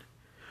gone.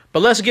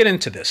 But let's get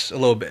into this a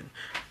little bit.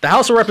 The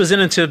House of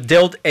Representatives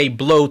dealt a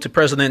blow to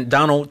President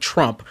Donald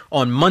Trump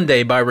on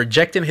Monday by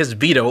rejecting his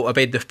veto of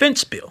a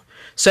defense bill,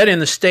 setting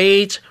the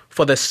stage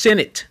for the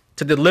Senate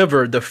to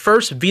deliver the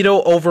first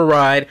veto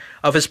override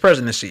of his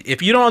presidency.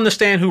 If you don't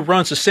understand who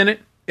runs the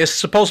Senate, it's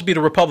supposed to be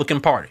the Republican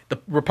Party. The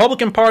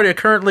Republican Party are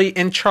currently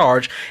in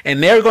charge,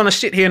 and they're going to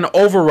sit here and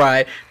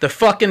override the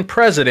fucking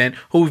president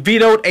who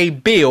vetoed a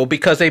bill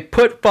because they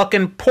put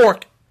fucking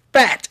pork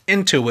fat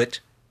into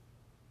it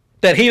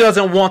that he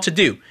doesn't want to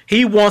do.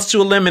 He wants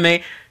to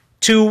eliminate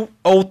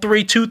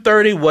 203,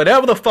 230,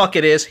 whatever the fuck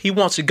it is. He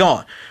wants it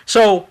gone.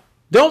 So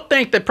don't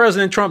think that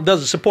President Trump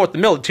doesn't support the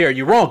military.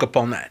 You're wrong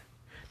upon that.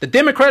 The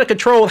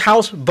Democratic-controlled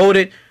House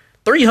voted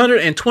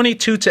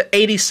 322 to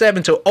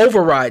 87 to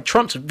override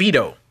Trump's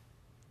veto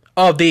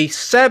of the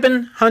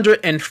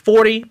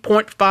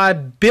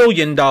 $740.5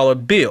 billion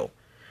bill,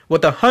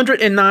 with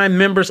 109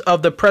 members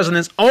of the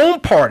president's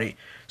own party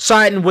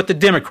siding with the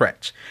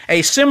Democrats.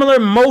 A similar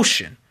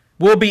motion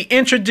will be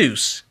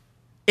introduced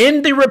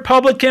in the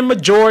Republican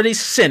majority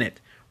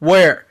Senate,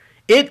 where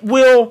it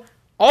will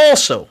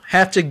also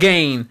have to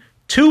gain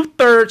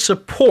 2/3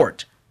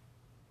 support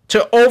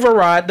to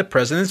override the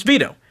president's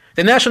veto.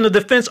 The National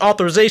Defense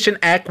Authorization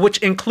Act, which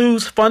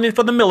includes funding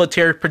for the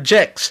military,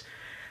 projects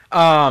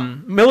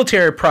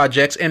military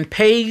projects and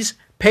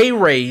pay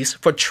raise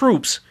for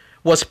troops,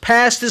 was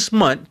passed this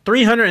month,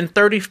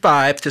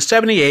 335 to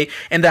 78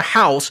 in the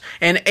House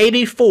and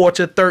 84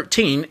 to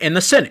 13 in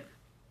the Senate.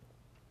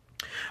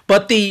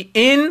 But the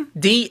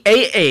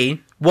NDAA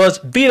was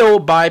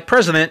vetoed by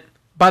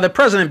the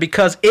president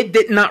because it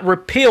did not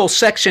repeal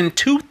Section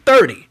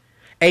 230,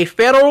 a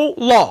federal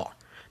law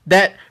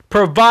that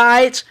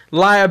provides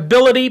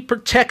liability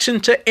protection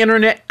to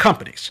internet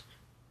companies.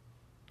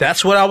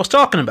 That's what I was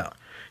talking about.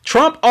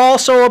 Trump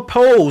also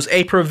opposed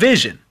a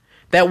provision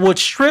that would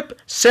strip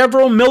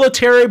several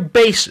military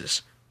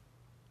bases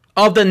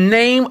of the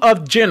name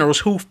of generals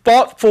who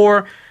fought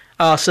for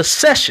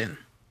secession,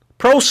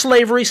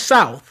 pro-slavery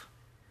South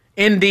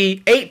in the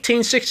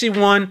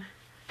 1861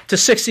 to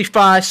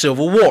 65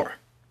 Civil War,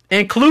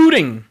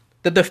 including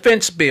the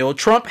defense bill.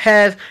 Trump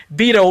has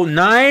vetoed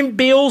 9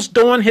 bills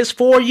during his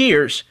 4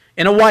 years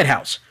in the White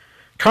House.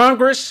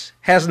 Congress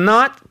has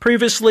not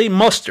previously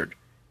mustered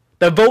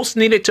the votes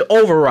needed to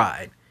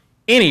override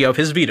any of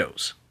his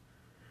vetoes.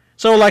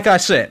 So like I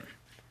said,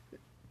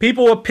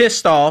 people are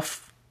pissed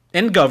off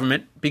in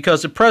government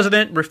because the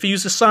president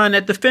refused to sign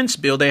that defense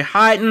bill. They're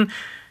hiding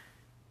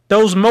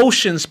those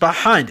motions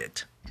behind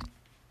it.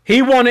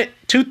 He wanted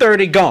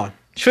 230 gone.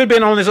 Should have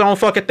been on his own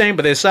fucking thing,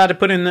 but they decided to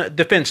put in the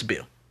defense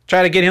bill.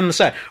 Try to get him to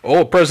sign.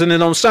 Oh, president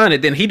don't sign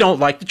it, then he don't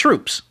like the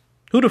troops.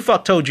 Who the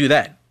fuck told you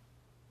that?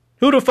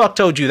 Who the fuck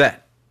told you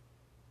that?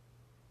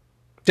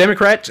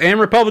 Democrats and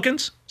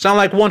Republicans sound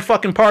like one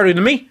fucking party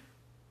to me.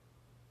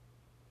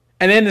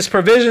 And then this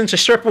provision to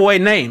strip away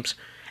names.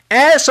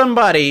 As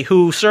somebody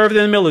who served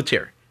in the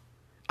military,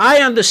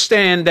 I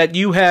understand that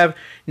you have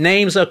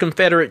names of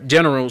Confederate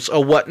generals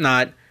or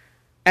whatnot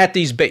at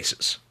these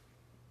bases.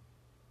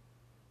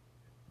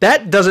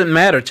 That doesn't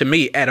matter to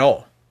me at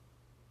all.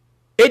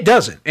 It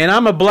doesn't. And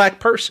I'm a black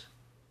person.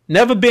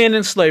 Never been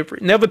in slavery.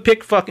 Never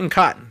picked fucking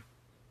cotton.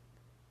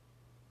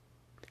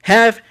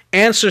 Have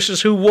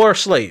ancestors who were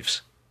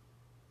slaves.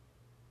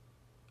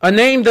 A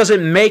name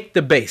doesn't make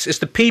the base. It's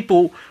the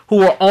people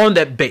who are on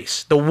that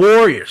base. The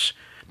warriors.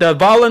 The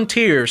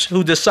volunteers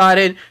who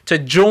decided to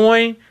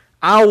join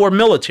our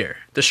military.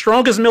 The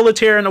strongest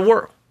military in the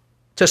world.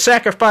 To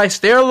sacrifice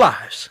their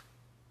lives.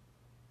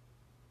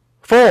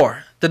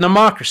 For the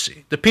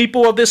democracy. The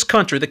people of this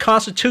country. The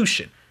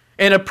Constitution.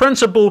 And the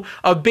principle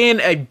of being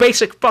a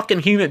basic fucking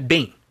human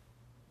being.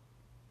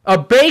 A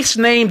base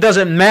name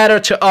doesn't matter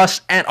to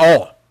us at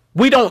all.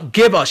 We don't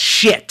give a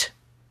shit.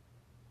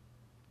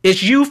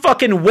 It's you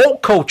fucking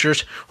woke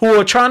cultures who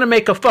are trying to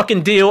make a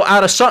fucking deal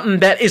out of something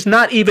that is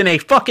not even a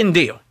fucking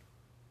deal.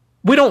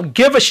 We don't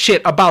give a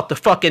shit about the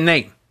fucking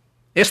name.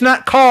 It's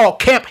not called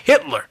Camp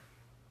Hitler.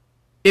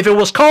 If it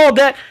was called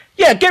that,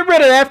 yeah, get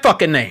rid of that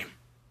fucking name.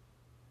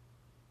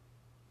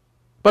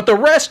 But the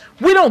rest,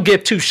 we don't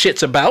give two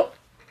shits about.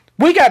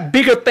 We got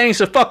bigger things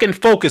to fucking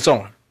focus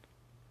on.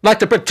 Like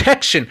the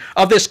protection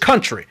of this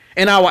country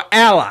and our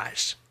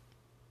allies.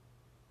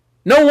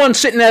 No one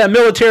sitting at a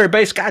military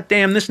base.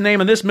 Goddamn, this name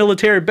of this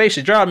military base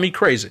is driving me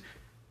crazy.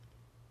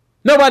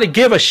 Nobody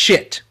give a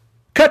shit.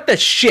 Cut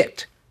that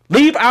shit.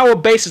 Leave our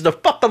bases the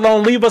fuck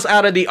alone. Leave us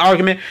out of the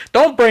argument.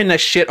 Don't bring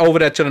that shit over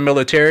there to the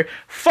military.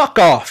 Fuck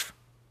off.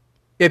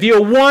 If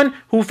you're one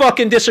who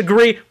fucking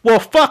disagree, well,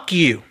 fuck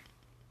you.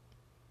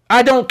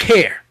 I don't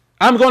care.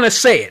 I'm going to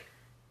say it.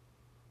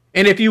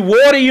 And if you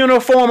wore the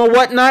uniform or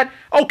whatnot,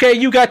 okay,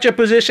 you got your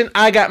position.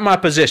 I got my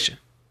position.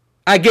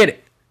 I get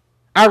it.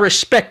 I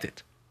respect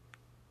it.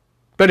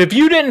 But if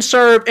you didn't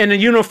serve in a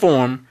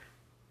uniform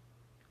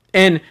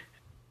and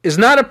is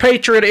not a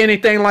patriot or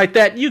anything like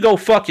that, you go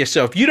fuck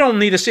yourself. You don't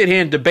need to sit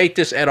here and debate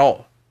this at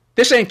all.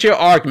 This ain't your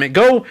argument.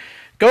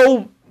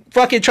 Go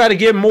fucking try to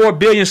give more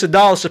billions of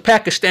dollars to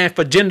Pakistan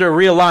for gender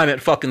realignment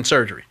fucking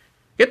surgery.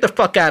 Get the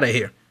fuck out of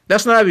here.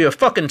 That's not even a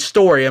fucking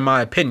story in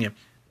my opinion.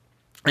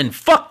 And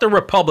fuck the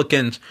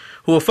Republicans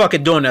who are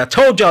fucking doing that.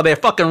 I told y'all they're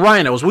fucking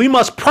rhinos. We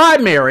must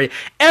primary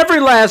every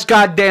last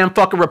goddamn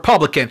fucking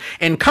Republican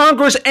in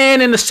Congress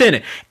and in the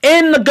Senate,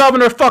 in the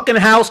governor fucking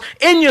house,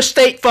 in your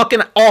state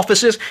fucking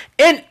offices,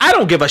 and I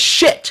don't give a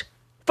shit.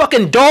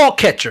 Fucking dog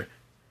catcher.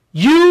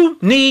 You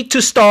need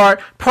to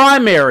start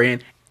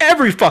primarying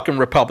every fucking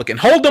Republican.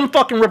 Hold them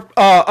fucking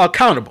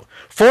accountable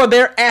for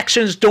their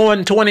actions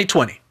during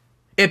 2020.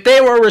 If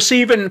they were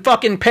receiving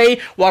fucking pay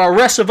while the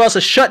rest of us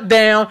are shut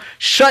down,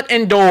 shut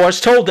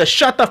indoors, told to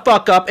shut the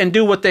fuck up and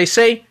do what they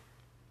say,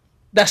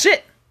 that's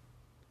it.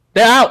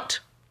 They're out.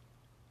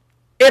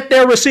 If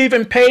they're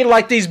receiving pay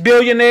like these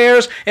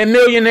billionaires and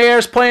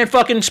millionaires playing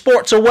fucking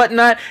sports or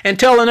whatnot and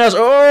telling us,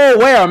 oh,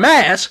 wear a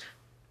mask,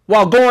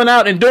 while going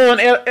out and doing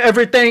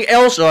everything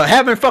else or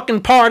having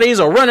fucking parties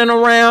or running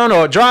around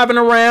or driving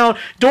around,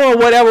 doing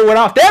whatever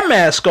without their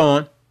mask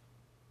on,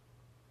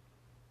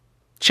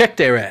 check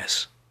their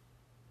ass.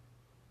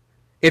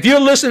 If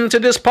you're listening to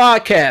this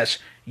podcast,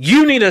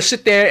 you need to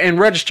sit there and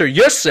register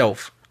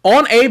yourself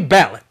on a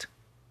ballot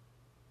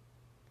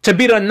to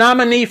be the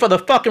nominee for the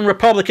fucking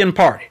Republican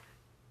Party.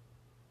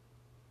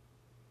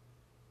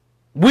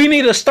 We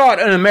need to start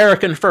an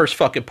American first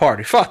fucking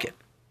party. Fuck it.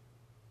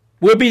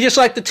 We'll be just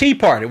like the Tea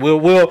Party.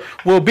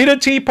 We'll be the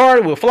Tea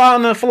Party. We'll fly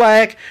on the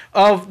flag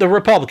of the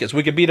Republicans.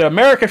 We could be the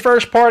American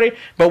First Party,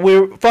 but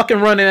we're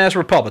fucking running as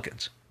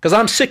Republicans. Because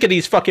I'm sick of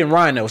these fucking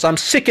rhinos. I'm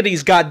sick of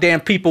these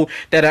goddamn people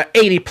that are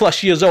 80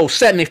 plus years old,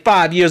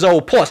 75 years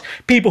old plus.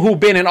 People who've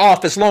been in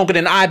office longer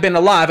than I've been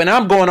alive, and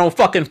I'm going on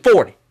fucking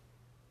 40.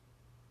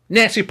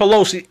 Nancy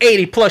Pelosi,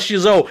 80 plus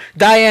years old.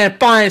 Dianne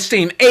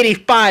Feinstein,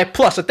 85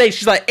 plus. I think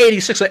she's like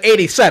 86 or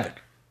 87.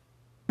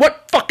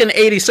 What fucking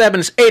 87,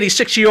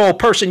 86-year-old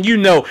person you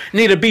know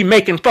need to be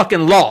making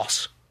fucking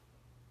laws?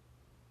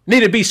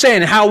 need to be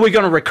saying how we're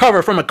going to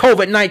recover from a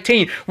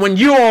COVID-19 when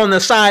you're on the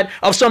side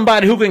of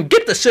somebody who can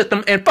get the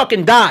system and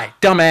fucking die,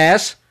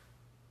 dumbass.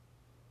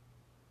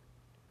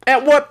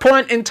 At what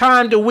point in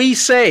time do we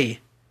say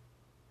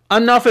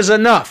enough is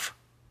enough?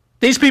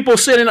 These people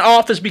sit in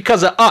office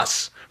because of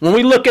us. When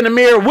we look in the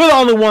mirror, we're the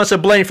only ones to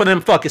blame for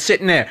them fucking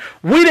sitting there.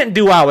 We didn't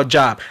do our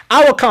job,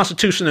 our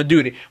constitutional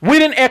duty. We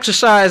didn't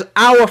exercise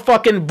our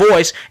fucking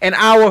voice and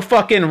our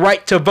fucking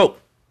right to vote.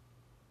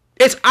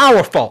 It's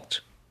our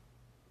fault.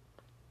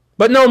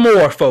 But no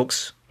more,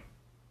 folks.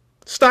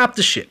 Stop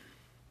the shit.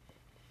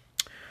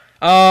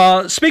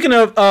 Speaking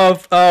of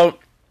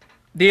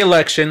the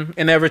election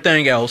and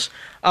everything else,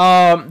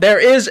 there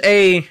is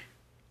a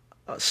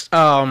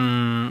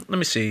let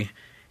me see.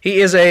 He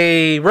is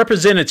a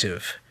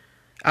representative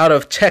out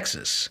of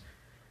Texas.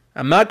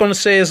 I'm not going to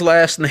say his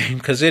last name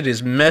because it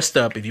is messed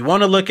up. If you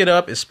want to look it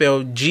up, it's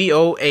spelled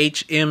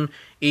Gohmert.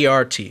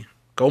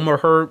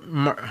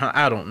 Gohmert,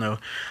 I don't know.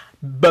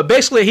 But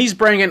basically, he's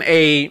bringing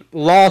a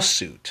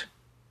lawsuit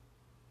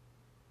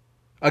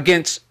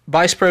against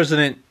Vice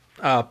President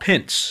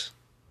Pence.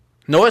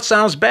 No, it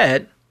sounds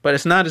bad, but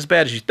it's not as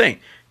bad as you think.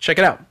 Check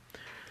it out.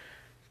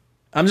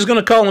 I'm just going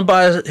to call him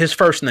by his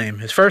first name.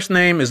 His first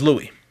name is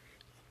Louis.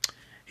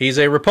 He's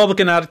a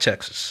Republican out of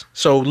Texas.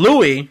 So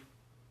Louis,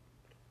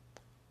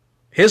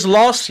 his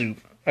lawsuit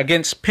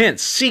against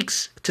Pence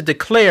seeks to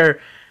declare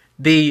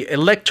the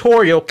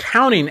Electoral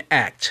Counting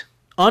Act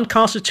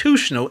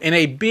unconstitutional in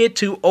a bid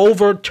to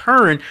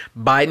overturn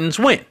Biden's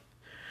win.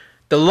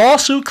 The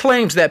lawsuit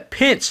claims that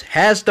Pence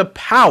has the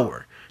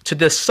power to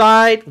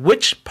decide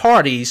which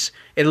parties'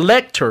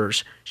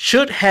 electors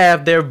should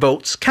have their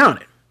votes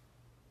counted.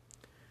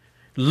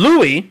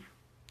 Louis,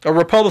 a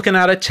Republican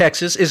out of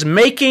Texas, is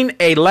making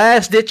a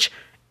last-ditch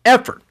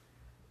effort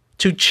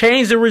to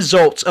change the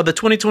results of the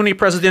 2020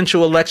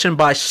 presidential election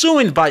by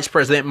suing Vice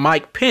President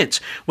Mike Pence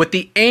with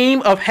the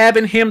aim of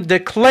having him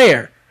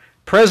declare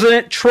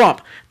President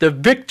Trump the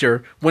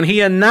victor when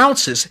he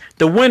announces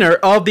the winner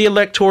of the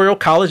Electoral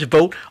College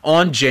vote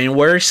on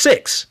January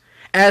 6th.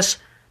 As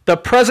the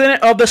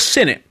president of the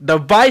Senate, the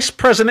vice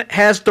president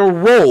has the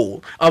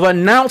role of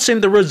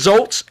announcing the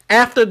results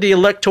after the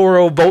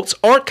electoral votes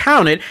are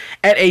counted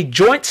at a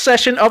joint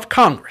session of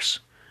Congress.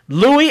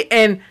 Louis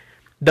and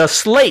a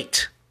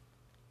slate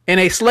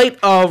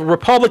of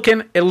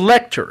Republican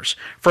electors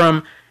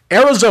from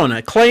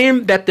Arizona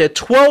claim that the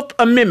 12th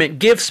Amendment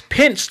gives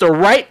Pence the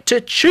right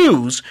to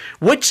choose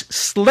which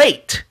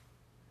slate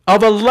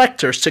of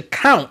electors to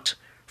count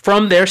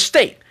from their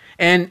state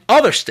and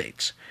other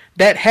states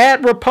that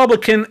had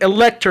Republican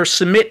electors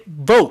submit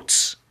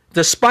votes,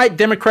 despite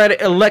Democratic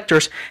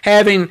electors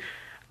having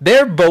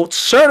their votes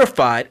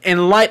certified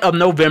in light of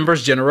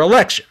November's general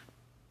election.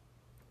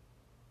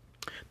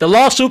 The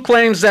lawsuit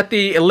claims that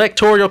the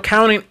Electoral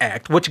Counting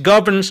Act, which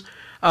governs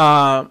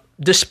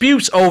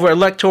disputes over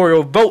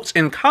electoral votes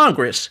in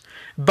Congress,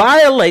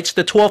 violates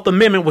the 12th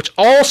Amendment, which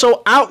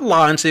also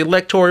outlines the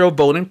electoral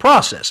voting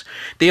process.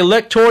 The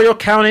Electoral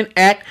Counting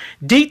Act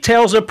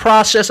details the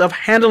process of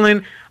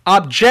handling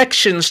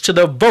objections to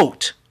the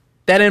vote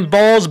that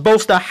involves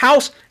both the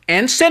House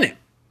and Senate.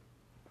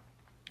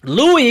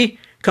 Louis'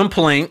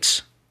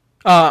 complaint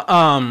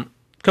filed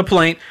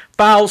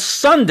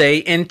Sunday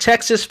in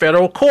Texas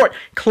federal court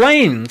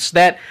claims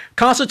that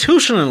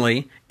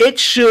constitutionally it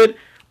should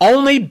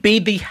only be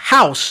the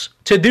House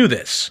to do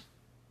this.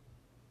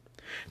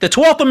 The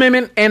 12th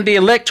Amendment and the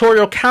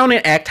Electoral Counting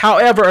Act,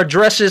 however,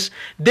 addresses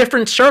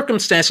different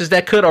circumstances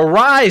that could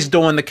arise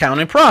during the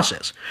counting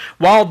process.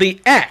 While the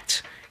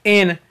act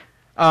in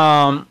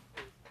 3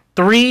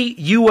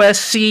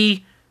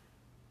 U.S.C.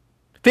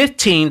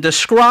 15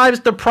 describes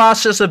the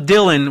process of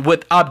dealing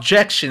with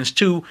objections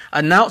to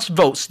announced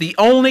votes, the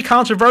only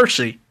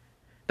controversy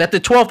that the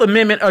 12th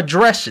Amendment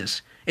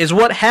addresses is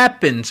what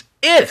happens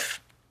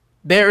if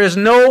there is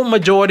no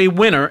majority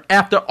winner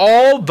after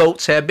all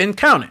votes have been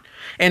counted.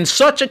 In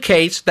such a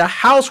case, the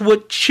House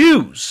would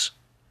choose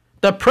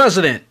the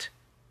president,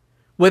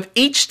 with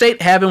each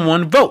state having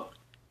one vote.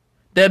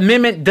 The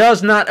amendment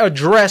does not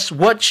address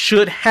what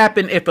should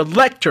happen if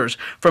electors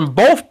from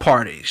both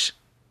parties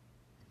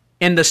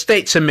in the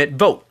state submit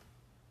vote.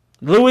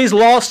 Louis'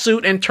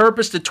 lawsuit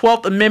interprets the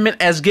 12th Amendment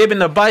as giving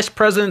the vice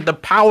president the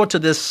power to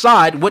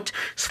decide which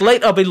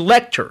slate of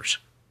electors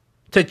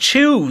to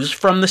choose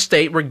from the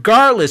state,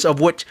 regardless of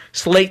which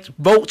slate's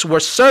votes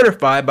were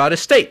certified by the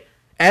state.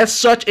 As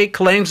such, it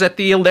claims that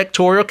the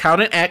Electoral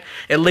Counting Act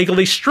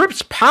illegally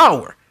strips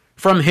power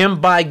from him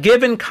by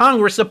giving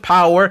Congress the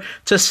power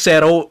to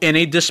settle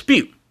any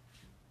dispute.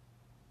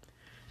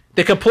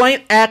 The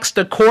complaint asks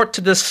the court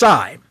to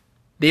decide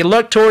the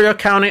Electoral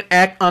Counting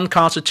Act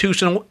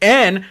unconstitutional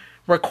and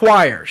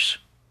requests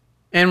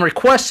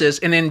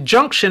an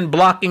injunction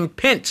blocking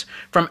Pence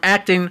from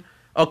acting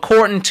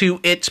according to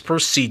its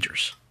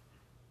procedures.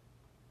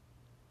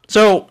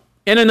 So,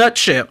 in a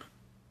nutshell,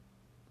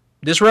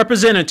 this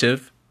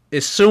representative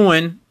is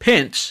suing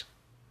Pence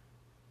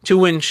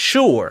to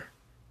ensure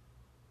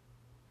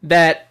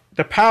that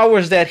the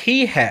powers that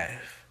he has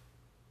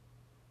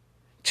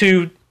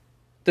to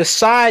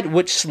decide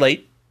which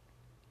slate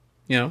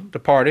the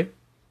party,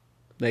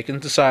 they can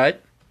decide.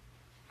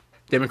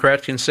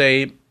 Democrats can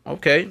say,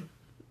 okay,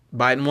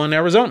 Biden won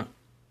Arizona.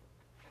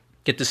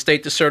 Get the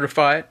state to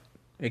certify it.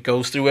 It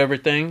goes through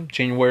everything.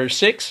 January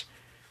 6th,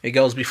 it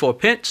goes before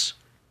Pence.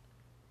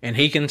 And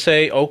he can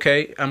say,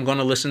 okay, I'm going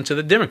to listen to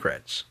the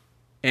Democrats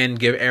and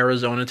give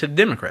Arizona to the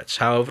Democrats.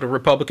 However, the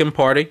Republican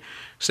Party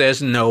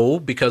says no,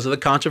 because of the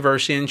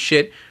controversy and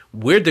shit,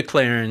 we're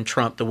declaring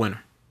Trump the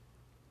winner.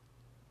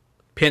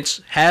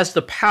 Pence has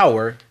the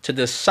power to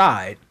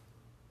decide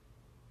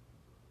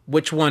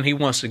which one he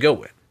wants to go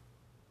with.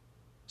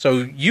 So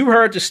you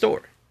heard the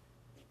story.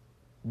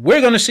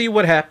 We're going to see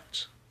what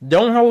happens.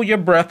 Don't hold your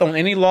breath on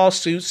any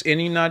lawsuits in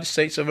the United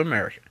States of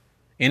America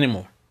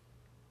anymore.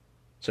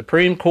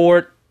 Supreme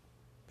Court,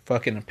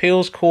 fucking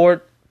appeals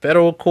court,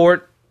 federal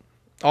court,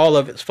 all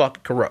of it's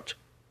fucking corrupt.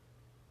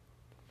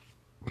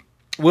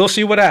 We'll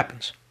see what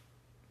happens.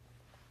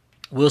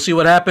 We'll see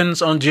what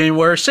happens on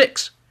January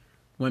 6th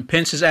when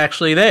Pence is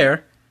actually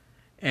there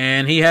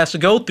and he has to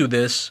go through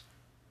this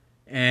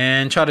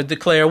and try to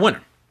declare a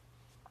winner.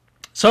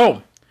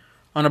 So,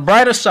 on the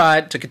brighter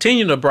side, to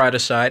continue the brighter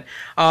side,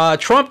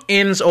 Trump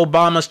ends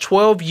Obama's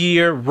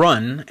 12-year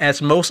run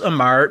as most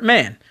admired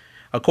man,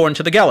 according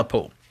to the Gallup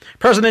poll.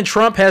 President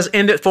Trump has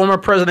ended former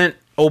President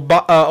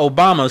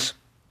Obama's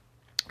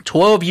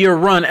 12-year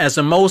run as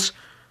the most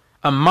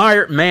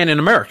admired man in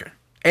America,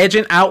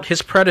 edging out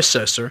his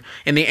predecessor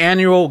in the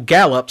annual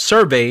Gallup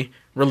survey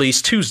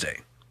released Tuesday.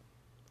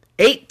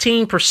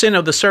 18%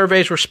 of the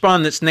survey's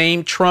respondents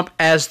named Trump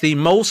as the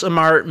most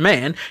admired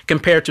man,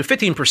 compared to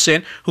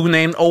 15% who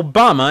named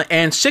Obama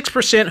and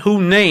 6%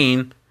 who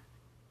named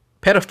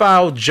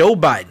pedophile Joe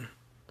Biden.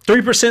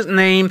 3%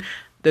 named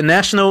the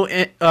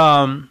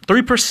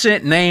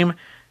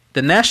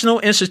National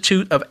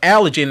Institute of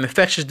Allergy and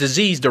Infectious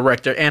Disease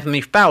Director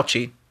Anthony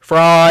Fauci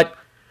fraud,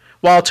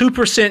 while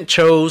 2%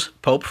 chose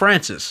Pope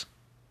Francis,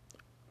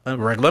 a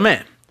regular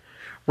man.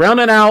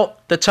 Rounding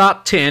out the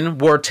top 10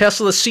 were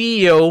Tesla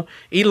CEO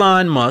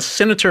Elon Musk,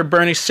 Senator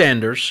Bernie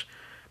Sanders,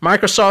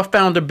 Microsoft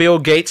founder Bill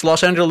Gates,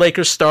 Los Angeles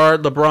Lakers star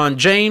LeBron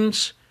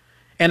James,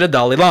 and the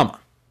Dalai Lama,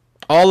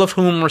 all of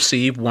whom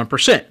received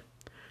 1%.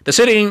 The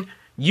sitting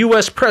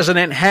U.S.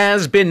 president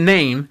has been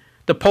named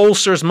the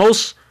pollster's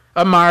most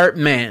admired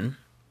man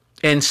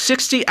in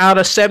 60 out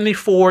of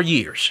 74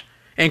 years,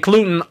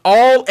 including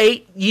all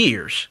 8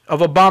 years of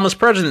Obama's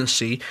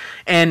presidency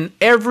and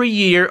every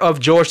year of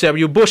George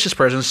W. Bush's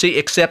presidency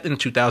except in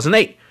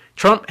 2008.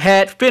 Trump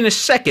had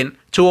finished second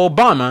to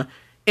Obama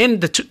in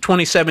the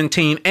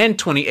 2017 and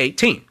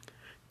 2018.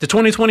 The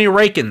 2020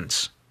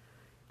 rankings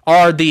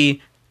are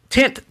the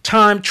 10th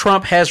time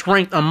Trump has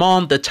ranked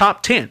among the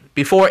top 10.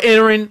 Before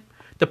entering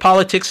the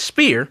politics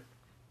sphere,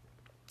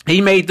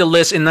 he made the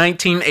list in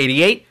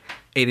 1988,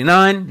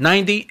 89,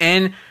 90,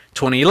 and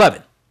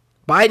 2011.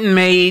 Biden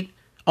made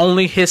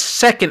only his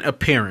second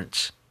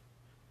appearance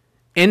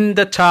in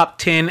the top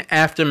 10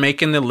 after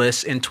making the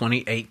list in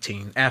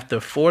 2018. After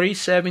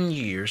 47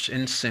 years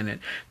in Senate,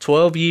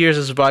 12 years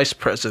as vice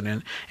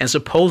president, and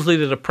supposedly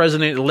the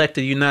president-elect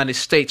of the United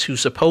States, who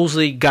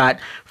supposedly got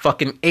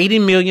fucking 80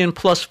 million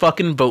plus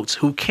fucking votes,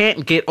 who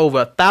can't get over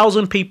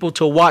 1,000 people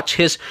to watch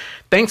his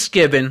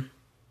Thanksgiving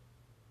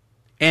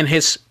and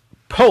his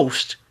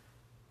post-state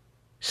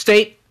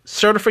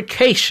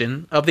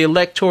certification of the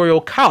Electoral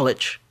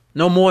College,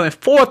 no more than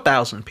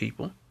 4,000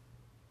 people.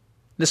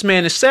 This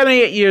man is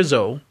 78 years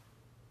old,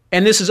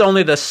 and this is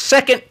only the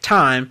second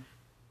time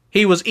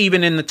he was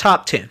even in the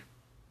top 10.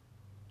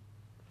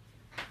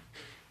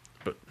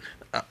 But,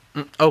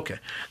 okay,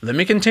 let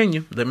me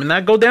continue. Let me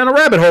not go down a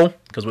rabbit hole,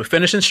 because we're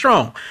finishing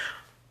strong.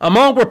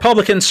 Among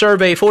Republicans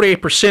surveyed,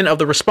 48% of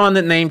the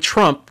respondents named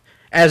Trump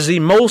as the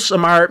most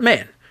admired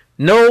man.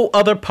 No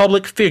other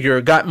public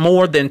figure got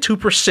more than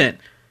 2%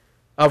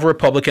 of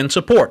Republican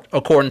support,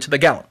 according to the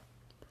Gallup.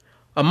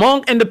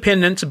 Among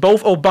independents,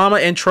 both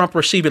Obama and Trump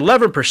received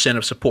 11%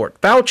 of support.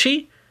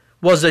 Fauci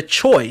was a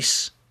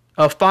choice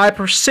of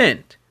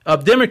 5%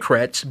 of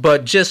Democrats,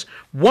 but just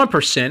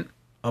 1%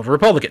 of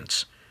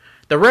Republicans.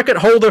 The record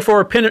holder for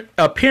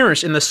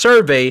appearance in the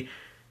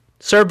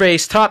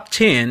survey's top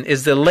 10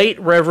 is the late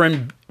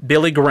Reverend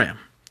Billy Graham,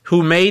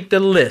 who made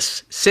the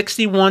list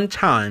 61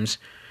 times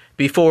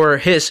before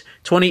his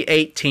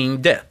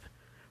 2018 death.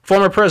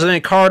 Former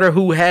President Carter,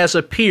 who has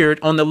appeared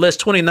on the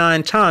list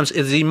 29 times,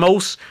 is the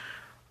most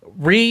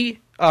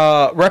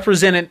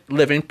represented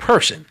living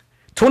person.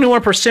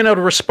 21% of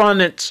the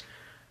respondents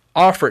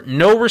offered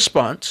no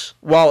response,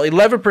 while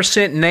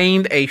 11%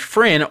 named a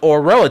friend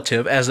or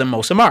relative as the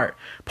most admired.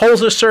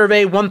 Polls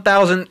surveyed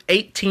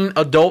 1,018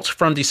 adults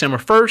from December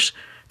 1st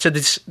to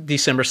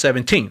December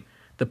 17th.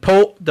 The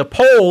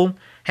poll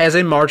has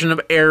a margin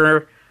of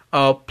error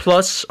of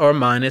plus or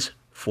minus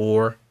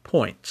 4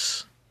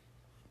 points.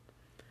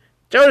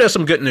 Told you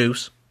some good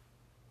news.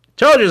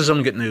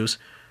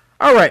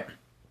 All right.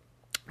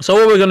 So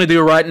what we're going to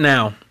do right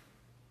now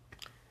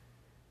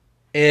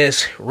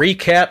is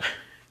recap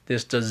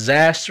this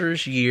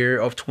disastrous year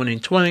of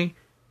 2020,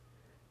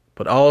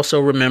 but also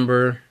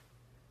remember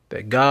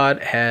that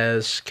God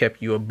has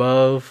kept you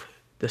above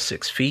the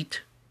 6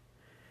 feet.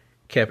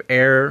 kept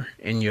air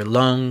in your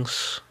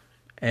lungs,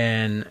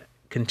 and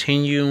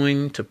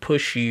continuing to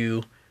push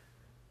you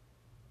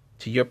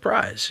to your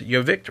prize,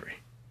 your victory.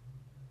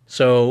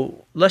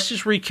 So let's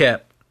just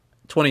recap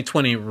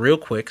 2020 real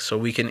quick so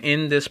we can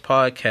end this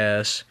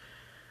podcast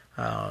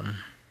for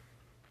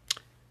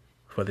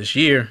this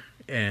year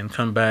and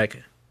come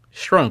back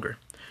stronger.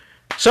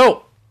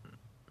 So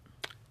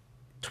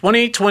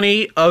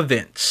 2020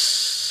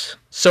 events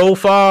so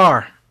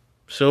far,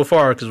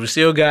 because we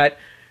still got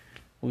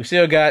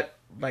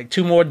like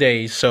 2 more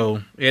days,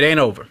 so it ain't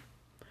over.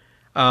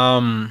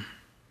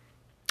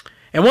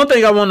 And one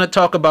thing I want to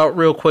talk about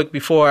real quick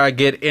before I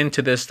get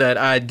into this that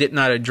I did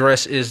not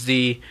address is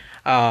the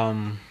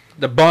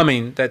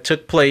bombing that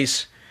took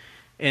place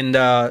in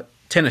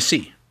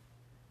Tennessee.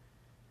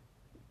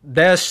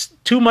 There's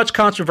too much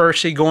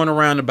controversy going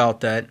around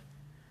about that.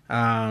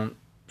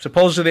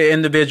 Supposedly the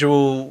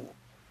individual,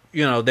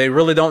 they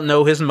really don't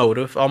know his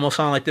motive. Almost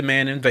sound like the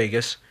man in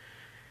Vegas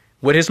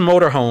with his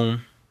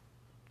motorhome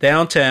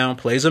downtown,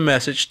 plays a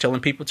message telling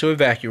people to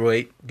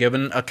evacuate,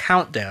 giving a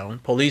countdown.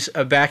 Police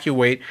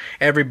evacuate,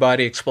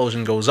 everybody,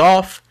 explosion goes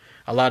off.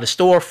 A lot of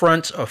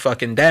storefronts are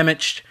fucking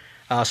damaged.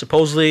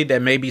 Supposedly there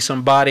may be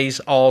some bodies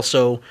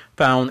also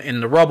found in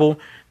the rubble.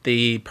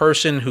 The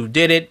person who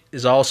did it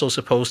is also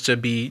supposed to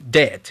be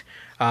dead.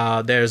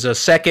 There's a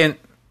second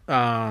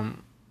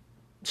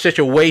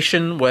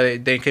situation where they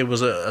think it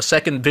was a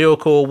second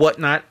vehicle or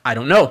whatnot. I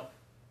don't know.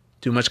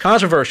 Too much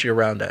controversy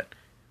around that.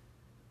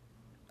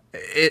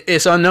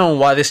 It's unknown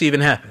why this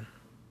even happened.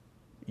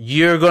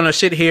 You're going to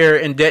sit here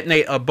and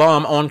detonate a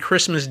bomb on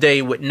Christmas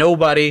Day with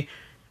nobody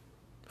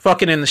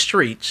fucking in the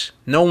streets,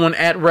 no one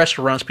at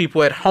restaurants,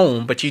 people at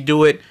home, but you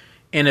do it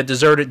in a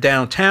deserted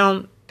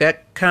downtown.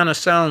 That kind of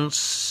sounds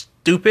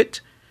stupid.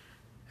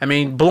 I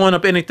mean, blowing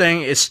up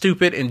anything is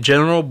stupid in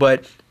general,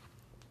 but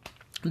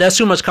there's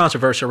too much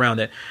controversy around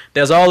it.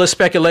 There's all this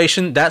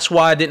speculation. That's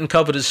why I didn't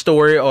cover the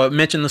story or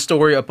mention the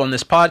story up on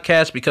this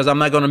podcast, because I'm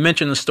not going to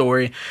mention the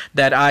story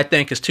that I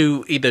think is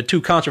either too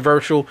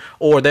controversial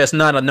or there's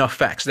not enough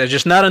facts. There's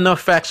just not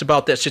enough facts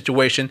about that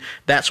situation.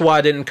 That's why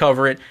I didn't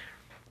cover it.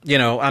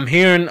 I'm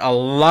hearing a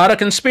lot of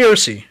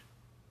conspiracy,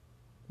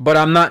 but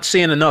I'm not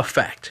seeing enough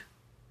fact.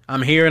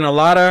 I'm hearing a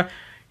lot of,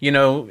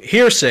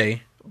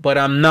 hearsay, but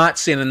I'm not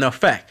seeing enough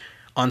fact.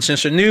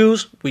 Uncensored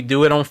news, we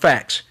do it on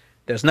facts.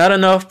 There's not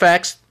enough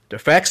facts. The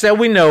facts that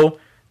we know,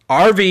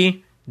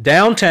 RV,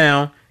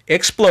 downtown,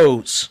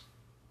 explodes.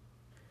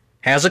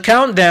 Has a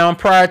countdown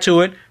prior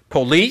to it.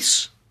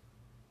 Police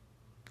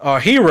are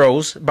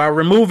heroes by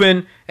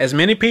removing as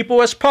many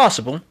people as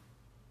possible.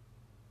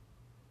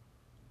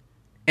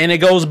 And it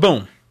goes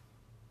boom.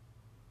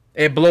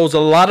 It blows a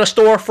lot of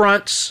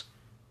storefronts,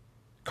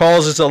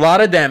 causes a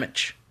lot of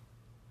damage.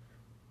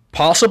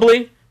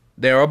 Possibly,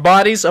 there are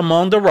bodies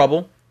among the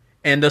rubble,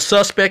 and the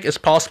suspect is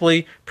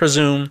possibly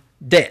presumed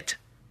dead.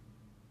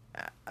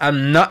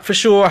 I'm not for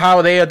sure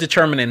how they are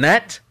determining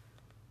that,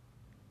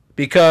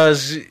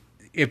 because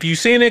if you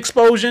see an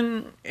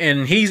explosion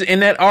and he's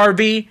in that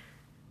RV,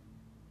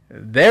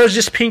 there's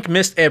just pink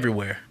mist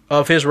everywhere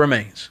of his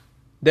remains.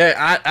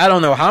 I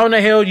don't know how in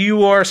the hell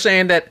you are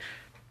saying that.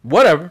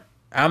 Whatever.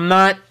 I'm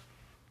not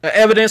an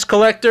evidence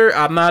collector.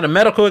 I'm not a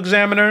medical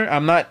examiner.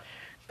 I'm not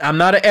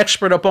an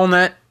expert up on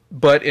that.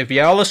 But if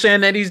y'all are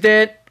saying that he's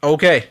dead,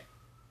 okay.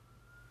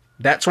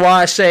 That's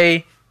why I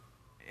say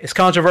it's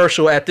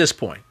controversial at this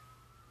point.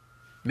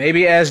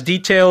 Maybe as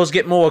details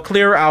get more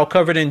clear, I'll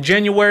cover it in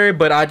January,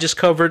 but I just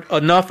covered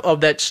enough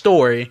of that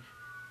story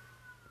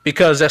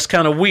because that's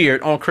kind of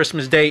weird on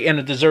Christmas Day in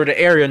a deserted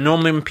area.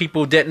 Normally when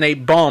people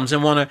detonate bombs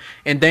and want to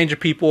endanger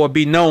people or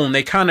be known,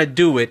 they kind of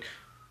do it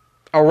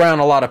around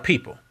a lot of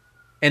people.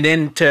 And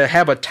then to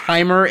have a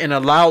timer and a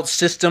loud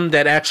system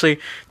that actually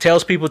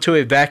tells people to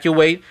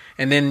evacuate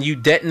and then you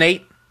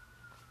detonate,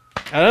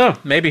 I don't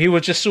know. Maybe he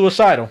was just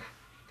suicidal.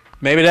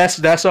 Maybe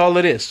that's all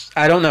it is.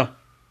 I don't know.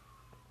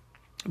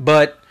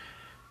 But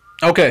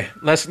okay,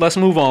 let's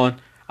move on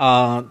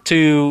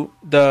to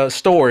the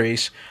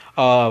stories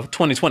of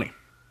 2020.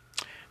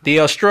 The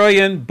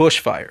Australian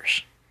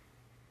bushfires.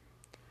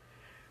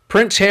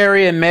 Prince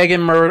Harry and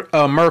Meghan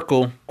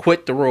Markle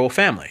quit the royal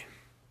family.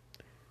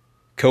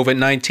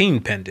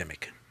 COVID-19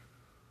 pandemic.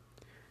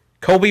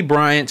 Kobe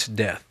Bryant's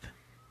death.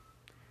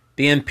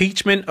 The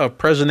impeachment of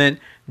President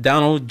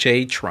Donald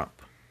J.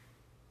 Trump.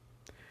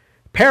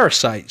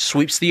 Parasite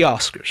sweeps the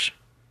Oscars.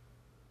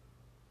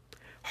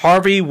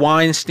 Harvey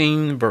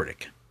Weinstein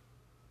verdict.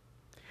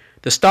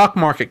 The stock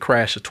market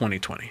crash of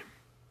 2020.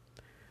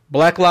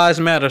 Black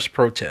Lives Matter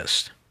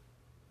protest.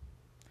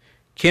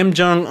 Kim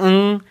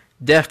Jong-un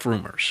death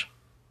rumors.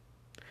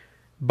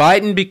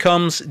 Biden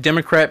becomes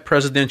Democrat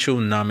presidential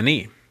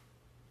nominee.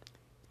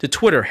 The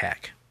Twitter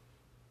hack.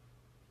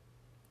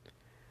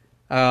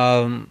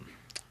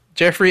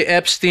 Jeffrey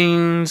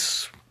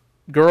Epstein's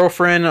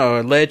girlfriend or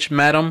alleged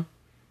madam,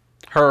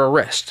 her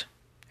arrest.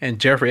 And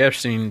Jeffrey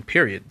Epstein,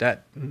 period.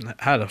 That,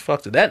 how the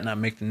fuck did that not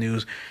make the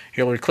news?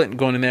 Hillary Clinton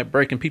going in there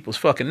breaking people's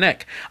fucking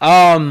neck.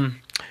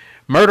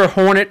 Murder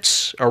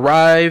hornets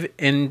arrive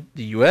in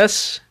the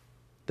U.S.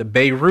 The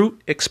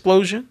Beirut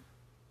explosion.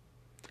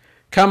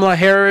 Kamala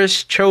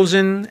Harris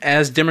chosen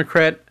as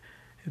Democrat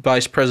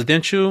vice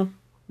presidential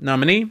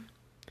nominee.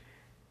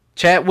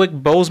 Chadwick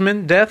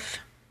Boseman death.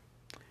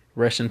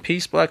 Rest in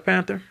peace, Black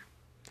Panther.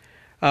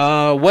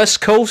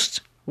 West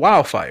Coast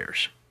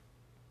wildfires.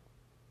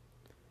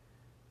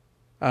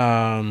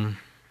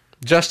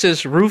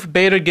 Justice Ruth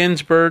Bader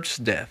Ginsburg's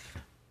death.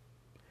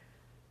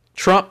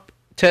 Trump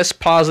tests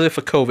positive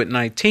for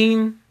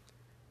COVID-19.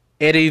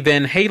 Eddie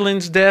Van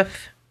Halen's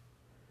death.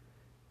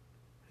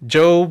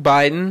 Joe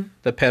Biden,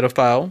 the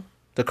pedophile,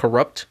 the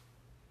corrupt,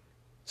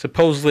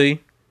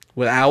 supposedly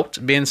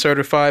without being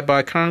certified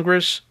by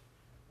Congress.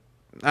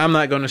 I'm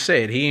not going to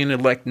say it. He ain't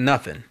elect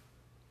nothing.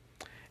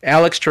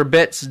 Alex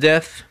Trebek's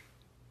death.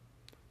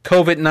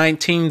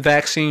 COVID-19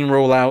 vaccine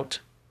rollout.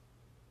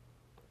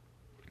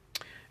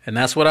 And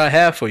that's what I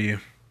have for you.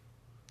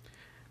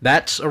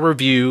 That's a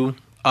review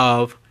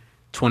of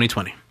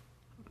 2020.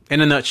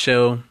 In a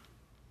nutshell,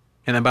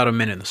 in about a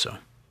minute or so.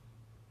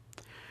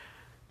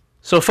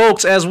 So,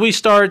 folks, as we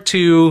start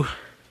to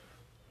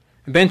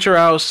venture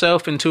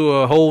ourselves into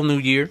a whole new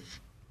year,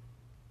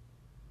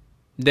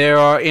 there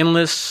are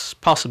endless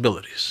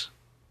possibilities.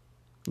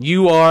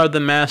 You are the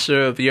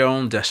master of your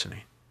own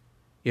destiny.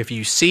 If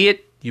you see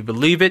it, you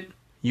believe it,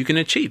 you can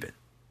achieve it.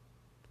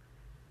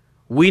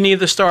 We need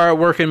to start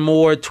working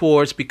more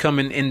towards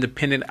becoming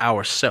independent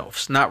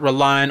ourselves, not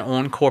relying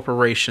on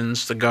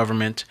corporations, the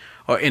government,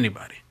 or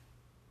anybody.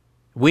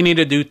 We need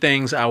to do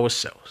things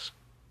ourselves.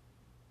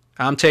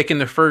 I'm taking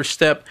the first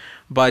step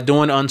by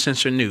doing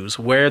Uncensored News.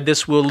 Where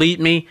this will lead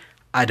me,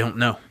 I don't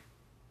know.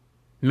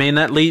 May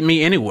not lead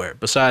me anywhere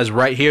besides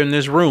right here in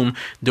this room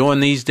doing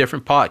these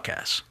different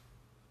podcasts.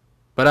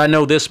 But I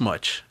know this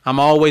much. I'm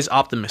always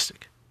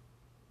optimistic.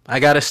 I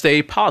got to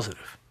stay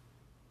positive.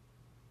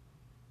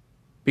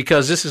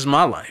 Because this is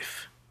my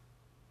life.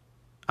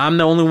 I'm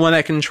the only one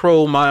that can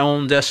control my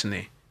own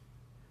destiny.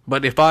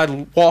 But if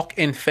I walk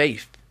in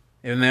faith,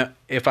 and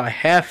if I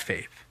have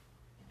faith,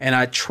 and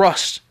I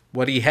trust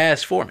what he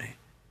has for me,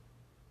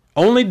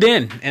 only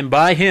then and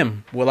by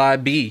him will I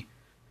be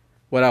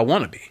what I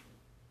want to be.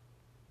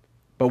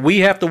 But we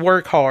have to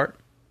work hard.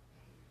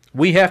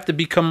 We have to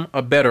become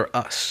a better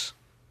us.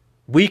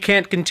 We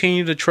can't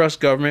continue to trust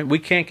government. We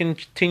can't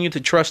continue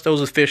to trust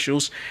those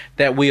officials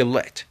that we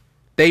elect.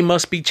 They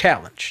must be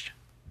challenged.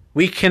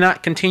 We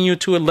cannot continue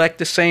to elect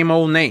the same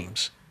old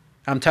names.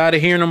 I'm tired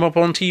of hearing them up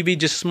on TV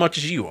just as much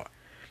as you are.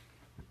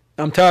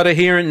 I'm tired of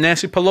hearing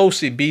Nancy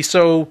Pelosi be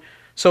so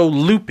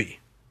loopy.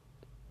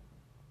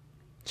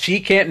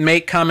 She can't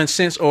make common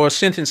sense or a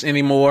sentence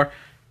anymore.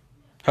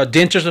 Her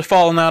dentures are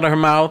falling out of her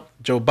mouth.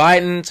 Joe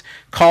Biden's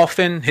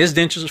coughing. His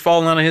dentures are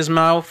falling out of his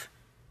mouth.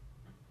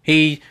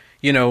 The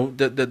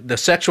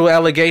sexual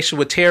allegation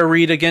with Tara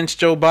Reid against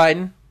Joe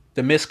Biden.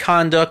 The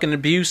misconduct and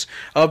abuse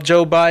of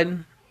Joe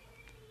Biden.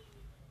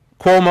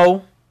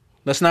 Cuomo,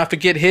 let's not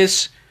forget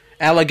his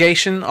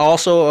allegation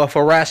also of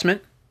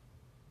harassment.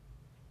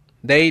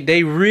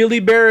 They really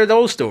bury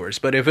those stories.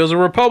 But if it was a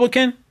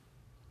Republican,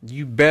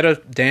 you better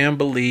damn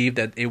believe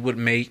that it would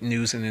make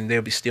news and then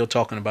they'll be still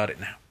talking about it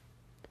now.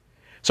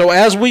 So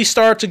as we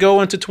start to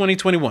go into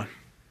 2021,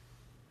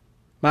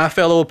 my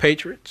fellow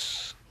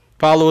patriots,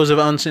 followers of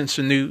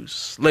Uncensored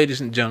News, ladies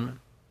and gentlemen,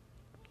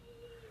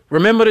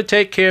 remember to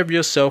take care of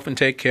yourself and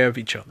take care of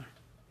each other.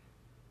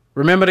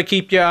 Remember to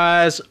keep your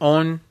eyes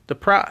on the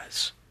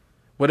prize.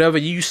 Whatever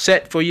you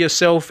set for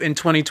yourself in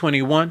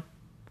 2021,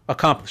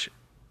 accomplish it.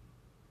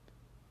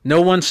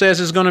 No one says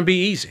it's going to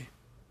be easy.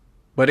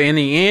 But in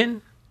the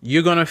end,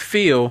 you're going to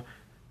feel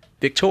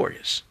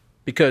victorious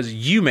because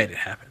you made it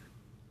happen.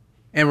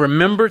 And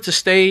remember to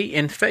stay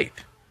in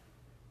faith.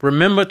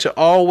 Remember to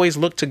always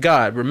look to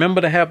God. Remember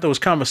to have those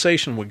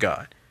conversations with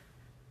God.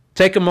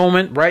 Take a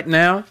moment right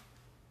now.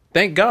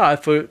 Thank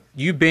God for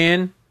you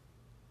being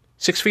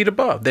 6 feet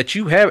above, that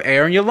you have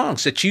air in your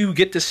lungs, that you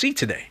get to see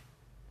today,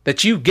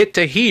 that you get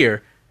to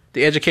hear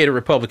the Educated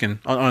Republican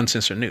on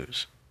Uncensored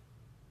News.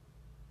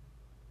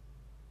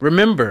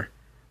 Remember,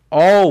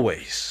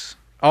 always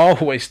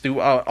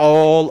throughout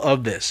all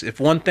of this, if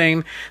one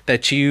thing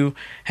that you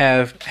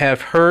have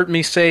heard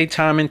me say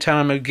time and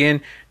time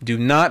again, do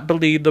not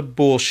believe the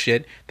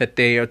bullshit that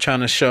they are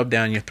trying to shove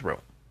down your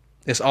throat.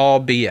 It's all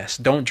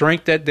BS. Don't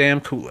drink that damn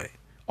Kool-Aid.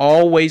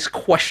 Always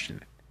question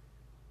it.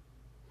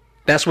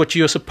 That's what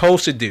you're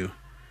supposed to do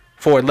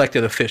for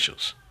elected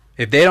officials.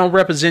 If they don't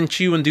represent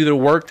you and do the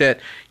work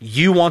that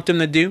you want them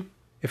to do,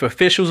 if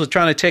officials are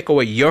trying to take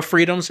away your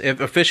freedoms,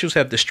 if officials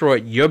have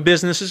destroyed your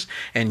businesses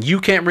and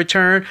you can't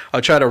return or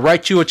try to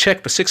write you a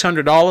check for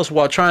 $600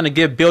 while trying to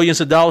give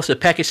billions of dollars to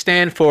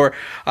Pakistan for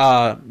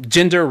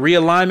gender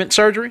realignment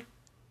surgery,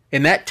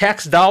 and that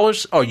tax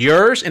dollars are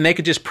yours and they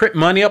could just print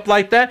money up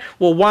like that,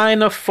 well, why in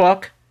the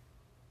fuck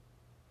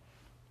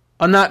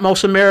are not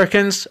most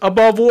Americans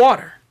above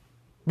water?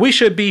 We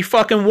should be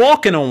fucking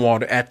walking on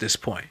water at this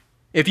point.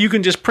 If you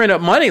can just print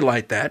up money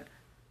like that,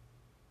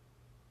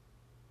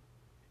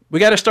 we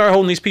got to start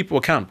holding these people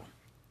accountable.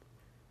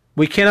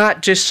 We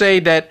cannot just say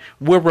that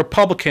we're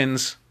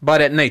Republicans by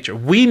that nature.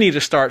 We need to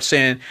start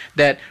saying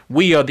that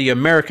we are the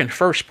American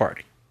First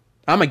Party.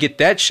 I'm going to get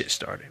that shit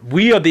started.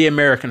 We are the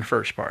American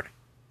First Party.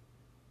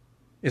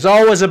 It's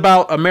always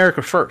about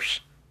America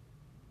first.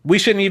 We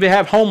shouldn't even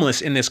have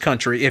homeless in this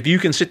country if you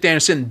can sit there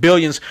and send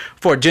billions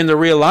for gender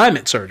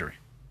realignment surgery.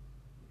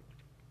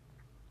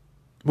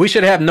 We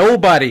should have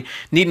nobody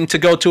needing to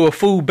go to a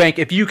food bank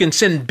if you can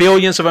send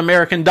billions of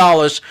American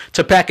dollars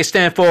to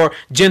Pakistan for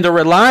gender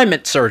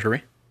realignment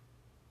surgery.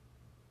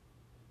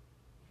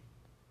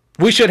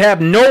 We should have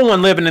no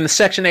one living in a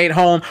Section 8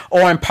 home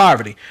or in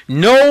poverty.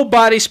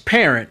 Nobody's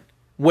parent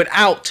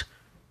without,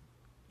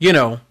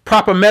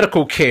 proper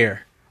medical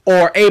care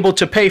or able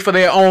to pay for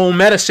their own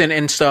medicine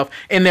and stuff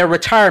in their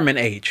retirement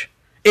age.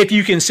 If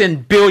you can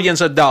send billions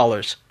of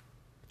dollars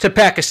to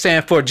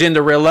Pakistan for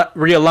gender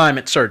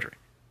realignment surgery.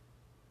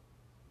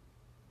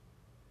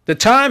 The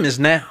time is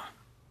now.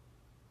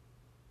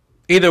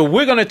 Either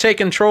we're going to take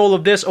control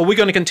of this or we're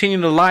going to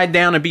continue to lie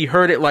down and be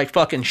herded like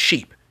fucking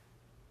sheep.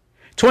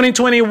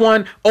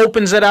 2021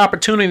 opens that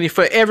opportunity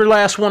for every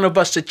last one of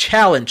us to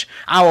challenge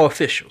our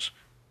officials.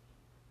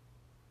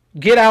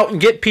 Get out and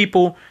get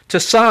people to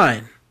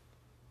sign,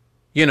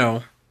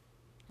 to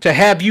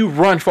have you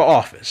run for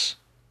office.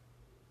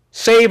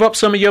 Save up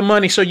some of your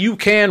money so you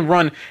can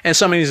run in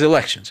some of these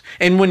elections.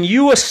 And when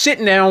you are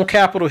sitting there on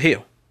Capitol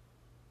Hill,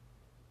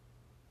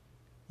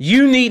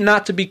 you need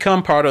not to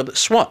become part of the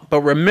swamp.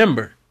 But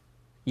remember,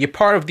 you're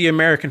part of the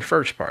American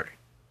First Party.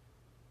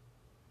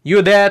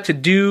 You're there to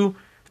do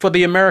for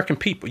the American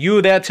people.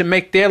 You're there to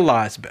make their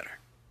lives better.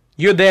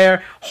 You're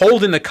there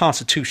holding the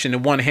Constitution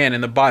in one hand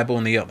and the Bible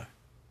in the other.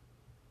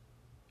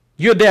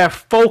 You're there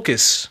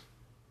focused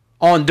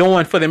on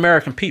doing for the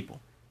American people.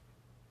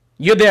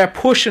 You're there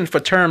pushing for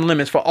term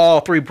limits for all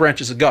three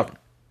branches of government.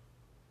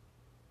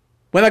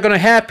 We're not going to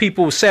have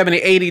people 70,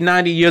 80,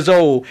 90 years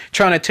old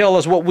trying to tell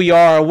us what we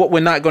are and what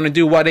we're not going to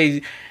do while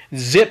they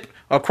zip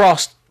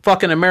across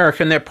fucking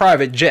America in their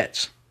private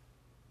jets.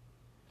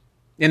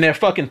 In their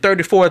fucking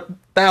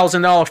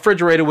 $34,000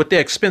 refrigerator with their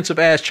expensive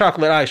ass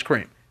chocolate ice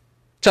cream.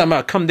 Talking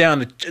about come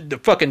down to the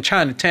fucking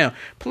Chinatown.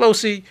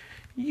 Pelosi,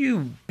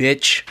 you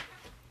bitch.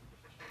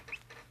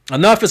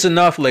 Enough is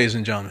enough, ladies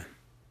and gentlemen.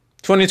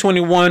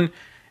 2021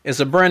 is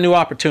a brand new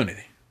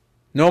opportunity.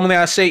 Normally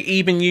I say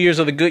even years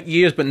are the good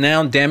years, but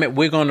now, damn it,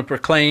 we're going to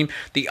proclaim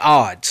the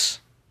odds.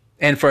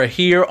 And for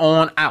here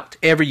on out,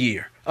 every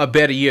year, a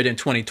better year than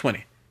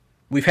 2020.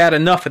 We've had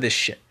enough of this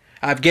shit.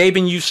 I've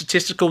given you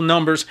statistical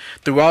numbers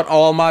throughout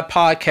all my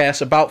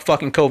podcasts about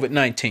fucking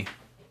COVID-19.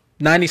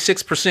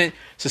 96%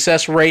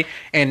 success rate,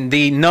 and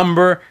the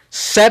number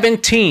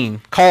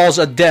 17 cause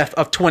of death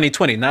of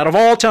 2020. Not of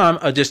all time,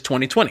 of just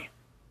 2020.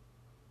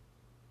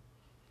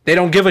 They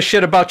don't give a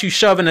shit about you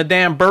shoving a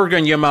damn burger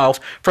in your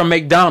mouth from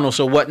McDonald's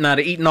or whatnot,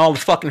 or eating all the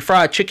fucking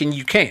fried chicken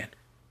you can.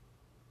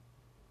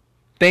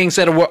 Things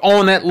that were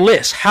on that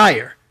list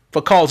higher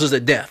for causes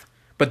of death.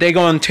 But they're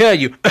going to tell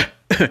you,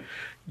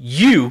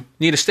 you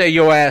need to stay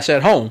your ass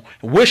at home.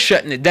 We're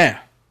shutting it down.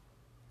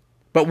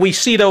 But we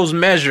see those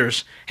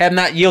measures have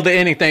not yielded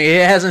anything.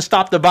 It hasn't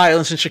stopped the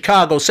violence in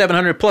Chicago.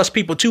 700 plus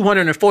people,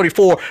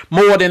 244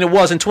 more than it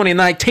was in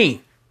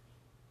 2019.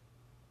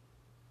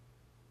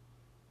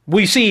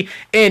 We see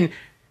in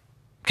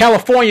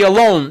California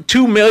alone,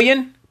 2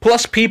 million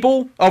plus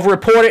people of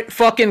reported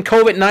fucking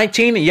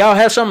COVID-19, and y'all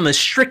have some of the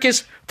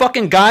strictest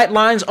fucking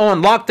guidelines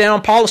on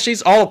lockdown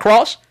policies all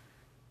across.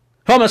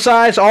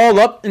 Homicides all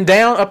up and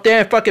down up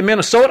there in fucking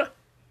Minnesota,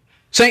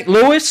 St.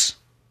 Louis,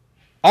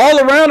 all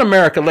around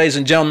America, ladies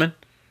and gentlemen,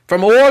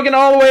 from Oregon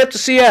all the way up to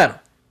Seattle,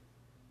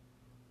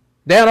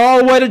 down all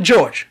the way to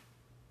Georgia.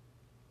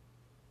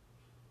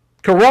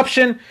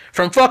 Corruption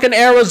from fucking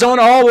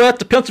Arizona all the way up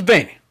to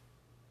Pennsylvania.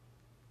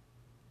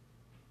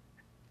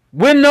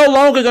 We're no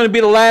longer going to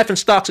be the laughing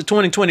stocks of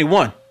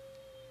 2021.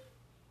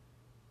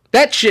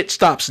 That shit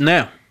stops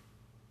now.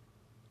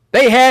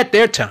 They had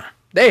their time.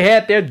 They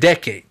had their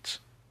decades.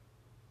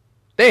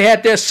 They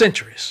had their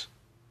centuries.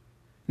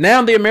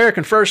 Now the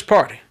American First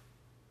Party,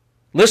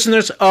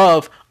 listeners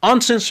of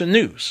Uncensored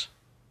News,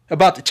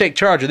 about to take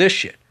charge of this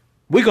shit.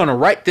 We're going to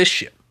write this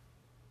shit.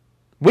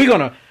 We're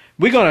going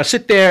to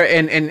sit there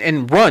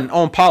and run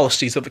on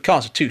policies of the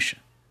Constitution.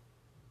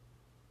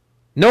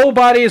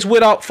 Nobody is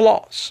without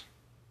flaws.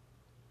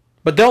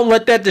 But don't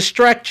let that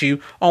distract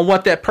you on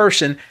what that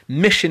person's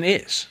mission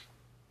is.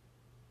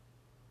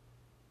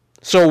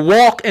 So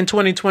walk in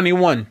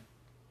 2021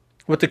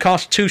 with the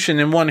Constitution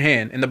in one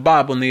hand and the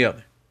Bible in the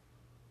other.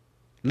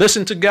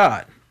 Listen to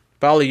God.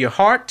 Follow your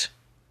heart.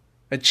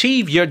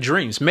 Achieve your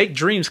dreams. Make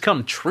dreams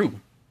come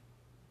true.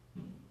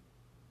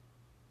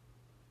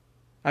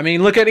 I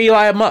mean, look at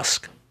Elon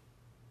Musk.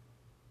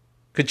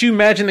 Could you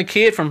imagine a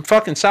kid from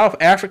fucking South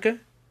Africa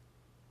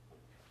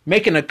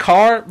making a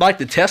car like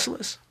the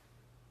Teslas?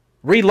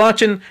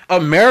 Relaunching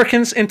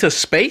Americans into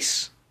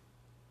space?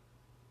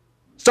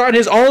 Starting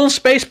his own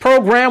space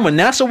program when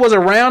NASA was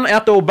around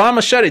after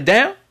Obama shut it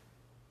down?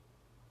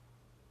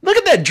 Look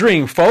at that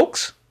dream,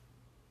 folks.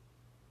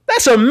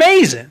 That's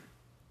amazing.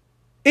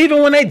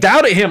 Even when they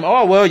doubted him,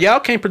 oh, well, y'all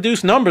can't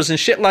produce numbers and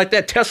shit like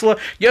that. Tesla,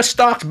 your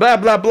stocks, blah,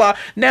 blah, blah.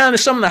 Now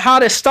there's some of the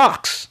hottest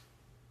stocks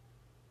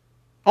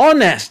on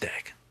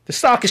NASDAQ. the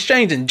stock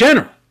exchange in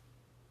general.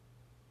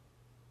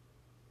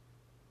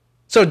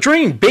 So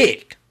dream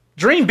big.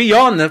 Dream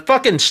beyond the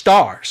fucking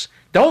stars.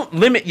 Don't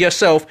limit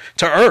yourself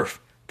to Earth.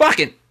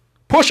 Fucking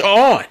push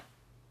on.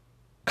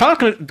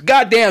 Conquer the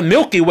goddamn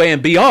Milky Way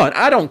and beyond.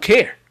 I don't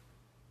care.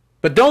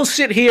 But don't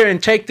sit here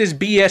and take this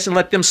BS and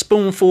let them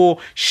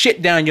spoonful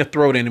shit down your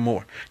throat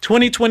anymore.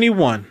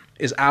 2021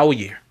 is our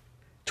year.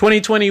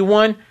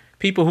 2021,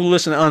 people who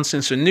listen to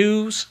Uncensored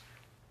News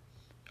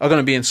are going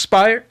to be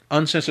inspired.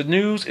 Uncensored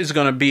News is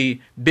going to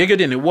be bigger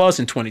than it was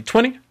in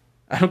 2020.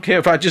 I don't care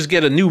if I just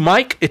get a new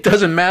mic. It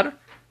doesn't matter.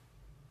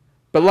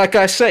 But like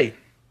I say,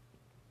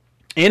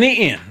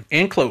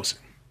 in closing,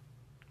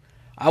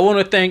 I want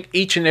to thank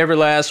each and every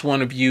last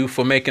one of you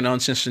for making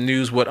Uncensored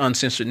News what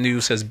Uncensored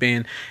News has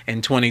been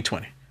in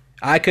 2020.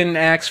 I couldn't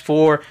ask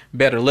for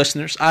better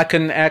listeners. I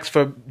couldn't ask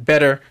for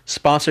better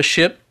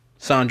sponsorship.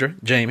 Sandra,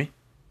 Jamie.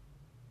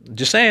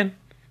 Just saying.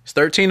 It's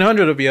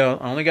 1,300 of y'all.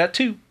 I only got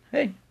 2.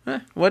 Hey,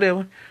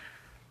 whatever.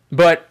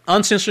 But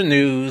Uncensored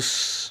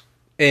News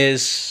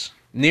is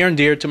near and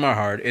dear to my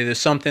heart. It is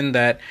something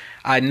that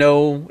I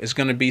know is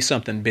going to be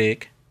something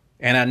big.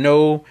 And I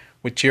know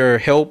with your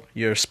help,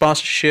 your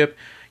sponsorship,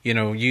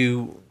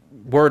 you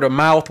word of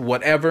mouth,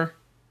 whatever,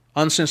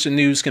 Uncensored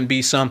News can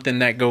be something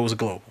that goes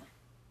global.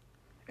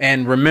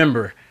 And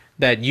remember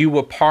that you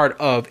were part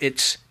of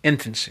its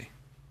infancy.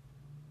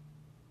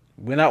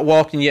 We're not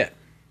walking yet.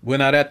 We're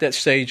not at that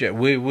stage yet.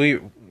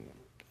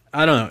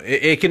 I don't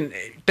know.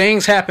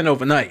 Things happen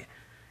overnight.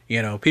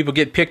 People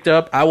get picked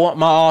up. I want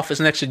my office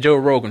next to Joe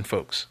Rogan,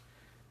 folks.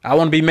 I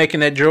want to be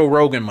making that Joe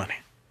Rogan money.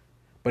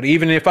 But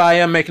even if I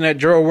am making that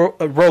Joe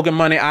Rogan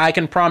money, I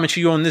can promise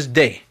you on this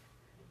day,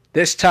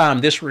 this time,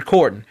 this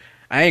recording,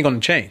 I ain't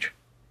going to change.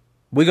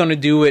 We're going to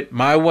do it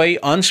my way,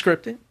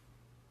 unscripted.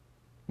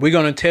 We're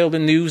going to tell the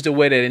news the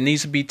way that it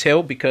needs to be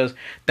told because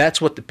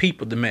that's what the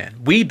people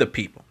demand. We the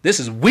people. This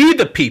is we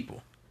the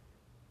people.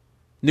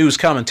 News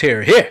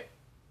commentary here.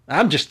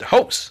 I'm just the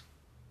host.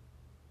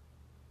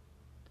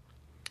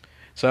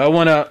 So I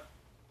want to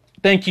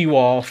thank you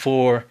all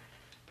for,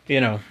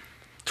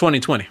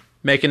 2020,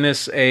 making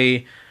this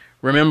a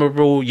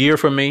memorable year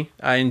for me.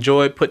 I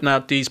enjoyed putting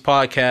out these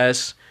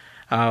podcasts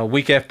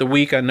week after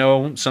week. I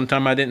know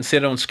sometimes I didn't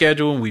sit on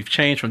schedule. We've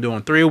changed from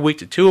doing 3 a week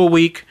to 2 a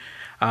week.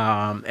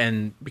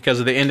 And because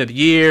of the end of the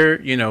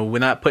year, we're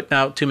not putting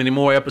out too many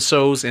more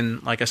episodes.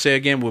 And like I said,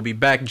 again, we'll be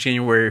back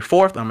January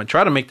 4th. I'm going to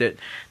try to make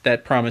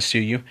that promise to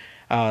you.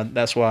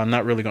 That's why I'm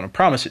not really going to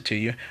promise it to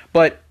you.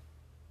 But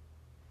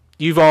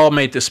you've all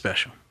made this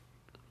special.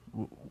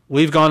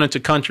 We've gone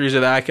into countries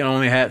that I can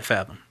only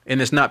fathom.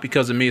 And it's not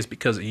because of me. It's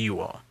because of you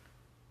all.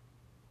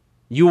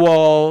 You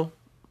all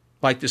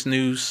like this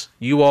news.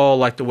 You all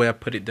like the way I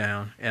put it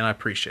down. And I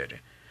appreciate it.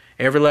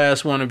 Every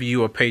last one of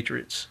you are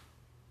patriots.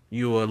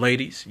 You are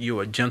ladies, you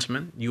are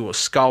gentlemen, you are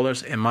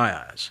scholars in my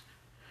eyes.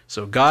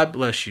 So God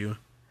bless you.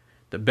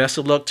 The best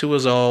of luck to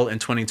us all in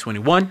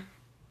 2021.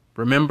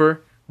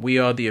 Remember, we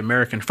are the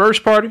American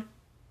First Party.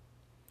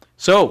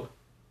 So,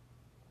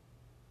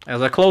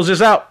 as I close this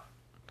out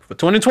for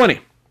 2020,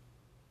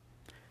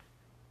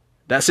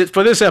 that's it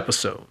for this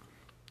episode.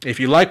 If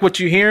you like what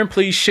you're hearing,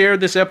 please share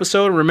this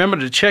episode and remember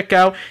to check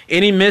out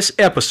any missed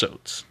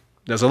episodes.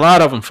 There's a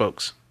lot of them,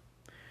 folks.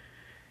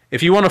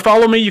 If you want to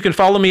follow me, you can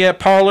follow me at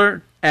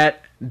Parler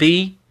at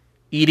the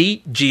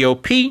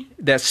EDGOP.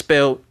 That's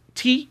spelled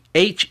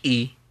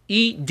THEEDGOP.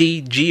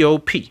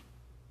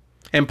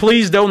 And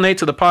please donate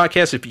to the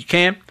podcast if you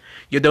can.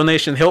 Your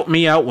donation helped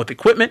me out with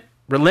equipment,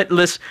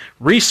 relentless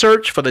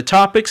research for the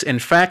topics,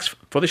 and facts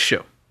for the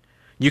show.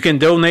 You can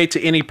donate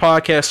to any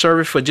podcast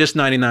service for just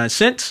 99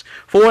 cents,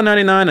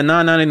 $4.99, and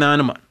 $9.99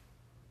 a month.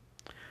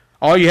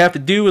 All you have to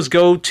do is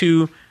go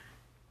to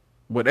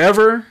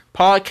whatever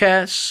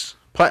podcast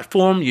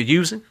platform you're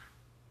using.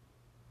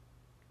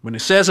 When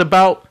it says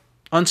about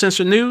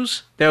Uncensored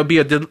News, there will be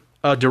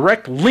a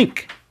direct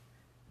link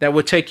that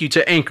will take you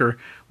to Anchor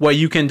where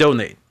you can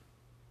donate.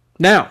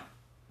 Now,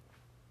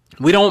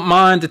 we don't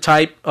mind the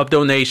type of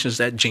donations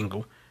that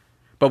jingle,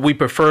 but we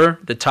prefer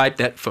the type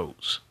that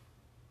folds.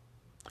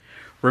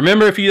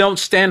 Remember, if you don't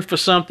stand for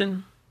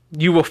something,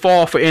 you will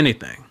fall for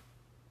anything.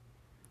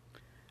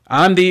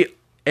 I'm the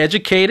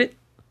educated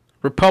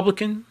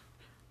Republican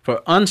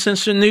for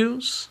Uncensored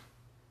News,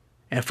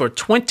 and for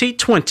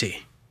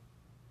 2020,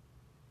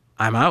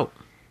 I'm out.